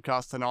this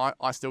podcast tonight,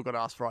 I still got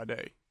asked for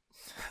ID.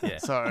 Yeah.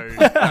 So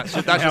that's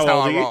just how old I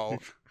are you? roll.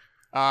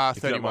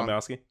 If you don't mind 31. me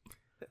asking.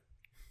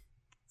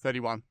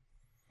 31.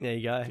 There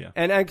you go. Yeah.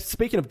 And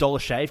speaking of Dollar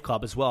Shave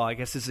Club as well, I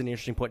guess this is an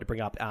interesting point to bring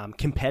up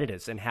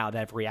competitors and how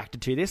they've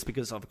reacted to this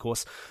because, of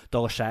course,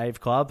 Dollar Shave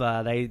Club,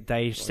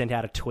 they sent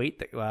out a tweet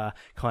that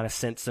kind of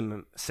sent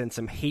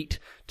some heat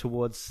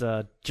towards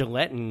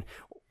Gillette, and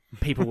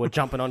people were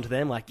jumping onto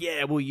them like,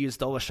 yeah, we'll use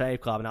Dollar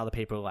Shave Club, and other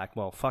people were like,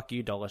 well, fuck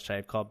you, Dollar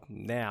Shave Club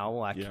now.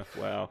 Like, Yeah,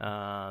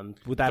 wow.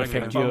 would that Don't get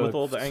affect involved your with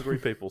all the angry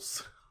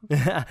peoples.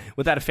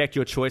 would that affect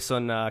your choice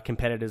on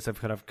competitors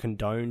have kind of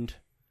condoned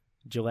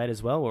Gillette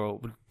as well, or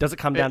does it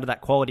come down to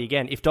that quality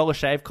again? If Dollar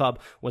Shave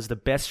Club was the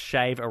best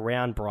shave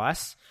around,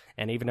 Bryce,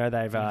 and even though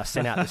they've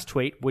sent out this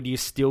tweet, would you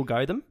still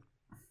go them?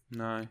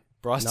 No.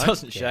 Bryce No?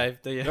 doesn't Yeah.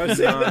 shave, do you?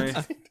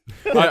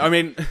 No. I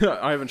mean,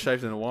 I haven't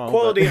shaved in a while.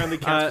 Quality but, only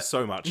counts for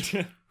so much.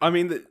 I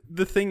mean,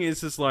 the thing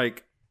is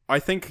like, I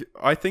think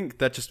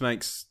that just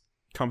makes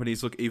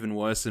companies look even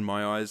worse in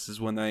my eyes, is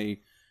when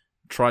they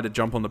try to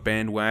jump on the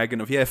bandwagon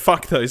of, yeah,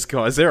 fuck those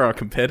guys, they're our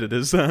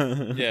competitors.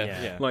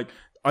 Yeah. Like,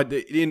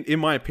 in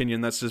my opinion,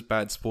 that's just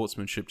bad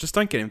sportsmanship. Just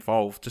don't get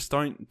involved. Just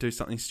don't do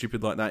something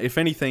stupid like that. If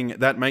anything,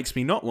 that makes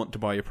me not want to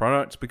buy your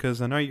product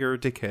because I know you're a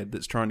dickhead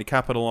that's trying to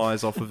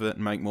capitalize off of it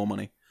and make more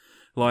money.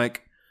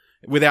 Like,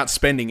 without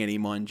spending any,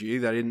 mind you,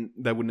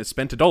 they wouldn't have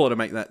spent $1 to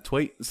make that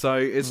tweet. So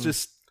it's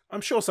just,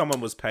 I'm sure someone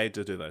was paid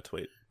to do that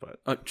tweet,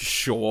 but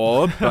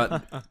sure,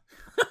 but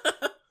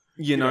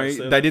you know,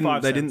 so they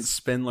 5 didn't cents.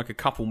 spend like a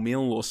couple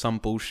mil or some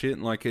bullshit.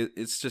 Like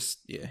it's just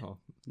Oh,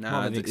 nah,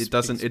 not an it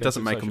doesn't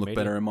expensive make them look social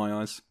better media. in my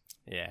eyes.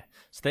 Yeah.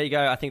 So there you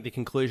go. I think the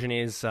conclusion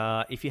is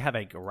if you have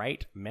a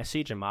great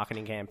message and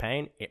marketing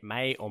campaign, it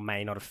may or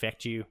may not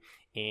affect you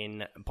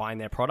in buying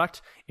their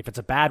product. If it's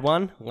a bad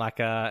one, like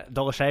a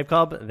Dollar Shave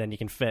Club, then you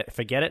can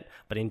forget it.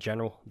 But in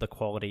general, the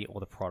quality or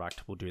the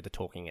product will do the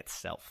talking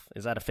itself.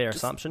 Is that a fair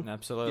assumption?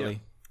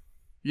 Absolutely.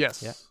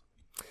 Yes. Yeah.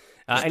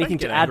 Anything Don't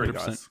to get add? angry,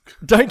 guys.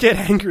 Don't get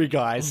angry,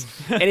 guys.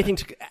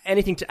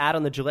 anything to add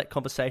on the Gillette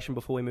conversation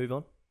before we move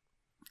on?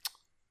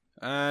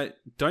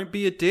 Don't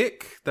be a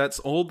dick. That's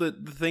all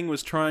that the thing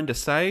was trying to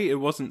say. It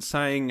wasn't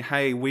saying,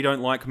 hey, we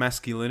don't like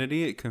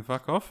masculinity. It can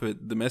fuck off.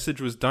 The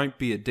message was, don't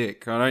be a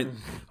dick. I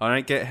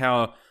don't get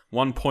how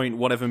 1 point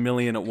whatever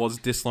million it was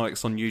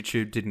dislikes on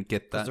YouTube didn't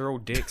get Because that. they're all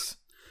dicks.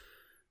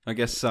 I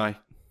guess so.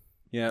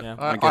 Yeah, Yeah.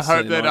 I guess I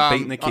hope they're that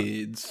beating the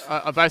kids.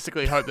 I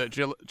basically hope that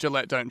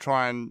Gillette don't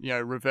try and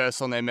reverse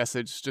on their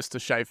message just to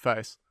shave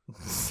face.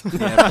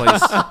 Yeah,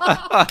 please.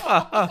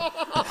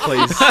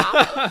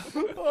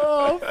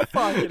 Oh,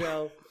 fucking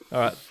hell. All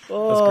right.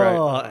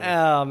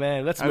 Oh,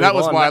 man. Let's And move that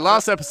was on. my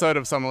last episode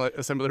of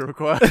Assembly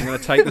Required. I'm going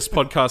to take this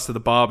podcast to the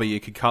barber.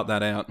 You could cut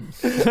that out.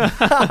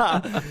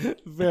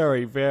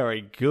 Very,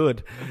 very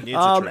good. Needs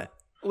a trim.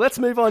 Let's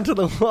move on to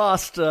the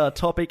last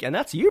topic, and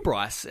that's you,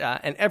 Bryce,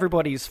 and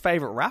everybody's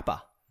favorite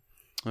rapper.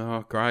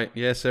 Oh, great.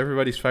 Yes,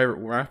 everybody's favorite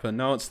rapper.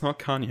 No, it's not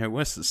Kanye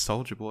West. It's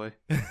Soulja Boy.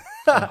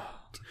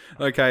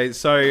 Okay,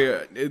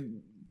 so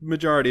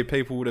majority of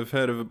people would have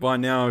heard of it by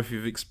now if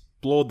you've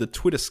explored the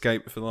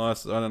Twitterscape for the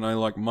last, I don't know,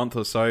 like month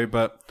or so,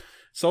 but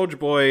Soulja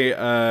Boy,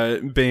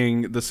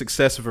 being the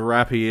success of a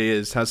rap he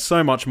is, has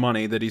so much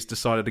money that he's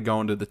decided to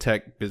go into the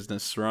tech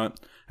business, right?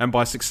 And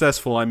by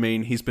successful, I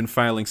mean he's been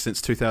failing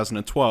since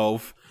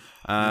 2012,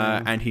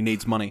 and he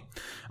needs money.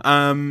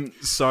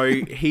 So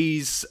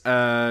he's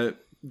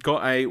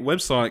got a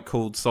website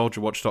called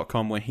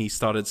SoldierWatch.com where he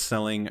started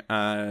selling,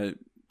 I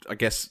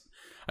guess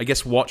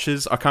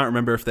watches. I can't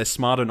remember if they're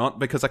smart or not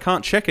because I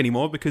can't check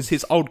anymore because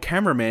his old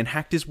cameraman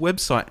hacked his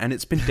website and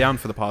it's been down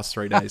for the past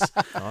 3 days.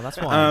 Oh, that's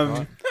why.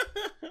 Right.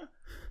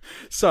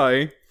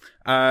 So,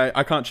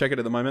 I can't check it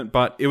at the moment,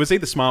 but it was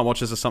either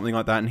smartwatches or something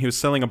like that, and he was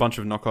selling a bunch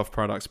of knockoff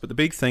products. But the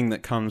big thing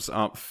that comes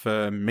up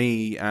for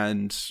me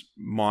and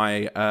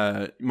my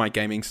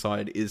gaming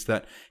side is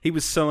that he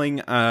was selling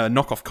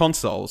knockoff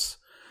consoles.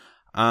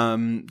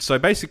 So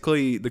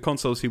basically, the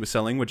consoles he was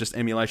selling were just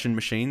emulation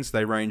machines.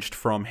 They ranged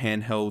from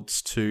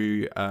handhelds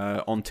to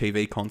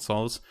on-TV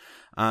consoles.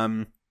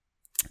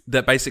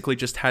 That basically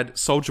just had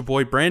Soulja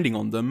Boy branding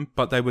on them,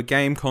 but they were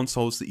game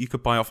consoles that you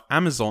could buy off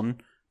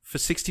Amazon for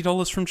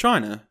 $60 from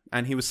China,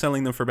 and he was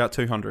selling them for about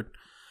 $200.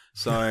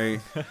 So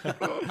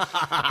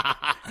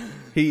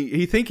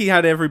he think he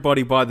had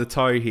everybody by the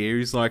toe here.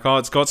 He's like, oh,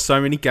 it's got so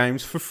many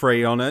games for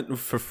free on it,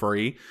 for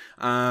free.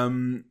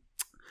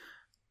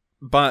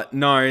 But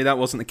no, that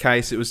wasn't the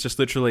case. It was just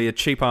literally a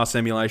cheap-ass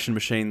emulation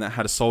machine that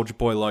had a Soulja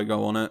Boy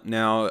logo on it.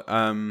 Now,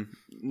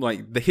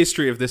 like, the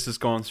history of this has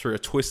gone through a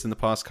twist in the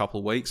past couple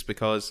of weeks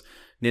because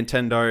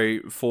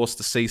Nintendo forced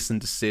a cease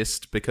and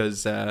desist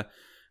because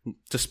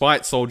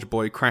despite Soulja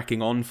Boy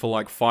cracking on for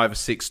like 5 or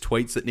 6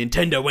 tweets that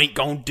Nintendo ain't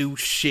gonna do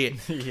shit,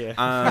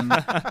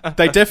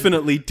 they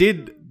definitely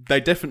did. They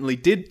definitely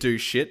did do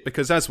shit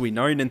because, as we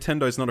know,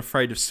 Nintendo's not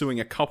afraid of suing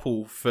a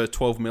couple for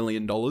 $12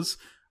 million.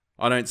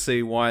 I don't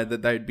see why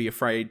that they'd be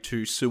afraid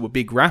to sue a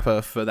big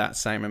rapper for that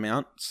same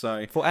amount.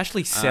 So For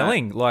actually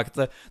selling, like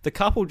the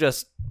couple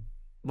just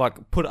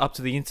like put it up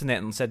to the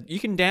internet and said, you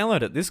can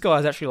download it. This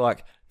guy's actually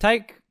like,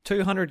 take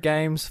 200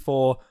 games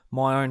for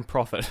my own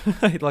profit.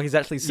 Like he's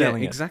actually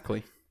selling Yeah,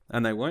 exactly.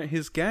 And they weren't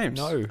his games.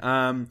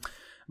 No.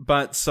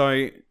 But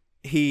so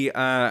he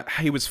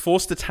was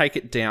forced to take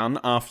it down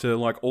after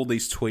like all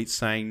these tweets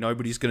saying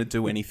nobody's going to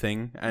do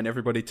anything, and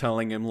everybody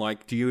telling him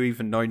like, "Do you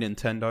even know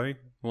Nintendo?"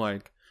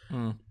 Like,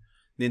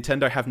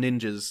 Nintendo have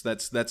ninjas.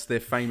 That's their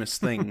famous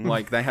thing.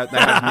 Like they have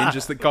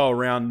ninjas that go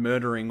around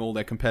murdering all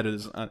their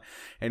competitors.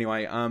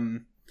 Anyway,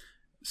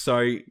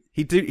 so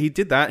he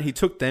did that. He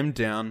took them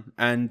down,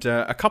 and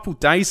a couple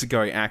days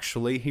ago,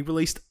 actually, he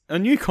released a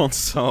new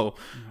console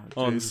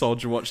on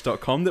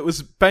SoldierWatch.com that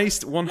was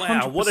based 100%.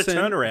 Wow, what a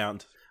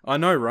turnaround! I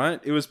know, right?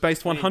 It was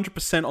based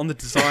 100% on the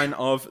design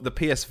of the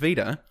PS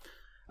Vita.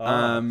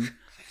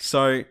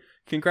 So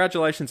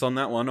congratulations on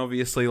that one.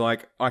 Obviously,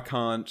 like I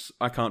can't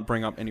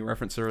bring up any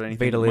reference or anything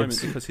Vita at the moment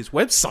lives. because his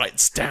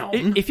website's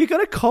down. If you're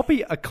going to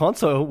copy a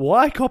console,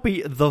 why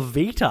copy the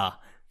Vita?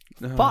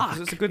 Fuck,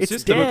 It's a good it's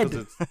system.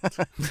 dead.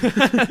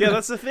 Yeah,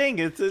 that's the thing.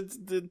 It's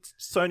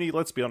Sony.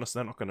 Let's be honest,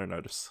 they're not going to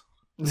notice.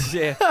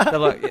 Yeah, they're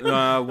like,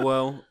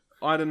 Well,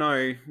 I don't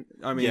know.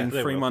 I mean, Yeah,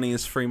 they free will. money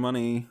is free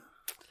money.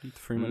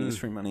 Free money is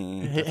free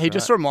money. He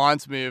just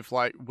reminds me of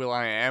like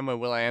Will.i.am, where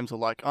Will.i.am's are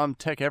like, I'm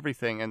tech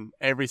everything, and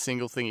every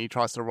single thing he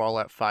tries to roll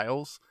out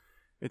fails.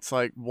 It's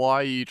like, why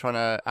are you trying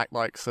to act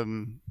like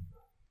some,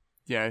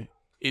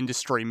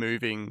 industry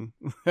moving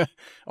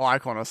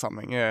icon or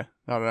something? Yeah,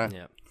 I don't know.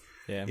 Yeah.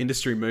 yeah,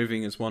 Industry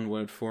moving is one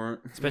word for it.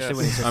 especially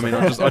when he's I mean,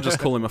 I just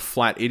call him a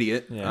flat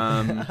idiot.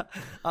 Yeah.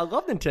 I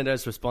love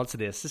Nintendo's response to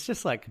this. It's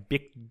just like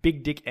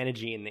big dick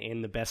energy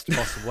in the best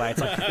possible way. It's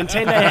like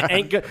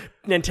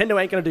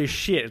Nintendo ain't gonna do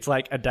shit. It's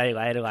like a day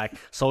later, like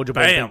Soulja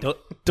Boy's been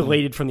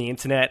deleted from the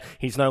internet.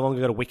 He's no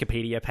longer got a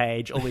Wikipedia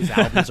page. All his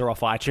albums are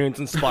off iTunes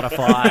and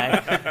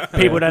Spotify.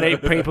 People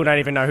don't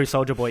even know who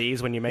Soulja Boy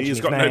is when you mention He's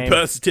his got name. no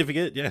birth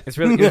certificate. Yeah, it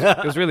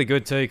was really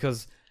good too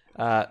because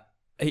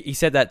he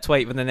said that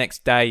tweet, but the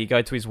next day you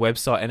go to his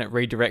website and it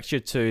redirects you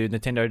to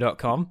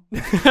Nintendo.com.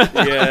 Yeah.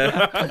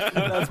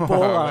 That's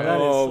baller. That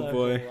is Oh so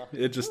boy, baller.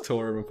 it just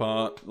tore him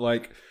apart.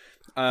 Like,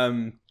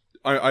 I'm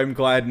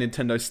glad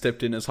Nintendo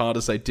stepped in as hard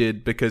as they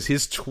did because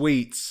his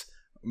tweets,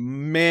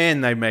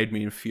 man, they made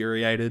me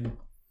infuriated.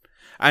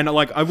 And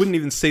like, I wouldn't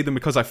even see them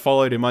because I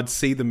followed him. I'd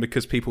see them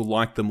because people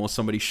liked them or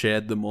somebody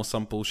shared them or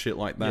some bullshit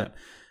like that.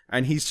 Yeah.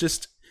 And he's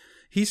just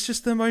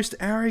the most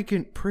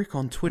arrogant prick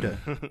on Twitter.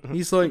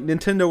 He's like,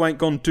 Nintendo ain't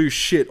gonna do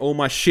shit. All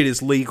my shit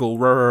is legal.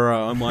 Rah, rah,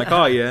 rah. I'm like,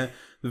 oh yeah,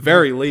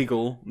 very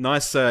legal.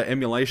 Nice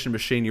emulation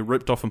machine you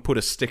ripped off and put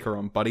a sticker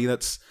on, buddy.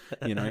 That's,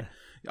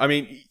 I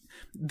mean,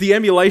 the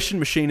emulation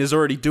machine is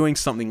already doing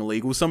something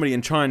illegal. Somebody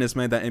in China has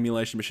made that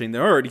emulation machine.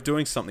 They're already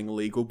doing something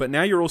illegal, but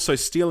now you're also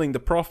stealing the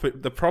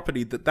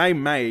property that they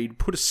made,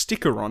 put a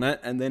sticker on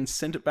it, and then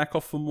send it back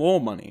off for more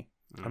money.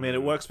 I mean,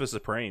 it works for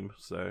Supreme,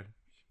 so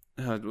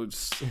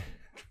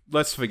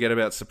Let's forget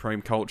about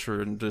Supreme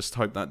culture and just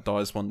hope that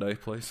dies one day,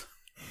 please.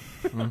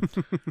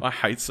 I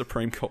hate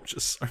Supreme culture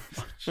so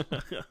much.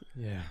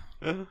 Yeah.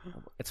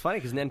 It's funny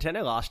because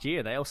Nintendo last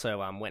year they also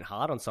went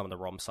hard on some of the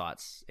ROM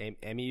sites.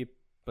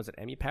 Was it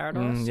Emu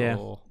Paradise yeah.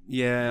 or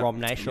Yeah, ROM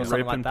Nation or something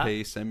rip like in that?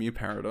 peace, MU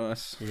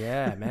Paradise.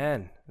 Yeah,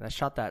 man, they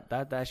shut that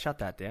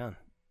down.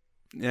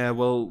 Yeah,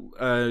 well,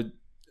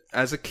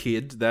 as a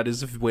kid, that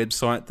is a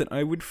website that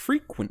I would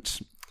frequent.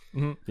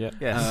 Mm-hmm. Yeah.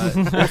 Yes.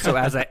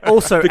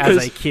 also Because-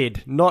 as a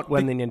kid, not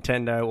when the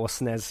Nintendo or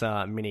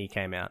SNES Mini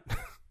came out.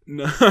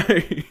 No,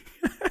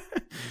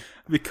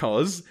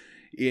 because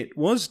it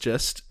was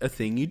just a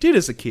thing you did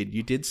as a kid.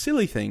 You did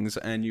silly things,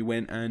 and you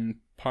went and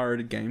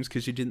pirated games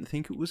because you didn't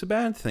think it was a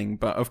bad thing.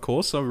 But of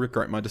course, I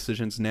regret my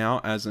decisions now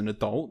as an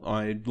adult.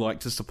 I'd like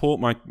to support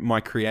my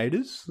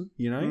creators,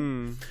 Yep.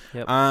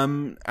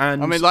 And I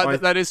mean,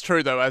 like that is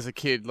true though. As a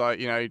kid, like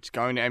just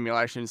going to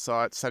emulation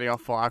sites, setting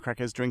off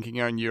firecrackers, drinking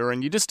your own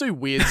urine, you just do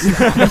weird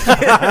stuff.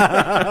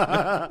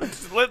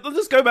 let's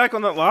just go back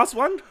on that last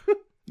one.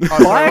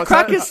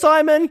 Firecrackers,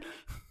 Simon.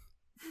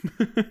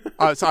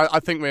 So I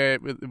think we're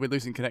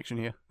losing connection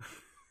here.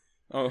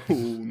 Oh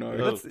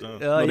no!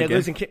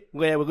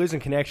 We're losing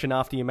connection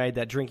after you made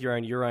that drink your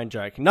own urine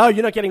joke. No,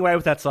 you're not getting away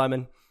with that,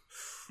 Simon.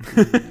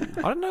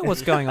 I don't know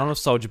what's going on with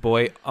Soulja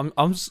Boy. I'm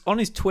on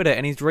his Twitter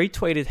and he's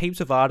retweeted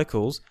heaps of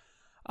articles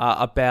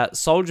about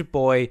Soulja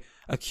Boy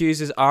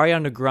accuses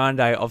Ariana Grande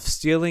of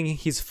stealing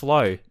his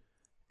flow.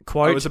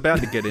 Quote, I was about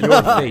to get into "You're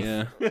a that. thief."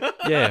 Yeah.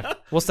 Yeah.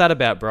 What's that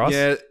about, Bryce?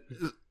 Yeah.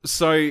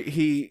 So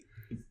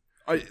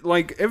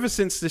ever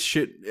since this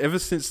shit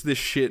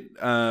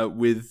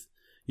with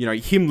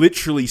him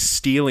literally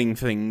stealing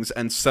things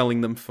and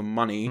selling them for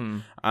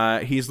money,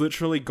 he's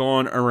literally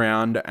gone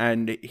around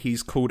and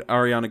he's called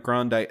Ariana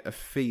Grande a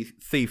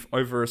thief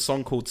over a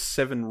song called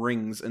 7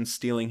 Rings and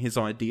stealing his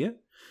idea.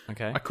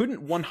 Okay. I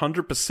couldn't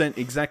 100%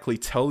 exactly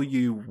tell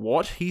you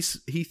what he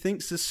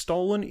thinks is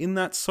stolen in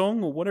that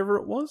song or whatever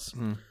it was,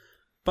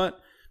 but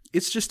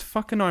it's just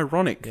fucking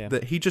ironic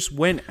that he just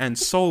went and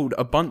sold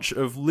a bunch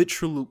of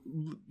literal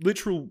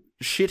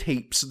shit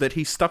heaps that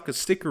he stuck a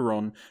sticker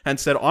on and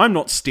said, I'm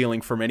not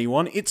stealing from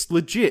anyone, it's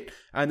legit.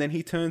 And then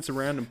he turns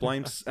around and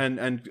blames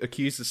and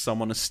accuses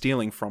someone of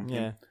stealing from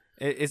him.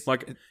 It's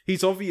Like,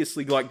 he's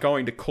obviously like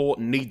going to court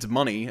and needs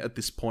money at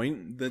this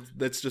point.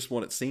 That's just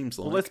what it seems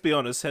like. Well, let's be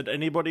honest. Had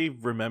anybody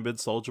remembered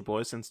Soulja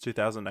Boy since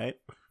 2008?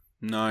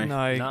 No.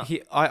 No.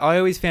 I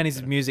always found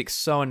his music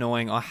so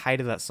annoying. I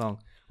hated that song.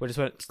 Where just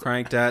went,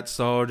 Crank that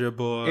Soulja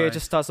Boy. yeah, it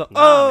just starts like,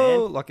 Nah,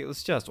 like it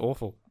was just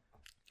awful.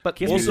 But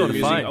gives me Also, sort of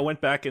music, fine. I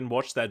went back and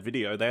watched that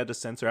video. They had to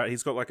censor out.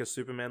 He's got like a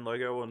Superman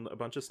logo and a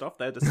bunch of stuff.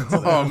 They had to censor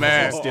that. Oh,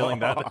 man. Stealing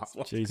that. as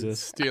well. Jesus.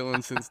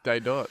 Stealing since day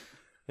dot.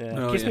 Yeah.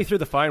 Oh, Kiss yeah. Me Through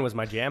the Phone was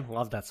my jam.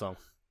 Loved that song.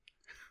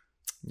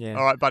 Yeah.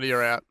 All right, buddy,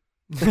 you're out.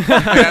 Get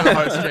out of the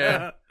host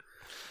chair.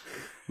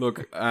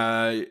 Look,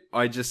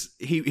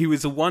 he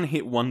was a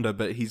one-hit wonder,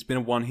 but he's been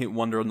a one-hit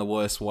wonder in the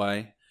worst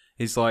way.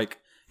 He's like,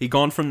 he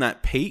gone from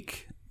that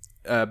peak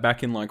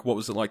back in like, what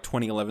was it, like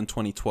 2011,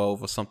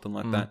 2012 or something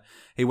like that.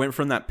 He went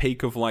from that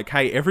peak of like,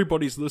 hey,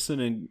 everybody's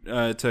listening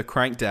to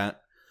Crank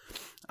Dat,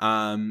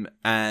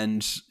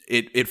 and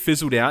it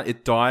fizzled out.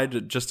 It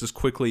died just as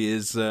quickly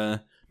as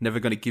Never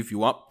Gonna Give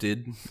You Up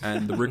did,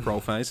 and the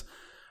Rickroll phase.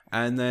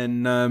 And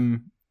then,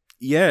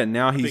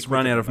 now he's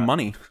run out of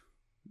money.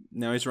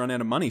 Now he's run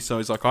out of money, so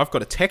he's like, I've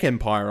got a tech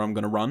empire I'm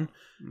going to run.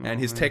 And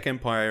his tech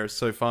empire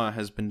so far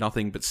has been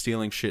nothing but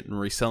stealing shit and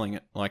reselling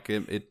it. Like,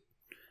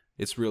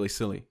 it's really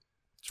silly.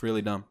 It's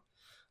really dumb.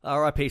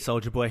 R.I.P.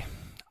 Soulja Boy.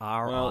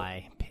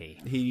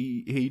 R.I.P.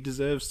 He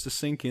deserves to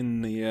sink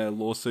in the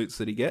lawsuits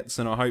that he gets,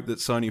 and I hope that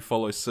Sony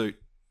follows suit,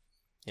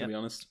 to Yep. be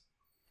honest.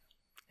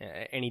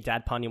 Any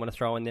dad pun you want to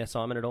throw in there,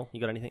 Simon, at all?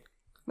 You got anything?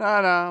 No,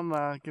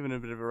 I'm giving it a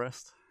bit of a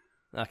rest.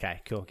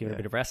 Okay, cool. Give it a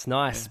bit of rest.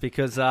 Nice,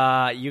 because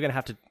you're going to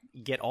have to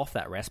get off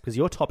that rest because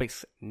your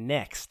topic's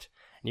next.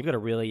 And you've got a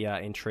really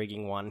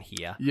intriguing one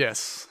here.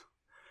 Yes.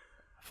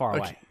 Far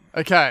away.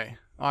 Okay.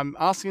 I'm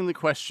asking the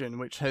question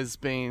which has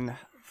been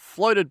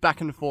floated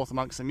back and forth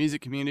amongst the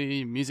music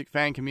community, music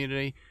fan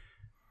community.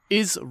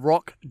 Is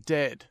rock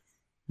dead?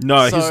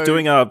 No, So- he's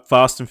doing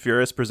Fast and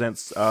Furious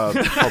presents Hobbs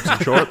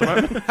and Shaw at the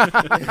moment.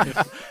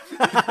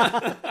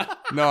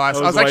 Nice.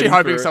 I was waiting actually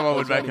hoping for it. someone I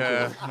would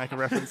was make a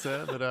reference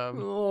there, but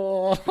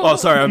Oh,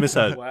 sorry, I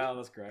misheard. Wow,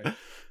 that's great.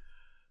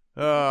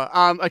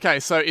 okay,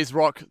 so is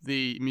rock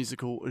the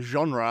musical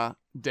genre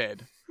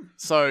dead?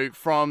 So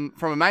from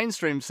a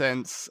mainstream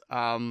sense,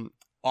 I'm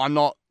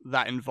not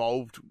that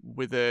involved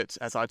with it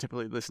as I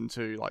typically listen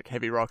to like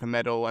heavy rock and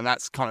metal, and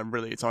that's kind of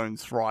really its own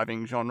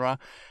thriving genre.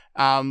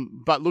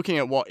 But looking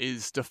at what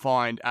is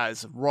defined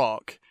as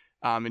rock,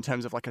 in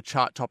terms of like a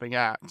chart-topping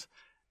act,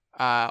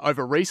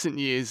 over recent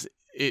years,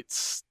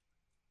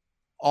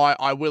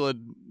 I will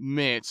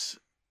admit,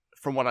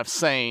 from what I've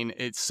seen,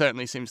 it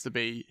certainly seems to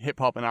be hip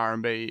hop and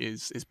R&B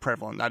is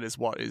prevalent. That is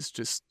what is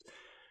just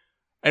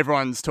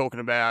everyone's talking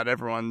about.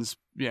 Everyone's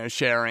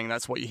sharing.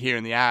 That's what you hear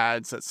in the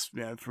ads. That's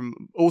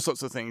from all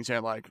sorts of things.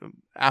 Like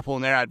Apple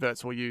in their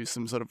adverts will use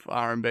some sort of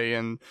R&B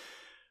and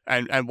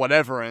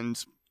whatever.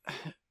 And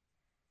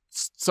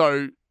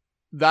so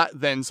that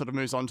then sort of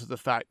moves on to the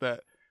fact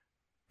that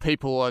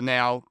people are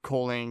now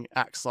calling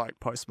acts like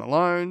Post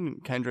Malone,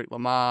 Kendrick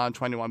Lamar,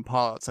 21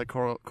 Pilots, they're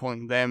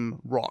calling them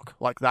rock,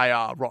 like they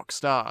are rock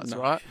stars,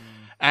 right?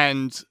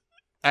 And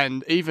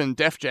even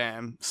Def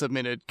Jam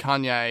submitted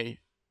Kanye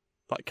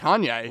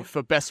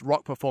for best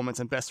rock performance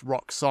and best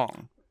rock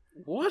song.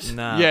 What?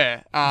 Nah.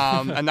 Yeah,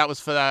 and that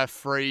was for their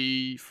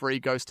free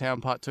Ghost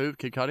Town Part 2 of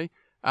Kid Cudi.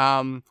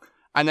 And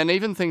then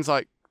even things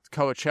like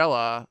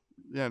Coachella,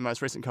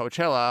 most recent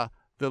Coachella,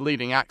 the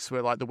leading acts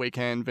were like The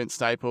Weeknd, Vince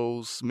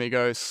Staples,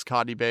 Migos,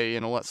 Cardi B,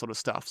 and all that sort of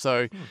stuff.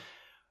 So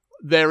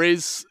there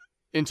is,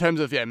 in terms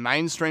of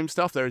mainstream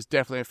stuff, there is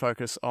definitely a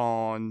focus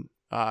on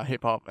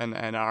hip hop and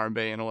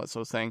R&B and all that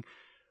sort of thing.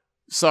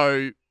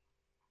 So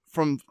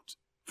from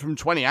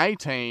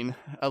 2018,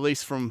 at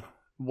least from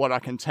what I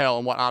can tell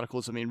and what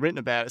articles have been written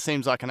about, it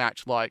seems like an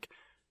act like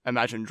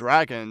Imagine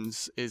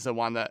Dragons is the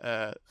one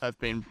that have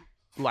been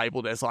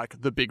labeled as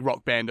like the big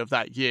rock band of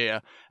that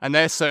year, and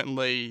they're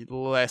certainly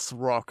less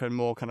rock and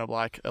more kind of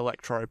like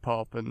electro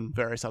pop and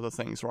various other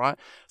things, right?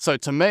 So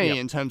to me,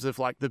 in terms of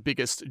like the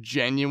biggest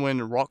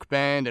genuine rock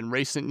band in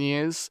recent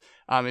years,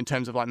 in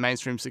terms of like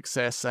mainstream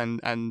success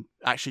and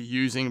actually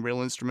using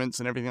real instruments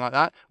and everything like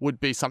that,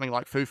 would be something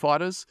like Foo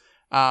Fighters.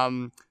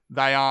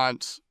 They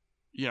aren't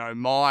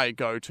my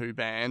go-to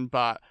band,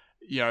 but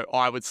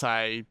I would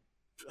say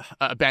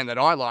a band that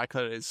I like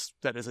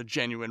that is a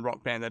genuine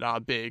rock band that are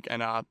big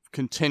and are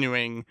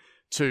continuing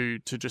to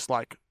just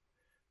like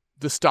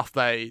the stuff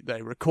they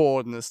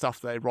record and the stuff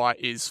they write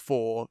is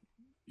for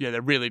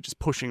they're really just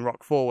pushing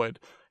rock forward,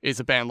 is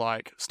a band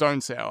like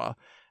Stone Sour.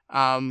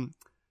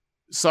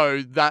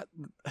 So that,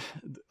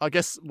 I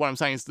guess what I'm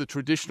saying is the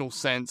traditional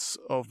sense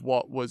of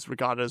what was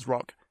regarded as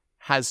rock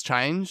has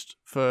changed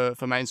for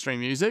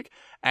mainstream music,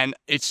 and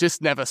it's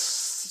just never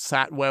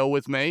sat well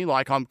with me.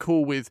 Like, I'm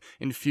cool with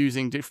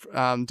infusing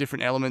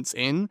different elements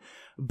in,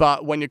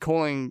 but when you're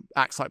calling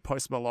acts like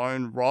Post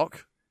Malone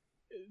rock,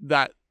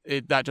 that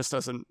just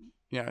doesn't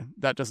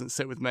that doesn't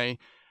sit with me.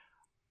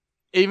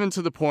 Even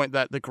to the point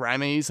that the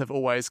Grammys have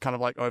always kind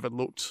of like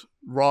overlooked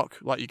rock.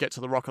 Like, you get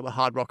to the Rock or the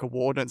Hard Rock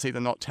Award and it's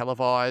either not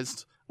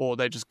televised or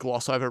they just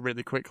gloss over it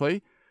really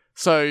quickly.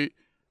 So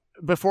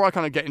before I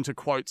kind of get into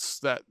quotes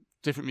that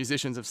different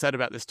musicians have said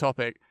about this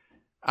topic,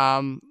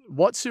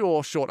 what's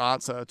your short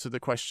answer to the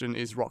question,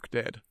 is rock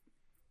dead?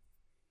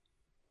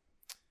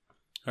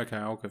 Okay,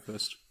 I'll go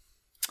first.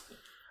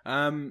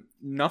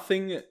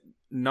 Nothing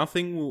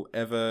will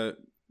ever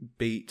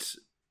beat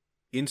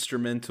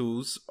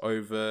instrumentals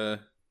over...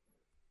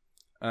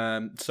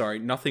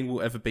 nothing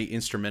will ever beat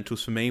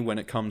instrumentals for me when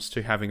it comes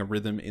to having a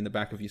rhythm in the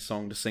back of your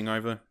song to sing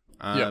over.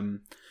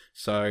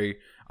 So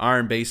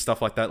R&B,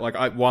 stuff like that,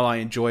 while I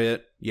enjoy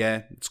it,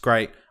 yeah, it's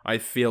great, I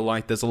feel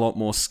like there's a lot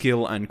more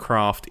skill and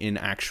craft in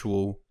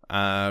actual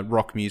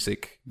rock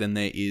music than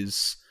there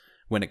is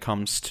when it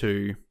comes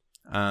to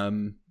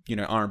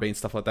R&B and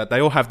stuff like that. They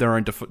all have their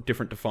own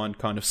different defined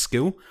kind of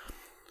skill,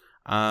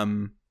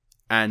 and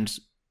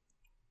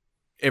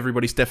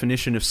everybody's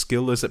definition of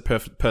skill is at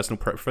personal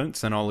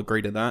preference, and I'll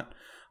agree to that.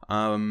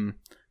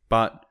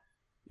 But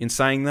in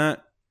saying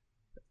that,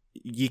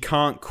 you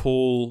can't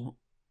call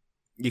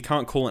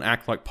an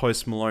act like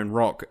Post Malone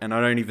rock, and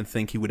I don't even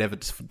think he would ever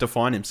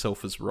define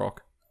himself as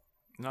rock.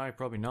 No,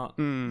 probably not.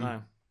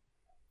 No.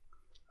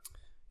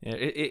 Yeah,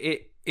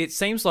 it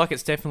seems like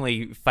it's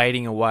definitely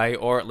fading away,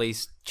 or at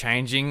least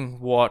changing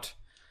what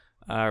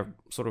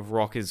sort of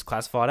rock is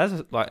classified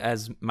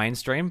as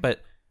mainstream.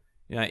 But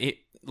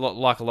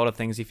like a lot of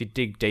things, if you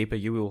dig deeper,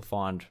 you will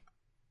find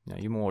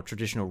your more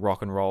traditional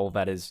rock and roll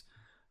that is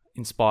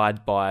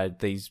inspired by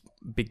these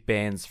big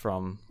bands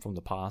from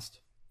the past.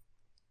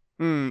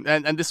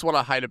 And this is what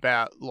I hate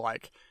about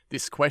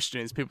this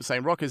question, is people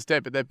saying rock is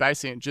dead, but they're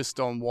basing it just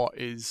on what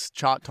is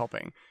chart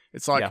topping.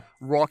 It's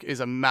rock is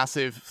a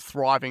massive,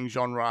 thriving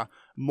genre.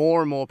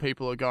 More and more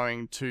people are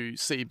going to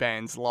see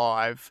bands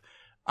live.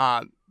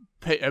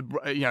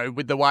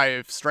 With the way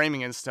of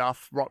streaming and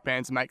stuff, rock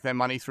bands make their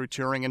money through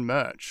touring and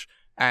merch,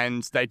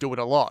 and they do it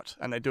a lot,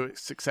 and they do it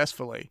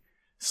successfully.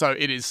 So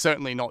it is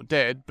certainly not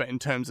dead, but in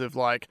terms of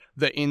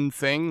the in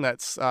thing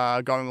that's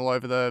going all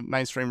over the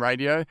mainstream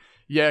radio,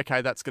 yeah,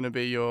 okay, that's going to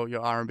be your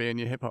R&B and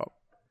your hip hop.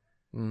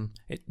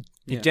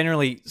 It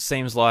generally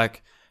seems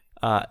like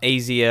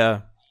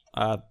easier,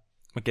 I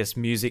guess,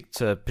 music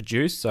to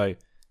produce. So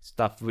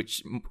stuff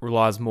which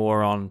relies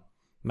more on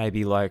maybe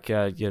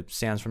your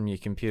sounds from your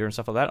computer and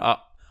stuff like that.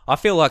 I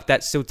feel like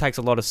that still takes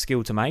a lot of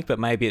skill to make, but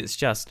maybe it's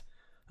just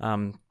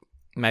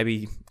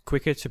maybe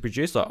quicker to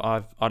produce.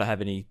 I don't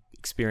have any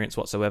experience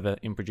whatsoever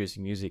in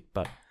producing music,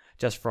 but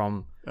just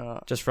from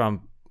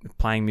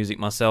playing music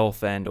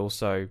myself, and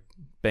also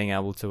being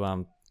able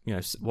to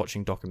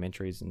watching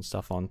documentaries and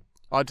stuff on.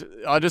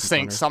 I just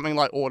think something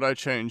like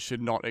auto-tune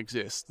should not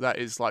exist. That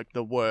is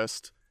the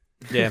worst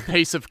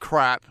piece of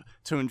crap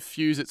to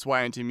infuse its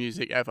way into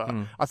music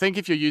ever. I think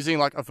if you're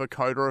using a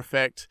vocoder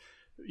effect,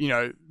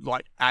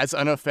 as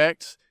an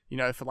effect,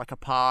 for a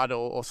part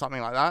or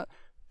something like that,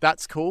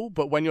 that's cool.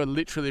 But when you're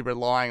literally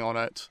relying on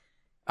it,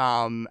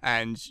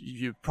 and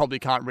you probably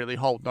can't really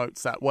hold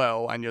notes that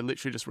well, and you're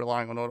literally just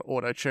relying on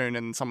auto-tune,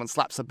 and someone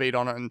slaps a beat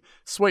on it and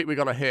sweet, we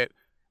got a hit,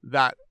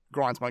 that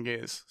grinds my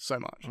gears so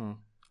much.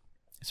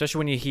 Especially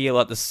when you hear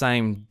the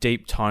same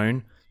deep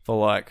tone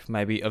for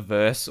maybe a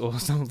verse or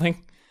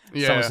something.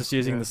 Yeah, someone's just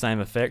using the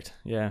same effect.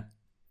 Yeah.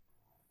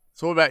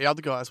 So what about the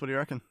other guys? What do you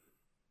reckon?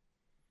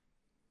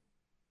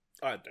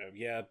 I don't know.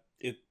 Yeah,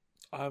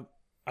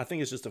 I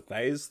think it's just a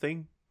phase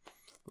thing.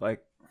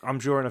 I'm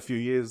sure in a few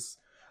years,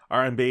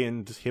 R&B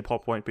and hip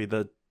hop won't be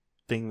the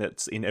thing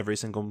that's in every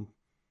single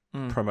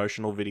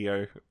promotional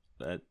video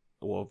that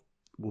will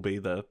be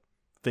the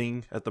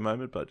thing at the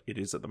moment, but it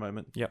is at the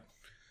moment. Yep.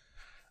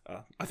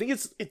 I think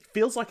it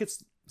feels like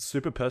it's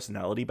super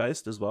personality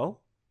based as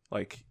well.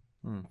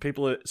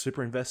 People are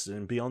super invested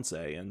in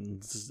Beyonce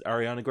and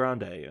Ariana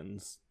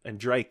Grande and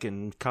Drake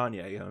and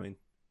Kanye. I mean,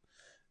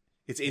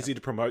 it's easy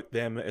to promote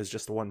them as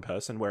just one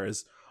person,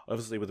 whereas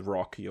obviously with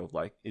rock, you're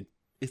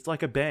it's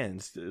like a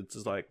band. It's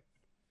just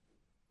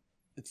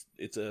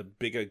it's a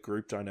bigger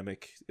group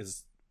dynamic,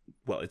 it's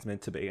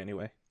meant to be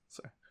anyway.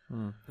 So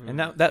and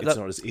that it's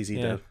not as easy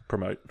to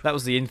promote. That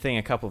was the in thing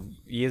a couple of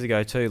years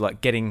ago too,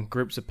 getting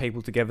groups of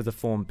people together to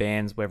form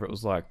bands, whether it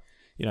was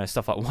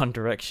stuff like One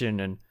Direction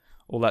and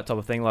all that type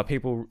of thing.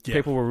 People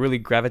were really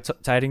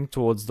gravitating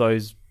towards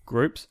those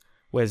groups,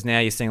 whereas now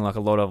you're seeing a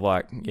lot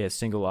of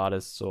single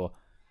artists or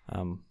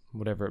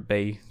whatever it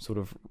be sort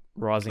of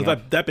rising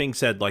up. That being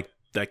said,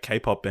 that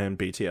K-pop band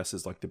BTS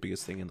is the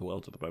biggest thing in the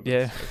world at the moment.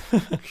 Yeah. So.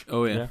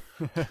 Oh yeah.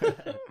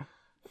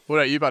 What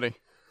about you, buddy?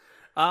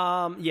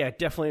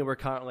 Definitely we're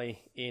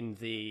currently in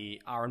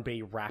the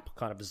R&B rap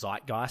kind of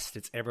zeitgeist.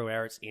 It's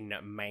everywhere. It's in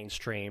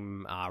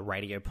mainstream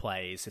radio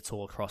plays. It's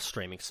all across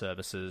streaming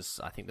services.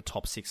 I think the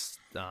top 6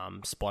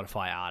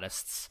 Spotify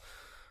artists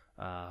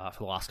for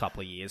the last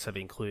couple of years have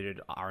included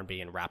R&B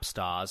and rap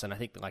stars. And I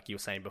think, like you were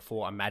saying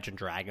before, Imagine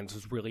Dragons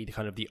was really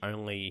kind of the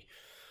only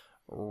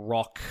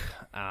rock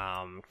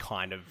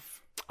kind of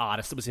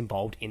artist that was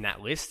involved in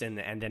that list, and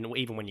then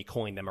even when you're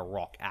calling them a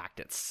rock act,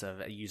 it's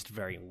used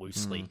very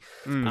loosely.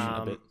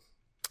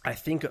 I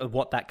think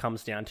what that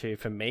comes down to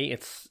for me,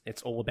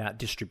 it's all about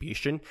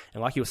distribution,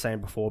 and like you were saying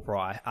before,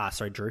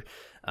 Drew,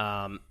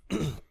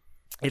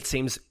 it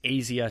seems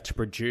easier to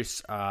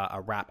produce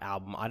a rap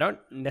album. I don't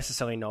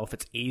necessarily know if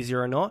it's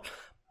easier or not,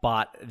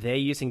 but they're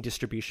using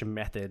distribution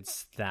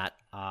methods that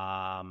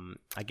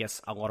I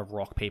guess a lot of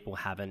rock people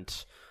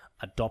haven't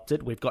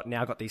adopted. We've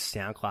now got these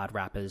SoundCloud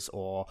rappers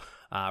or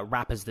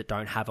rappers that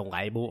don't have a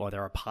label, or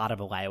they're a part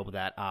of a label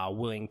that are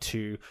willing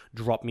to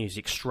drop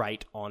music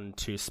straight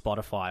onto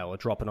Spotify or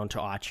drop it onto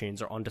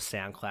iTunes or onto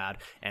SoundCloud,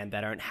 and they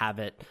don't have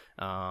it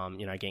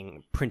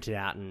getting printed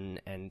out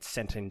and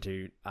sent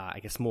into I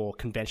guess more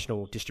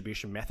conventional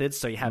distribution methods.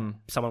 So you have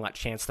someone like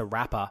Chance the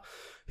Rapper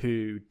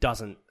who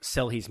doesn't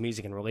sell his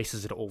music and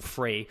releases it all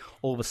free.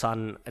 All of a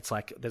sudden it's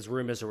like there's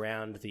rumors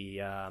around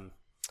the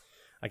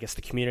I guess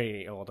the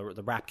community or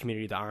the rap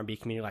community, the R&B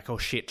community, like, oh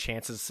shit,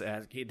 Chance's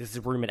this is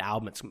a rumored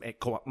album. It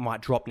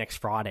might drop next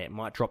Friday. It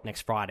might drop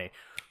next Friday.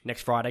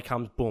 Next Friday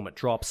comes, boom, it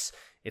drops.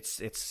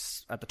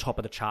 It's at the top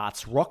of the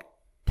charts. Rock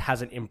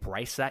hasn't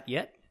embraced that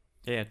yet.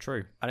 Yeah,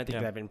 true. I don't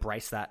think they've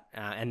embraced that,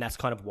 and that's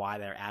kind of why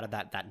they're out of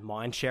that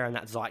mind share and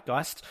that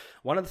zeitgeist.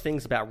 One of the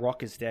things about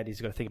Rock is Dead is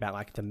you've got to think about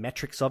like the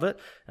metrics of it,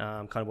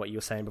 kind of what you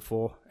were saying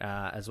before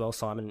as well,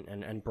 Simon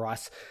and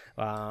Bryce.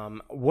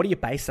 What do you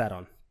base that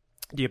on?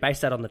 Do you base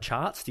that on the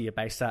charts? Do you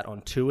base that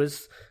on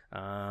tours?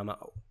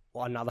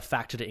 Another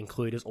factor to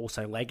include is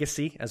also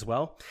legacy as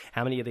well.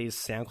 How many of these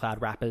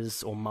SoundCloud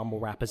rappers or mumble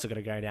rappers are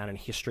going to go down in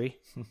history?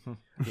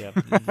 Yeah.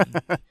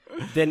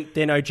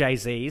 They're no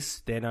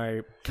Jay-Z's. They're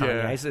no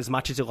Kanye's. As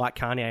much as you like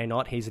Kanye or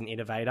not, he's an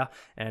innovator,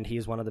 and he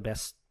is one of the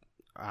best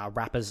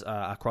rappers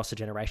across the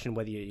generation,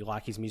 whether you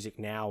like his music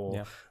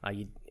now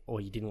or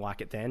you didn't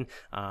like it then.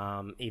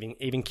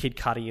 Even Kid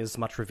Cudi is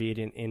much revered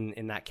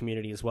in that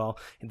community as well.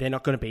 They're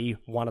not going to be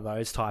one of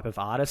those type of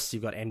artists.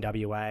 You've got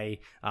NWA,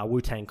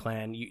 Wu-Tang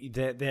Clan.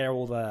 They're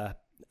all the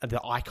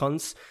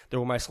icons. They're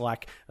almost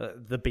like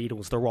the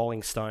Beatles, the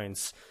Rolling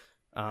Stones.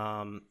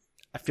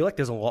 I feel like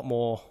there's a lot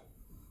more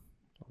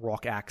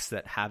rock acts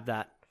that have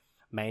that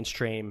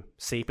mainstream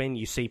seep in.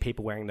 You see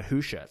people wearing the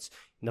Who shirts,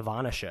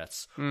 Nirvana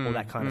shirts, all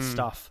that kind of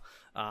stuff.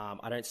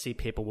 I don't see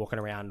people walking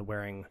around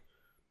wearing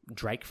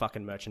Drake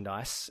fucking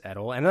merchandise at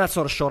all. And that's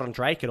not a shot on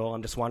Drake at all.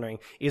 I'm just wondering,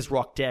 is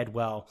rock dead?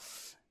 Well,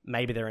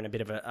 maybe they're in a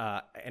bit of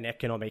an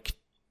economic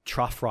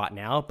trough right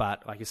now,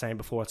 but like you're saying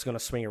before, it's going to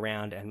swing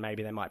around and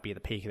maybe they might be at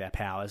the peak of their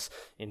powers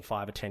in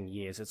 5 or 10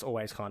 years. It's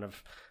always kind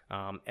of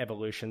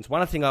evolutions.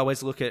 One other thing I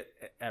always look at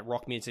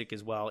rock music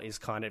as well is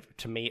kind of,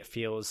 to me, it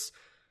feels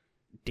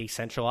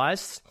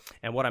decentralized.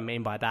 And what I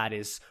mean by that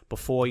is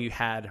before you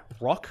had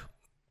rock,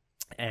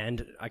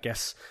 and I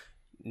guess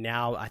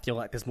now I feel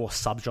like there's more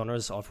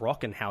subgenres of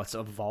rock and how it's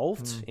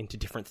evolved into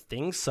different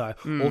things. So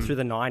all through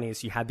the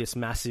 90s, you had this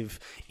massive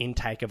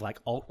intake of like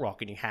alt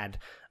rock, and you had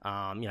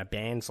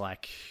bands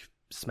like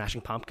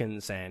Smashing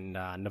Pumpkins and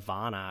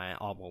Nirvana.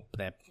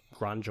 They're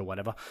grunge or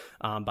whatever,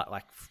 but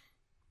like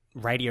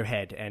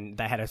Radiohead, and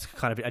they had a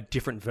kind of a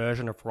different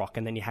version of rock.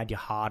 And then you had your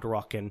hard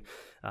rock, and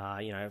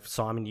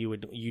Simon,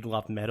 you'd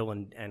love metal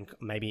and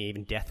maybe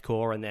even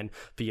deathcore. And then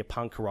for your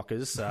punk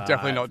rockers,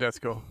 definitely not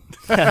deathcore.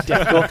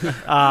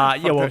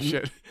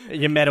 Deathcore,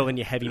 your metal and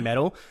your heavy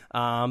metal.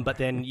 But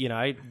then you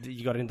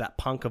got into that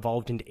punk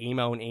evolved into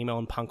emo, and emo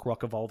and punk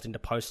rock evolved into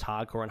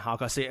post-hardcore and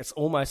hardcore. So it's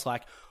almost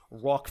like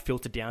rock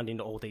filtered down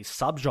into all these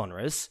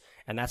subgenres,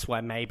 and that's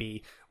why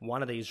maybe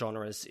one of these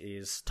genres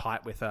is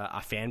tight with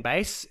a fan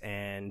base,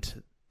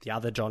 and the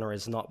other genre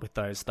is not with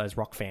those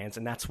rock fans,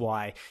 and that's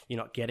why you're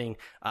not getting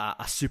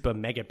a super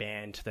mega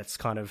band that's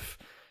kind of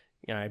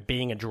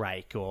being a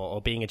Drake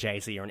or being a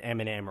Jay-Z or an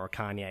Eminem or a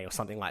Kanye or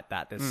something like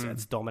that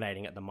that's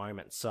dominating at the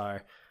moment. So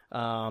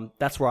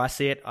that's where I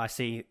see it. I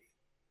see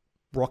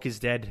rock is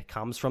dead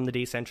comes from the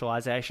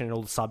decentralization and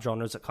all the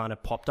subgenres that kind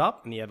of popped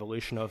up and the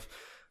evolution of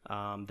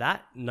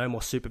that. No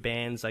more super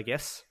bands, I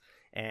guess,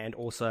 and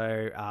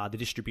also the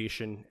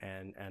distribution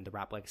and the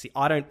rap legacy.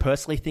 I don't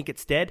personally think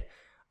it's dead.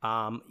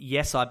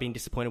 Yes, I've been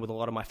disappointed with a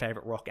lot of my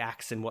favorite rock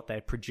acts and what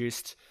they've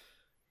produced,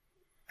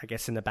 I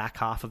guess, in the back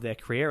half of their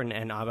career,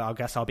 and I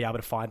guess I'll be able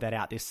to find that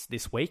out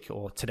this week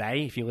or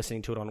today if you're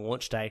listening to it on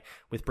launch day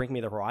with Bring Me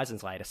the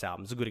Horizon's latest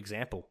album. It's a good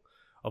example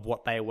of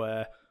what they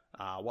were,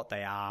 what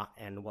they are,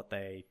 and what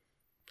they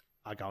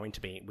are going to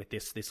be with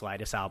this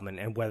latest album,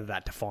 and whether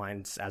that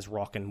defines as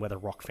rock and whether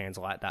rock fans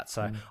are like that.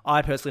 So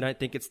I personally don't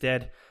think it's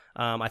dead.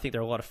 I think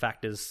there are a lot of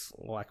factors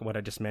like what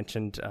I just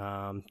mentioned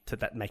to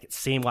that make it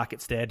seem like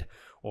it's dead,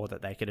 or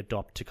that they could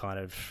adopt to kind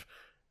of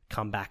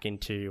come back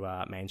into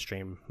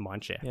mainstream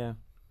mindshare. Yeah.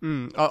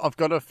 I've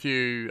got a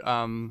few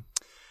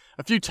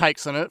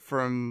takes on it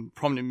from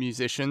prominent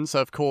musicians.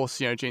 So, of course,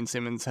 Gene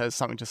Simmons has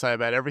something to say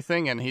about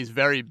everything, and he's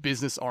very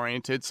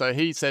business-oriented. So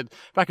he said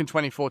back in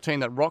 2014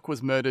 that rock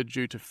was murdered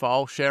due to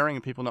file sharing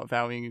and people not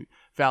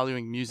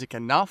valuing music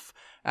enough.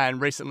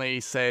 And recently he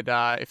said,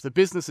 if the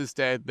business is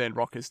dead, then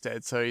rock is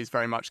dead. So he's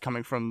very much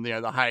coming from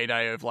the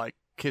heyday of like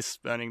Kiss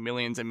earning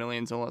millions and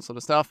millions, all that sort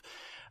of stuff.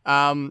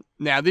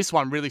 Now, this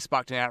one really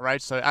sparked an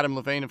outrage. So Adam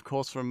Levine, of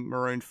course, from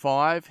Maroon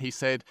 5, he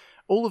said,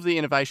 all of the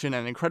innovation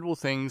and incredible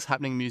things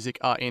happening in music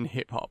are in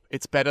hip-hop.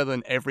 It's better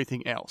than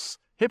everything else.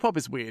 Hip-hop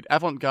is weird,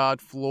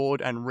 avant-garde,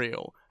 flawed, and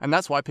real, and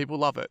that's why people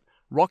love it.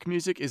 Rock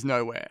music is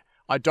nowhere.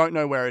 I don't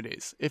know where it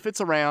is. If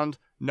it's around,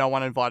 no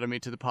one invited me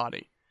to the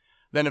party.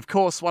 Then, of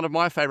course, one of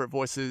my favourite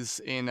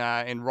voices in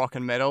rock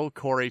and metal,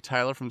 Corey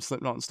Taylor from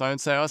Slipknot and Stone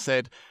Sour,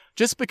 said,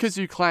 "Just because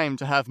you claim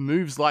to have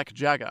moves like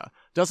Jagger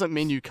doesn't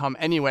mean you come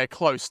anywhere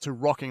close to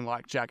rocking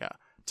like Jagger.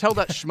 Tell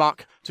that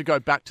schmuck to go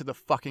back to the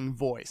fucking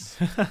voice."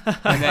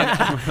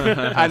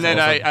 And then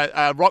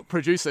a rock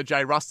producer,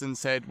 Jay Rustin,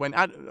 said,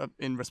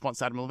 in response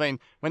to Adam Levine,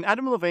 "When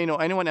Adam Levine or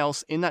anyone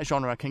else in that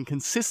genre can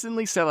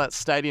consistently sell out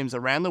stadiums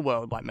around the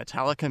world like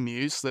Metallica,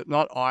 Muse,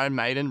 Slipknot, Iron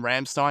Maiden,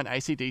 Rammstein,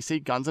 AC/DC,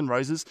 Guns N'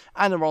 Roses,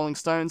 and the Rolling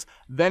Stones,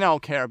 then I'll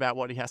care about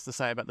what he has to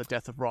say about the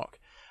death of rock."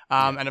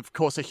 And of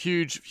course, a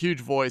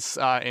huge voice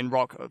in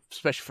rock,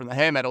 especially from the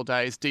hair metal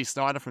days, Dee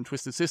Snider from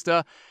Twisted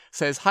Sister,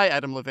 says, "Hey,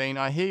 Adam Levine,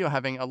 I hear you're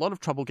having a lot of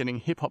trouble getting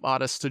hip-hop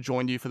artists to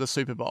join you for the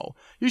Super Bowl.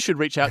 You should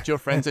reach out to your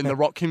friends in the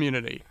rock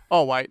community."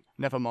 Oh, wait,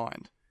 never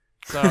mind.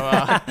 So,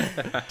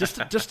 just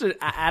to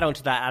add on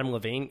to that Adam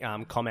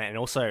Levine comment, and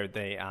also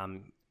the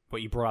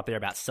what you brought up there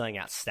about selling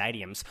out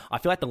stadiums, I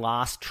feel like the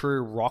last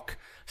true rock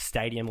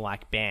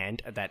stadium-like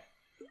band that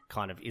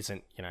kind of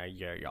isn't,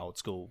 your old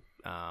school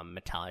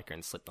Metallica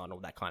and Slipknot and all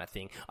that kind of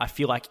thing, I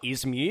feel like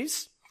is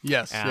Muse.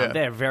 Yes,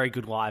 they're a very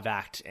good live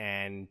act,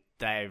 and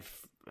they've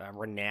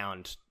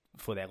renowned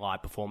for their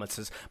live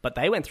performances. But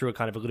they went through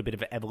a little bit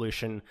of an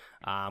evolution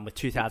with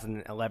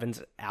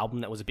 2011's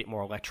album that was a bit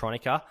more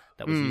electronica,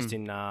 that was used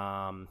in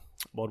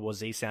World War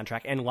Z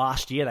soundtrack. And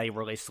last year they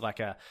released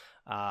a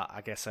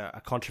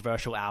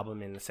controversial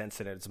album in the sense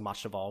that it's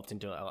much evolved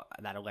into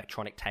that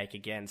electronic take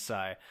again.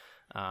 So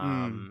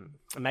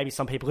maybe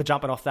some people are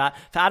jumping off that.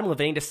 For Adam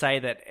Levine to say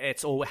that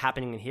it's all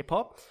happening in hip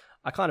hop,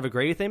 I kind of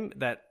agree with him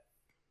that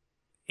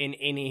in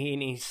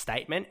his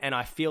statement, and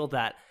I feel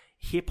that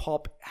hip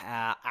hop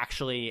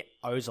actually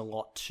owes a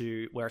lot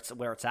to where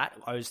it's at,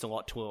 owes a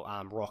lot to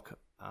rock.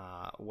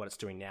 What it's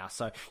doing now.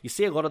 So you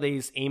see a lot of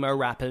these emo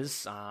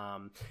rappers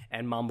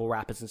and mumble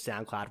rappers and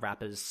SoundCloud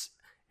rappers,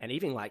 and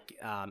even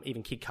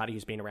Kid Cudi,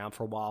 who's been around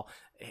for a while,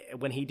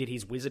 when he did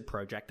his Wizard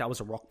project, that was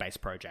a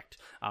rock-based project.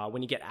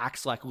 When you get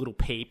acts like Lil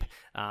Peep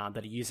that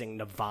are using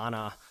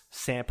Nirvana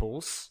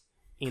samples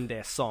in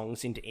their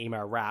songs into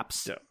emo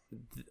raps,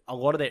 a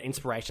lot of their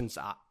inspirations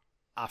are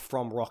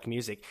from rock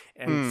music.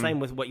 And same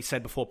with what you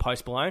said before,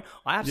 Post Malone.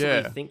 I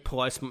absolutely think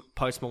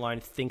Post Malone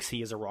thinks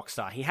he is a rock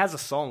star. He has a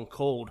song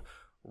called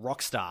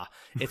Rockstar.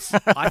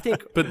 I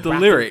think but the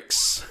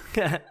lyrics.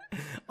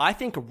 I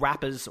think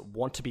rappers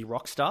want to be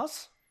rock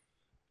stars.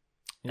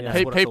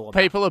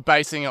 People are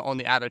basing it on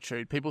the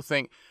attitude. People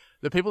think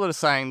the people that are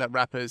saying that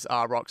rappers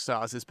are rock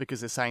stars is because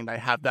they're saying they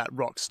have that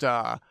rock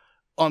star,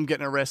 I'm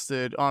getting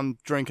arrested, I'm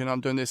drinking, I'm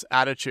doing this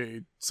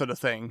attitude sort of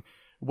thing.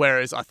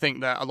 Whereas I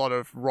think that a lot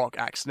of rock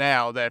acts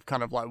now, they've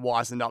kind of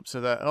wisened up to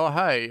that, oh,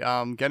 hey,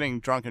 getting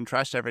drunk and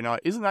trashed every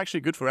night isn't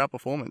actually good for our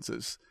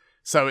performances.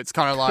 So it's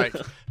kind of like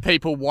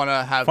people want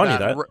to have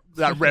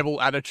that rebel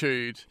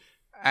attitude,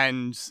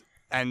 and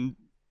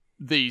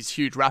these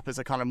huge rappers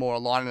are kind of more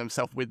aligning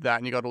themselves with that,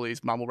 and you got all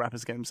these mumble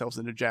rappers getting themselves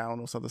into jail and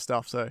all sort of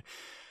stuff. So,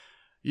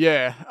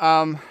 yeah.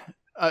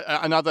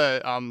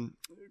 Another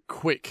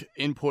quick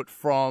input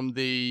from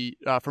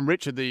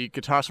Richard, the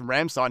guitarist from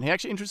Rammstein. He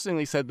actually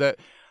interestingly said that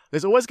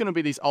there's always going to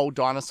be these old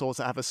dinosaurs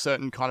that have a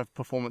certain kind of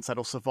performance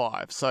that'll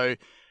survive. So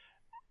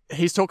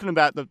he's talking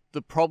about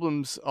the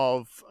problems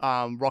of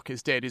rock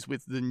is dead is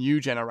with the new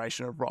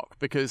generation of rock,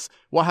 because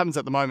what happens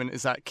at the moment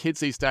is that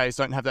kids these days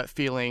don't have that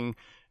feeling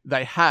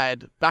they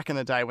had back in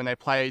the day when they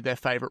played their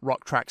favorite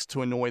rock tracks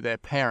to annoy their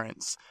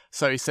parents.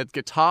 So he said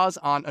guitars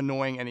aren't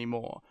annoying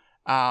anymore.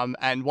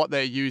 And what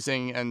they're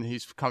using, and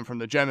he's come from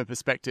the German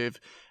perspective,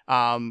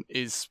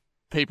 is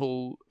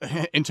people,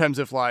 in terms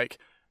of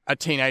a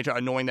teenager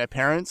annoying their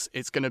parents,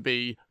 it's going to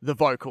be the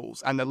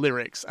vocals and the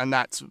lyrics, and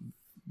that's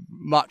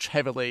much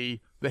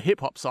heavily the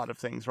hip-hop side of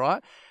things,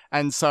 right?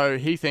 And so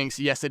he thinks,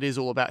 yes, it is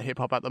all about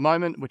hip-hop at the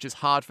moment, which is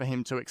hard for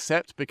him to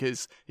accept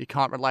because he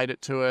can't relate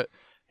it to it.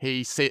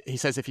 He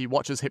says if he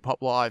watches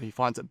hip-hop live, he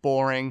finds it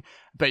boring,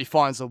 but he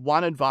finds the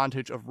one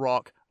advantage of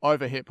rock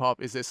over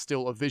hip-hop is there's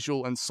still a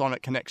visual and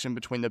sonic connection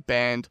between the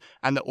band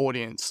and the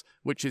audience,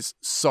 which is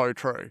so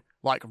true.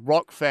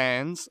 Rock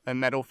fans and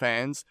metal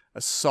fans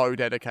are so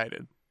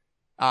dedicated.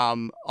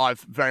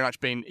 I've very much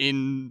been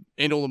in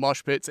all the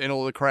mosh pits, in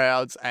all the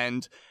crowds,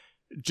 and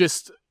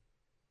just,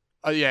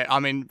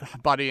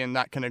 Buddy and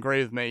that can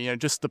agree with me,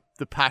 just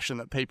the passion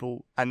that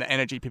people and the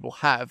energy people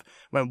have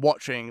when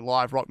watching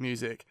live rock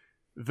music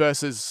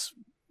versus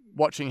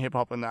watching hip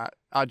hop and that.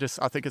 I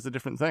think it's a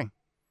different thing.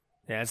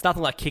 Yeah, it's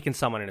nothing like kicking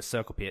someone in a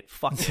circle pit.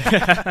 Fuck.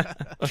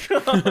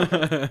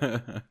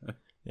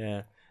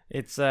 Yeah,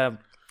 it's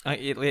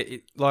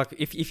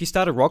if you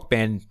start a rock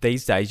band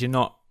these days, you're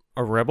not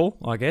a rebel,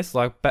 I guess.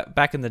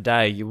 Back in the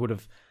day,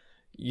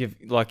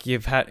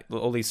 you've had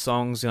all these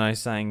songs,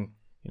 saying,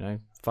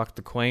 fuck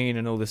the Queen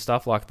and all this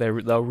stuff. They're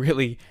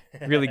really,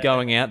 really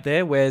going out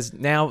there. Whereas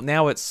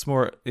now it's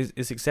more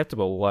is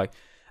acceptable.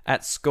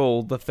 At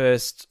school, the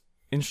first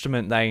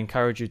instrument they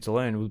encourage you to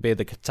learn would be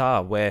the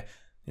guitar, where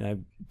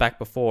back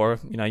before,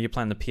 you're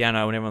playing the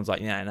piano and everyone's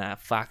like, nah,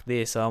 fuck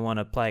this. I want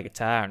to play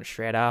guitar and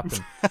shred up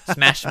and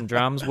smash some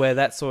drums. Where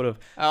that sort of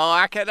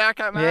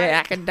akadaka, mate.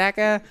 yeah,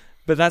 akadaka.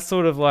 But that's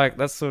sort of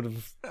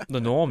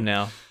the norm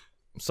now.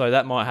 So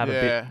that might have a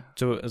bit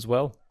to it as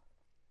well.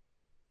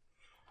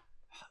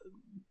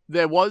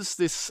 There was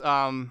this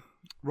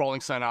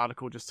Rolling Stone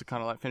article, just to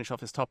kind of finish off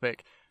this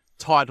topic,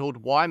 titled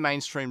 "Why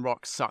Mainstream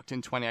Rock Sucked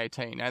in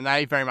 2018," and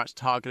they very much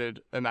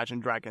targeted Imagine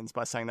Dragons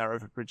by saying they're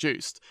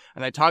overproduced,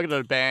 and they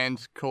targeted a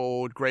band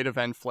called Greta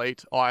Van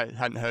Fleet. I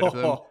hadn't heard of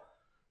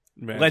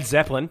them. Led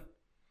Zeppelin,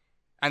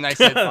 and they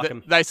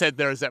said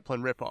they're a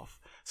Zeppelin ripoff.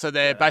 So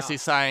they're basically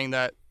saying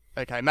that,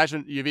 okay,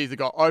 imagine you've either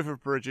got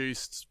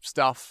overproduced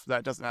stuff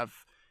that doesn't have,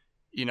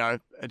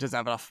 it doesn't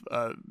have enough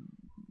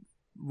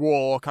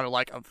raw kind of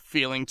a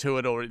feeling to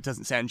it, or it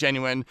doesn't sound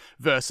genuine,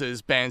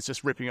 versus bands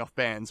just ripping off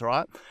bands,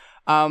 right?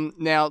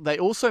 Now, they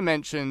also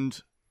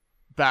mentioned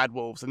Bad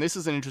Wolves, and this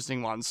is an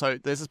interesting one. So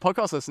there's this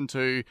podcast I listened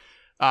to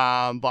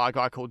by a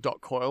guy called Doc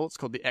Coyle. It's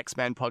called the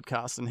X-Man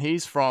Podcast, and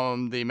he's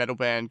from the metal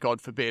band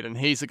God Forbid, and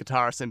he's a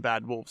guitarist in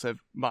Bad Wolves. They're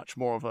much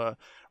more of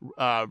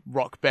a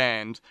rock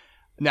band.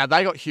 Now,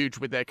 they got huge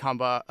with their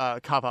cover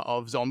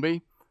of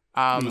Zombie.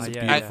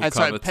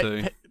 So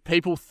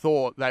people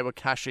thought they were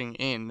cashing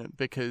in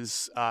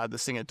because the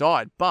singer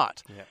died,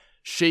 but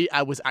she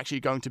was actually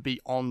going to be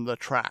on the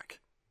track.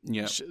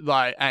 Yeah.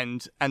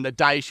 And the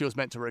day she was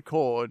meant to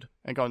record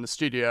and go in the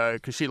studio,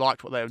 because she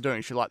liked what they were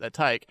doing, she liked their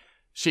take,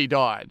 she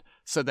died.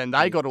 So then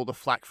they got all the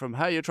flack from,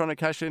 hey, you're trying to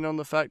cash in on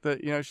the fact that,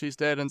 she's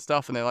dead and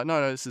stuff. And they're like,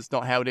 no, this is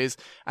not how it is.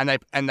 And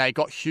they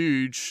got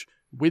huge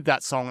with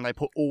that song, and they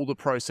put all the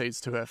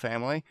proceeds to her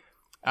family.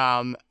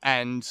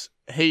 And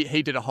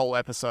he did a whole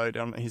episode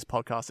on his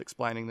podcast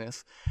explaining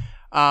this.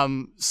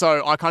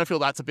 So I kind of feel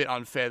that's a bit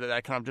unfair that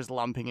they're kind of just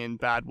lumping in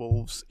Bad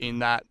Wolves in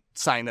that,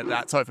 saying that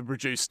that's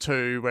overproduced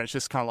too, when it's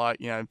just kind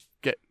of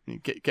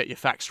get your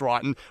facts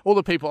right. And all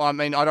the people, I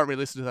don't really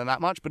listen to them that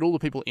much, but all the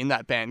people in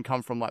that band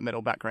come from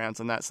metal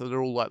backgrounds and that, so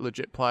they're all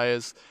legit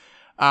players.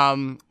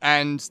 And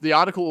the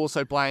article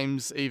also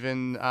blames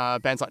even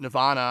bands like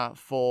Nirvana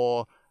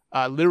for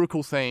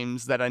lyrical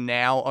themes that are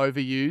now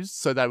overused.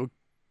 So they were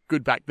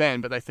good back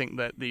then, but they think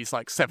that these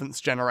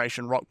seventh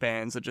generation rock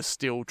bands are just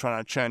still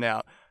trying to churn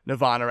out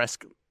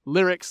Nirvana-esque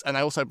lyrics. And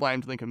they also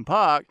blamed Linkin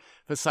Park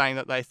for saying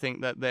that they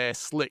think that their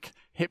slick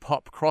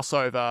hip-hop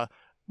crossover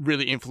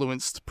really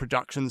influenced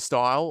production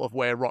style of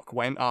where rock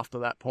went after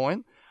that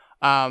point.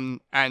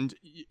 And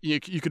you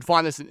could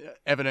find this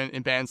evident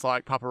in bands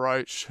like Papa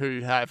Roach,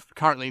 who have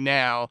currently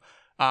now,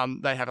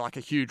 they have a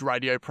huge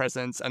radio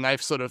presence, and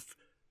they've sort of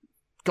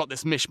got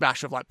this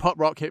mishmash of pop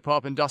rock,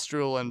 hip-hop,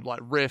 industrial, and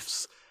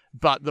riffs,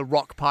 but the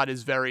rock part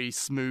is very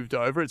smoothed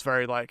over. It's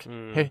very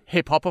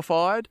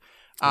hip-hopified.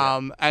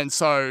 And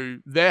so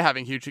they're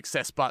having huge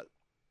success, but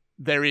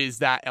there is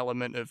that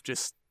element of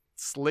just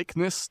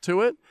slickness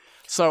to it.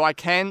 So I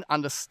can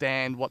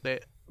understand what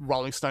the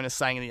Rolling Stone is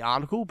saying in the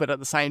article, but at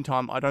the same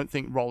time, I don't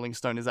think Rolling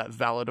Stone is that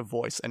valid a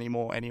voice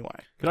anymore anyway.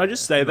 Can I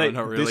just say that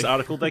not really. This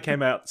article, they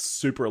came out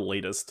super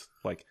elitist.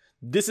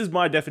 This is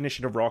my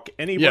definition of rock.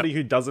 Anybody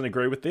who doesn't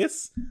agree with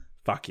this,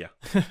 fuck you.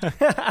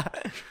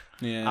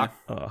 Yeah.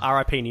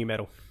 R.I.P. New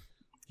Metal.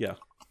 Yeah.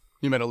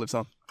 New Metal lives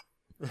on.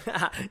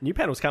 New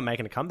Metal's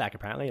making a comeback,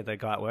 apparently, the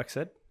guy at work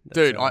said.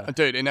 Dude,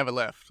 it never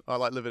left. I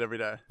live it every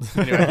day.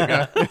 Anyway, here we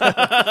go.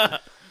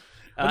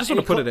 I just want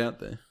to put it out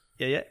there.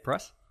 Yeah,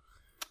 Bryce?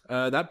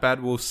 That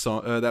Bad Wolves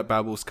song, that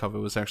Bad Wolves cover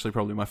was actually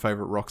probably my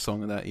favorite rock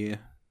song of that year.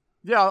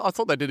 Yeah, I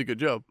thought they did a good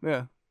job.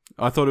 Yeah.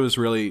 I thought it was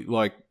really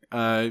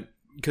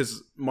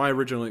because my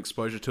original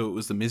exposure to it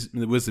was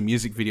the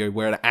music video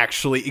where it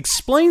actually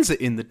explains it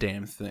in the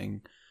damn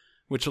thing,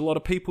 which a lot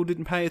of people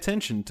didn't pay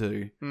attention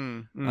to.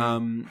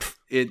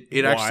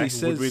 It actually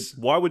says,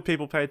 why would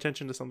people pay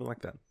attention to something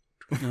like that?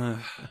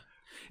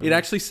 It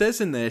actually says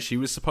in there she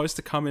was supposed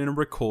to come in and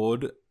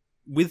record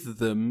with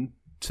them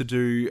to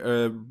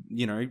do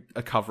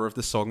a cover of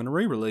the song and a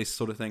re-release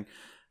sort of thing,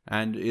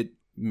 and it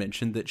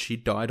mentioned that she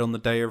died on the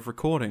day of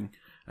recording,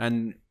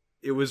 and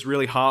it was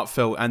really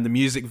heartfelt, and the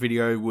music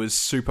video was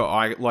super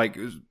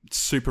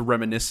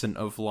reminiscent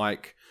of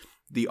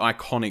the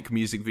iconic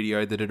music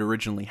video that it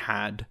originally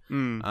had.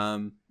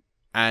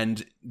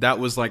 And that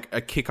was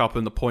a kick up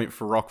in the point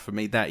for rock for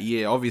me that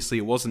year. Obviously,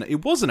 it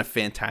wasn't a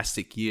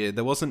fantastic year.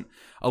 There wasn't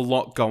a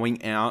lot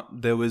going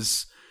out. There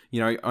was,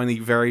 only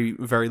very,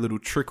 very little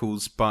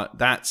trickles, but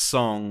that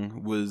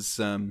song was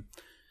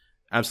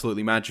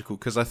absolutely magical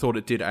because I thought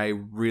it did a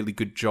really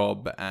good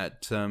job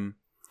at,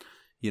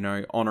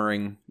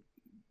 honoring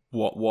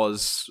what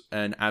was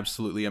an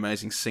absolutely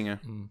amazing singer.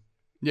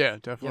 Yeah,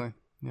 definitely.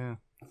 Yep. Yeah.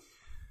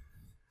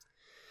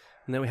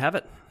 And there we have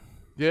it.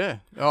 Yeah.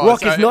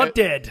 Rock is not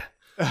dead.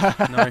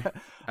 No,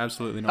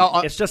 absolutely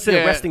not. It's just in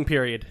a resting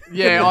period.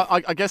 Yeah,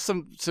 I guess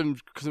some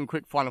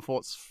quick final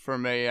thoughts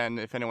from me, and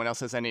if anyone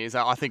else has any, is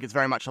that I think it's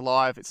very much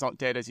alive. It's not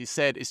dead, as you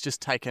said. It's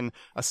just taken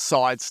a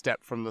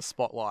sidestep from the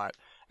spotlight.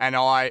 And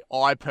I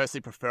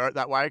personally prefer it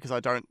that way because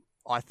I don't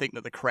I think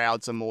that the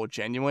crowds are more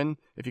genuine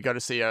if you go to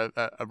see a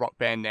rock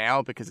band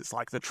now, because it's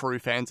like the true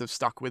fans have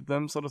stuck with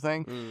them, sort of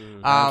thing.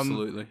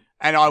 Absolutely.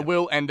 And I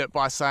will end it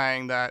by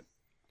saying that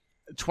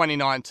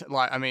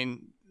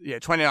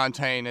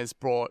 2019 has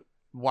brought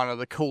one of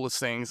the coolest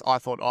things I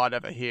thought I'd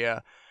ever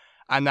hear,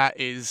 and that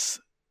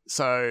is,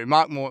 so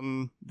Mark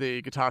Morton,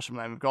 the guitarist from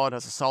Lamb of God,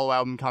 has a solo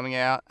album coming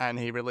out, and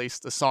he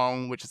released a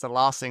song which is the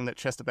last thing that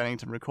Chester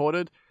Bennington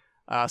recorded,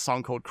 a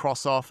song called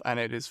Cross Off, and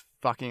it is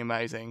fucking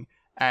amazing.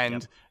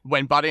 And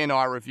when Buddy and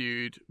I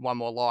reviewed One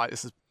More Light,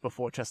 this is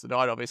before Chester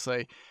died,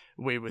 obviously,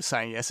 we were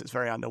saying, yes, it's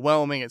very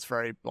underwhelming, it's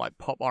very like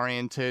pop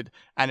oriented,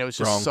 and it was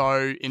just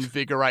so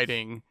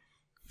invigorating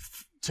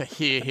to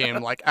hear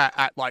him like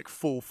at like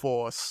full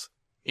force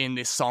in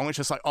this song. It's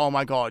just like, oh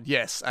my god,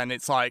 yes. And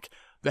it's like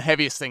the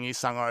heaviest thing he's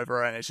sung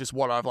over, and it's just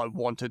what I've like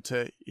wanted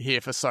to hear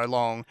for so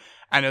long.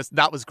 And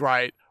that was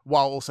great,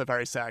 while also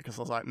very sad, because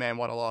I was like, man,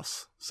 what a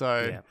loss.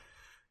 So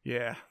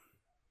yeah.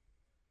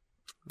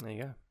 There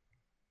you go.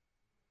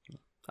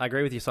 I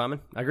agree with you,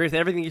 Simon. I agree with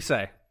everything you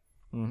say.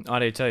 I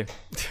do too.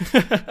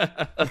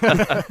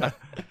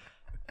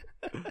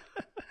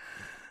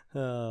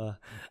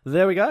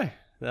 There we go.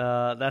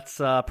 That's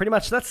pretty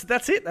much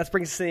that's it. That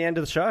brings us to the end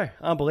of the show.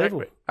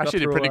 Unbelievable. Actually,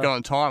 did pretty good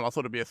on time. I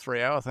thought it'd be a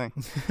 3-hour thing.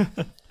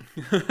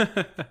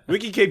 We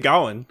can keep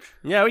going.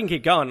 Yeah, we can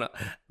keep going.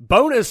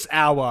 Bonus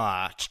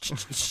hour.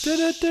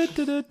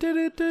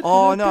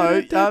 Oh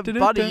no,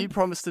 Buddy, you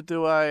promised to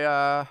do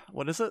a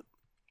what is it?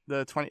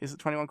 Is it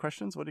 21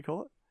 questions? What do you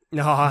call it?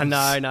 No,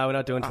 we're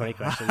not doing 20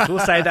 questions. We'll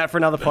save that for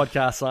another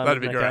podcast, Simon.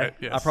 That'd be great.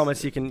 Yes. I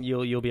promise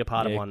you'll be a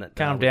part of one.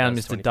 Calm down,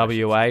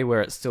 Mr. WA,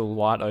 where it's still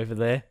light over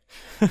there.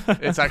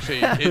 It's actually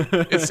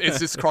it's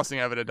just crossing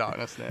over to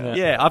darkness now.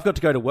 Yeah, I've got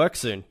to go to work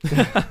soon.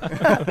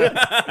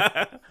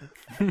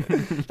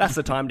 That's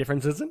the time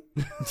difference, isn't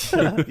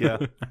it?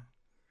 Yeah.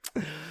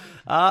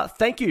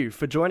 Thank you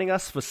for joining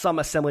us for Some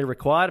Assembly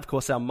Required. Of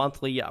course, our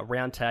monthly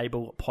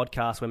roundtable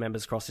podcast where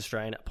members across the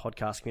Australian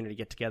podcast community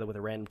get together with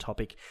a random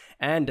topic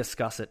and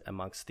discuss it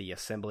amongst the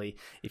assembly.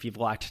 If you've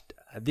liked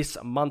this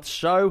month's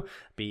show,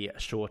 be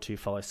sure to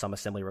follow Some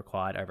Assembly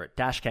Required over at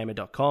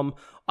dashgamer.com,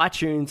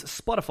 iTunes,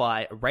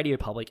 Spotify, Radio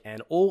Public,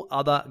 and all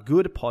other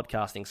good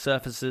podcasting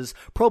services,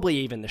 probably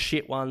even the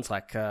shit ones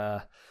like...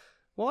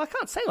 Well, I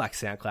can't say like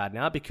SoundCloud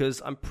now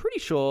because I'm pretty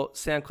sure is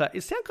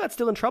SoundCloud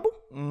still in trouble?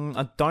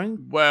 I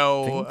don't.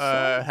 Well, think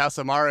so. House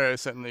of Mario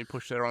certainly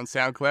pushed it on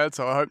SoundCloud,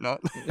 so I hope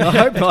not. I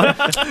hope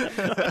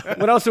not.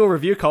 When I was doing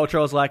review culture,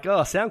 I was like,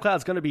 oh,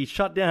 SoundCloud's going to be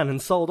shut down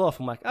and sold off.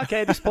 I'm like,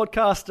 okay, this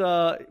podcast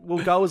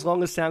will go as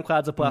long as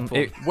SoundCloud's a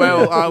platform.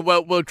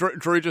 Well,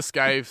 Drew just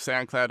gave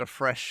SoundCloud a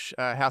fresh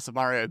House of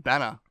Mario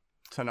banner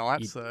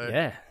tonight.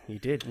 Yeah, you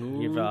did.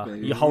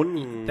 You hold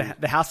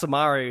the House of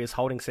Mario is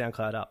holding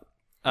SoundCloud up.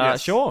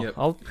 Yes. Sure. Yep.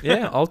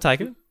 I'll take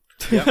it.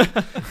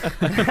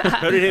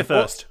 Heard it here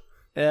first.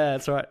 Yeah,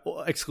 that's right.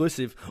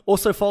 Exclusive.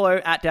 Also follow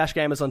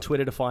 @DashGamers on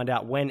Twitter to find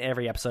out when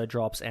every episode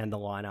drops and the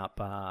lineup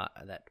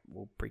that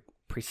will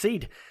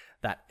precede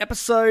that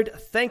episode.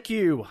 Thank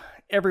you,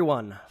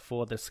 everyone,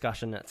 for the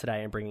discussion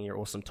today and bringing your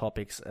awesome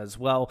topics as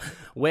well.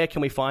 Where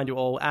can we find you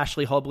all?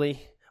 Ashley Hobley,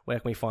 where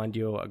can we find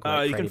your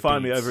great You can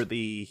find me over at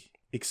the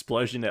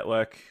Explosion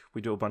Network.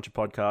 We do a bunch of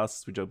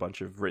podcasts. We do a bunch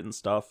of written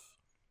stuff.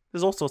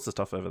 There's all sorts of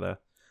stuff over there.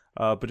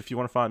 But if you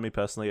want to find me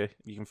personally,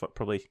 you can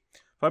probably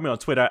find me on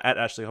Twitter at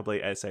Ashley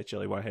Hobley,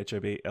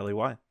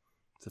 ASHLEYHOBLEY.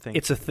 It's a thing.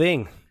 It's a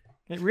thing.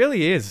 It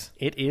really is.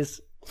 It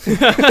is.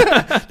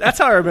 That's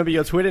how I remember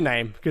your Twitter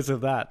name, because of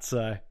that.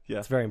 So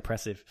it's very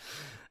impressive.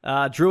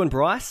 Drew and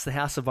Bryce, the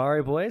House of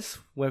Mario Boys,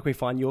 where can we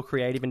find your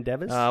creative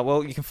endeavours?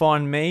 Well, you can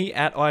find me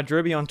at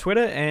iDruby on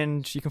Twitter,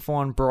 and you can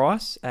find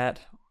Bryce at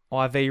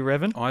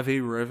IVRevan.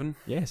 IVRevan.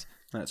 Yes.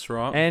 That's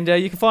right. And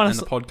you can find us...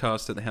 And the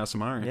podcast at the House of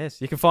Mario. Yes,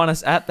 you can find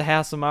us at the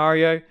House of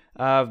Mario,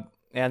 our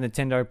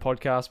Nintendo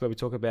podcast where we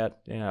talk about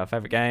our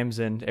favourite games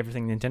and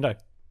everything Nintendo.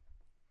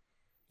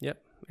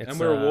 Yep. And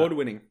we're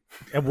award-winning.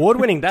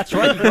 Award-winning, that's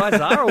right. You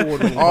guys are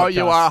award-winning. Oh,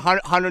 you are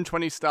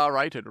 120-star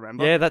rated,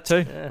 remember? Yeah, that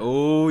too. Yeah.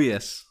 Oh,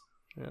 yes.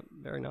 Yeah,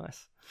 very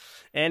nice.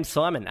 And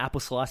Simon,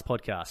 Apple Slice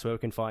Podcast, where we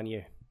can find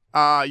you.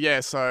 So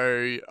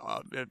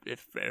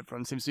if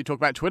everyone seems to talk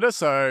about Twitter,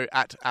 so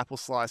at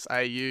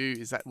AppleSliceAU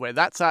is that where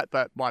that's at,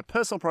 but my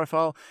personal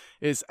profile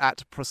is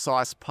at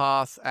Precise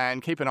Path,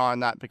 and keep an eye on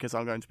that because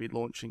I'm going to be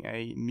launching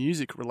a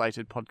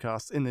music-related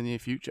podcast in the near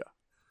future.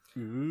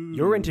 Ooh.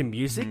 You're into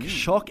music,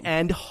 shock,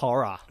 and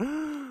horror.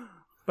 All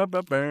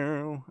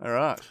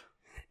right.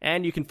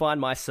 And you can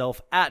find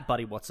myself at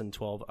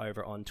BuddyWatson12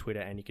 over on Twitter,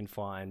 and you can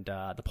find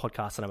the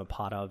podcast that I'm a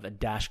part of,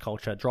 Dash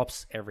Culture,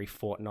 drops every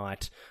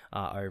fortnight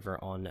over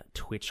on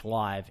Twitch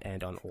Live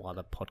and on all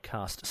other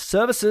podcast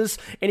services.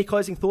 Any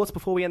closing thoughts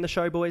before we end the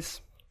show,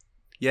 boys?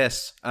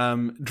 Yes.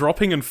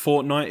 Dropping and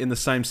fortnight in the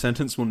same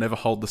sentence will never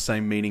hold the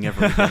same meaning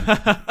ever again.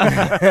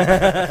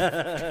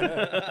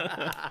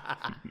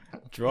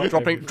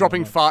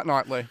 dropping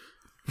fartnightly.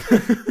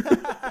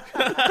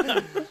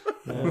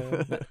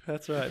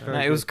 That's right.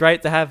 It was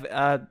great to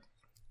have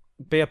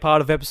be a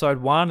part of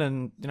episode 1,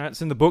 and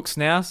it's in the books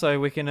now, so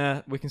we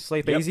can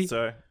sleep Yep, easy.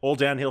 So all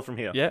downhill from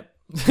here. Yep.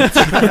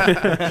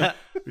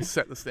 We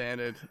set the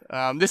standard.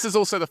 This is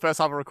also the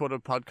first ever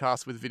recorded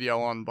podcast with video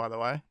on, by the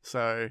way.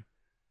 So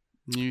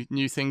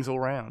new things all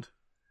round.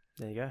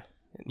 There you go.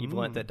 You've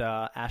learnt that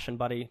Ash and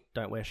Buddy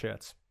don't wear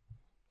shirts.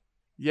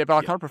 Yeah, but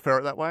I kind of prefer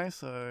it that way.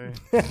 So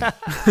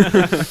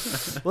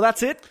Well,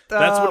 that's it.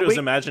 That's what I was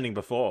imagining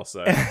before.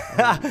 So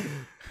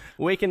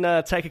we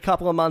can take a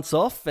couple of months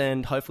off,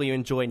 and hopefully you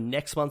enjoy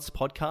next month's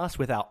podcast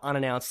with our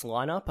unannounced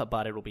lineup.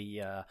 But it'll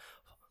be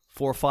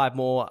 4 or 5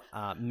 more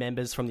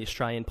members from the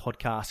Australian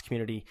podcast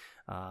community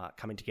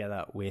coming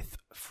together with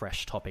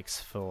fresh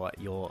topics for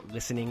your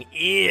listening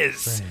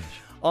ears.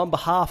 On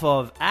behalf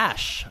of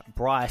Ash,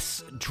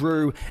 Bryce,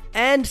 Drew,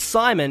 and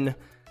Simon,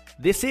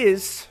 this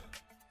is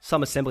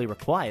Some Assembly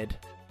Required.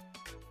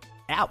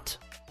 Out.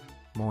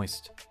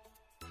 Moist.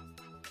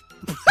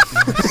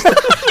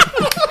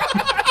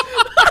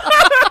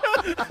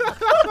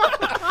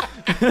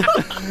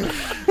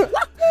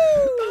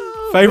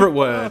 Favorite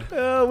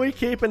word. We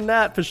keeping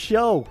that for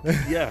show.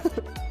 yeah.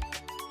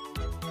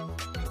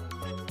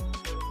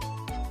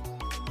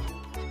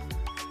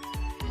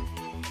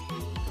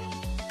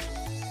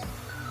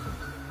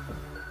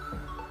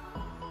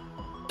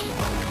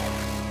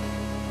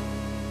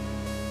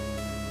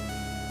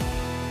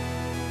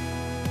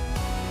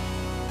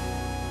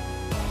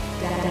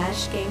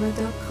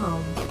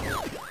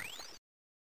 dashgamer.com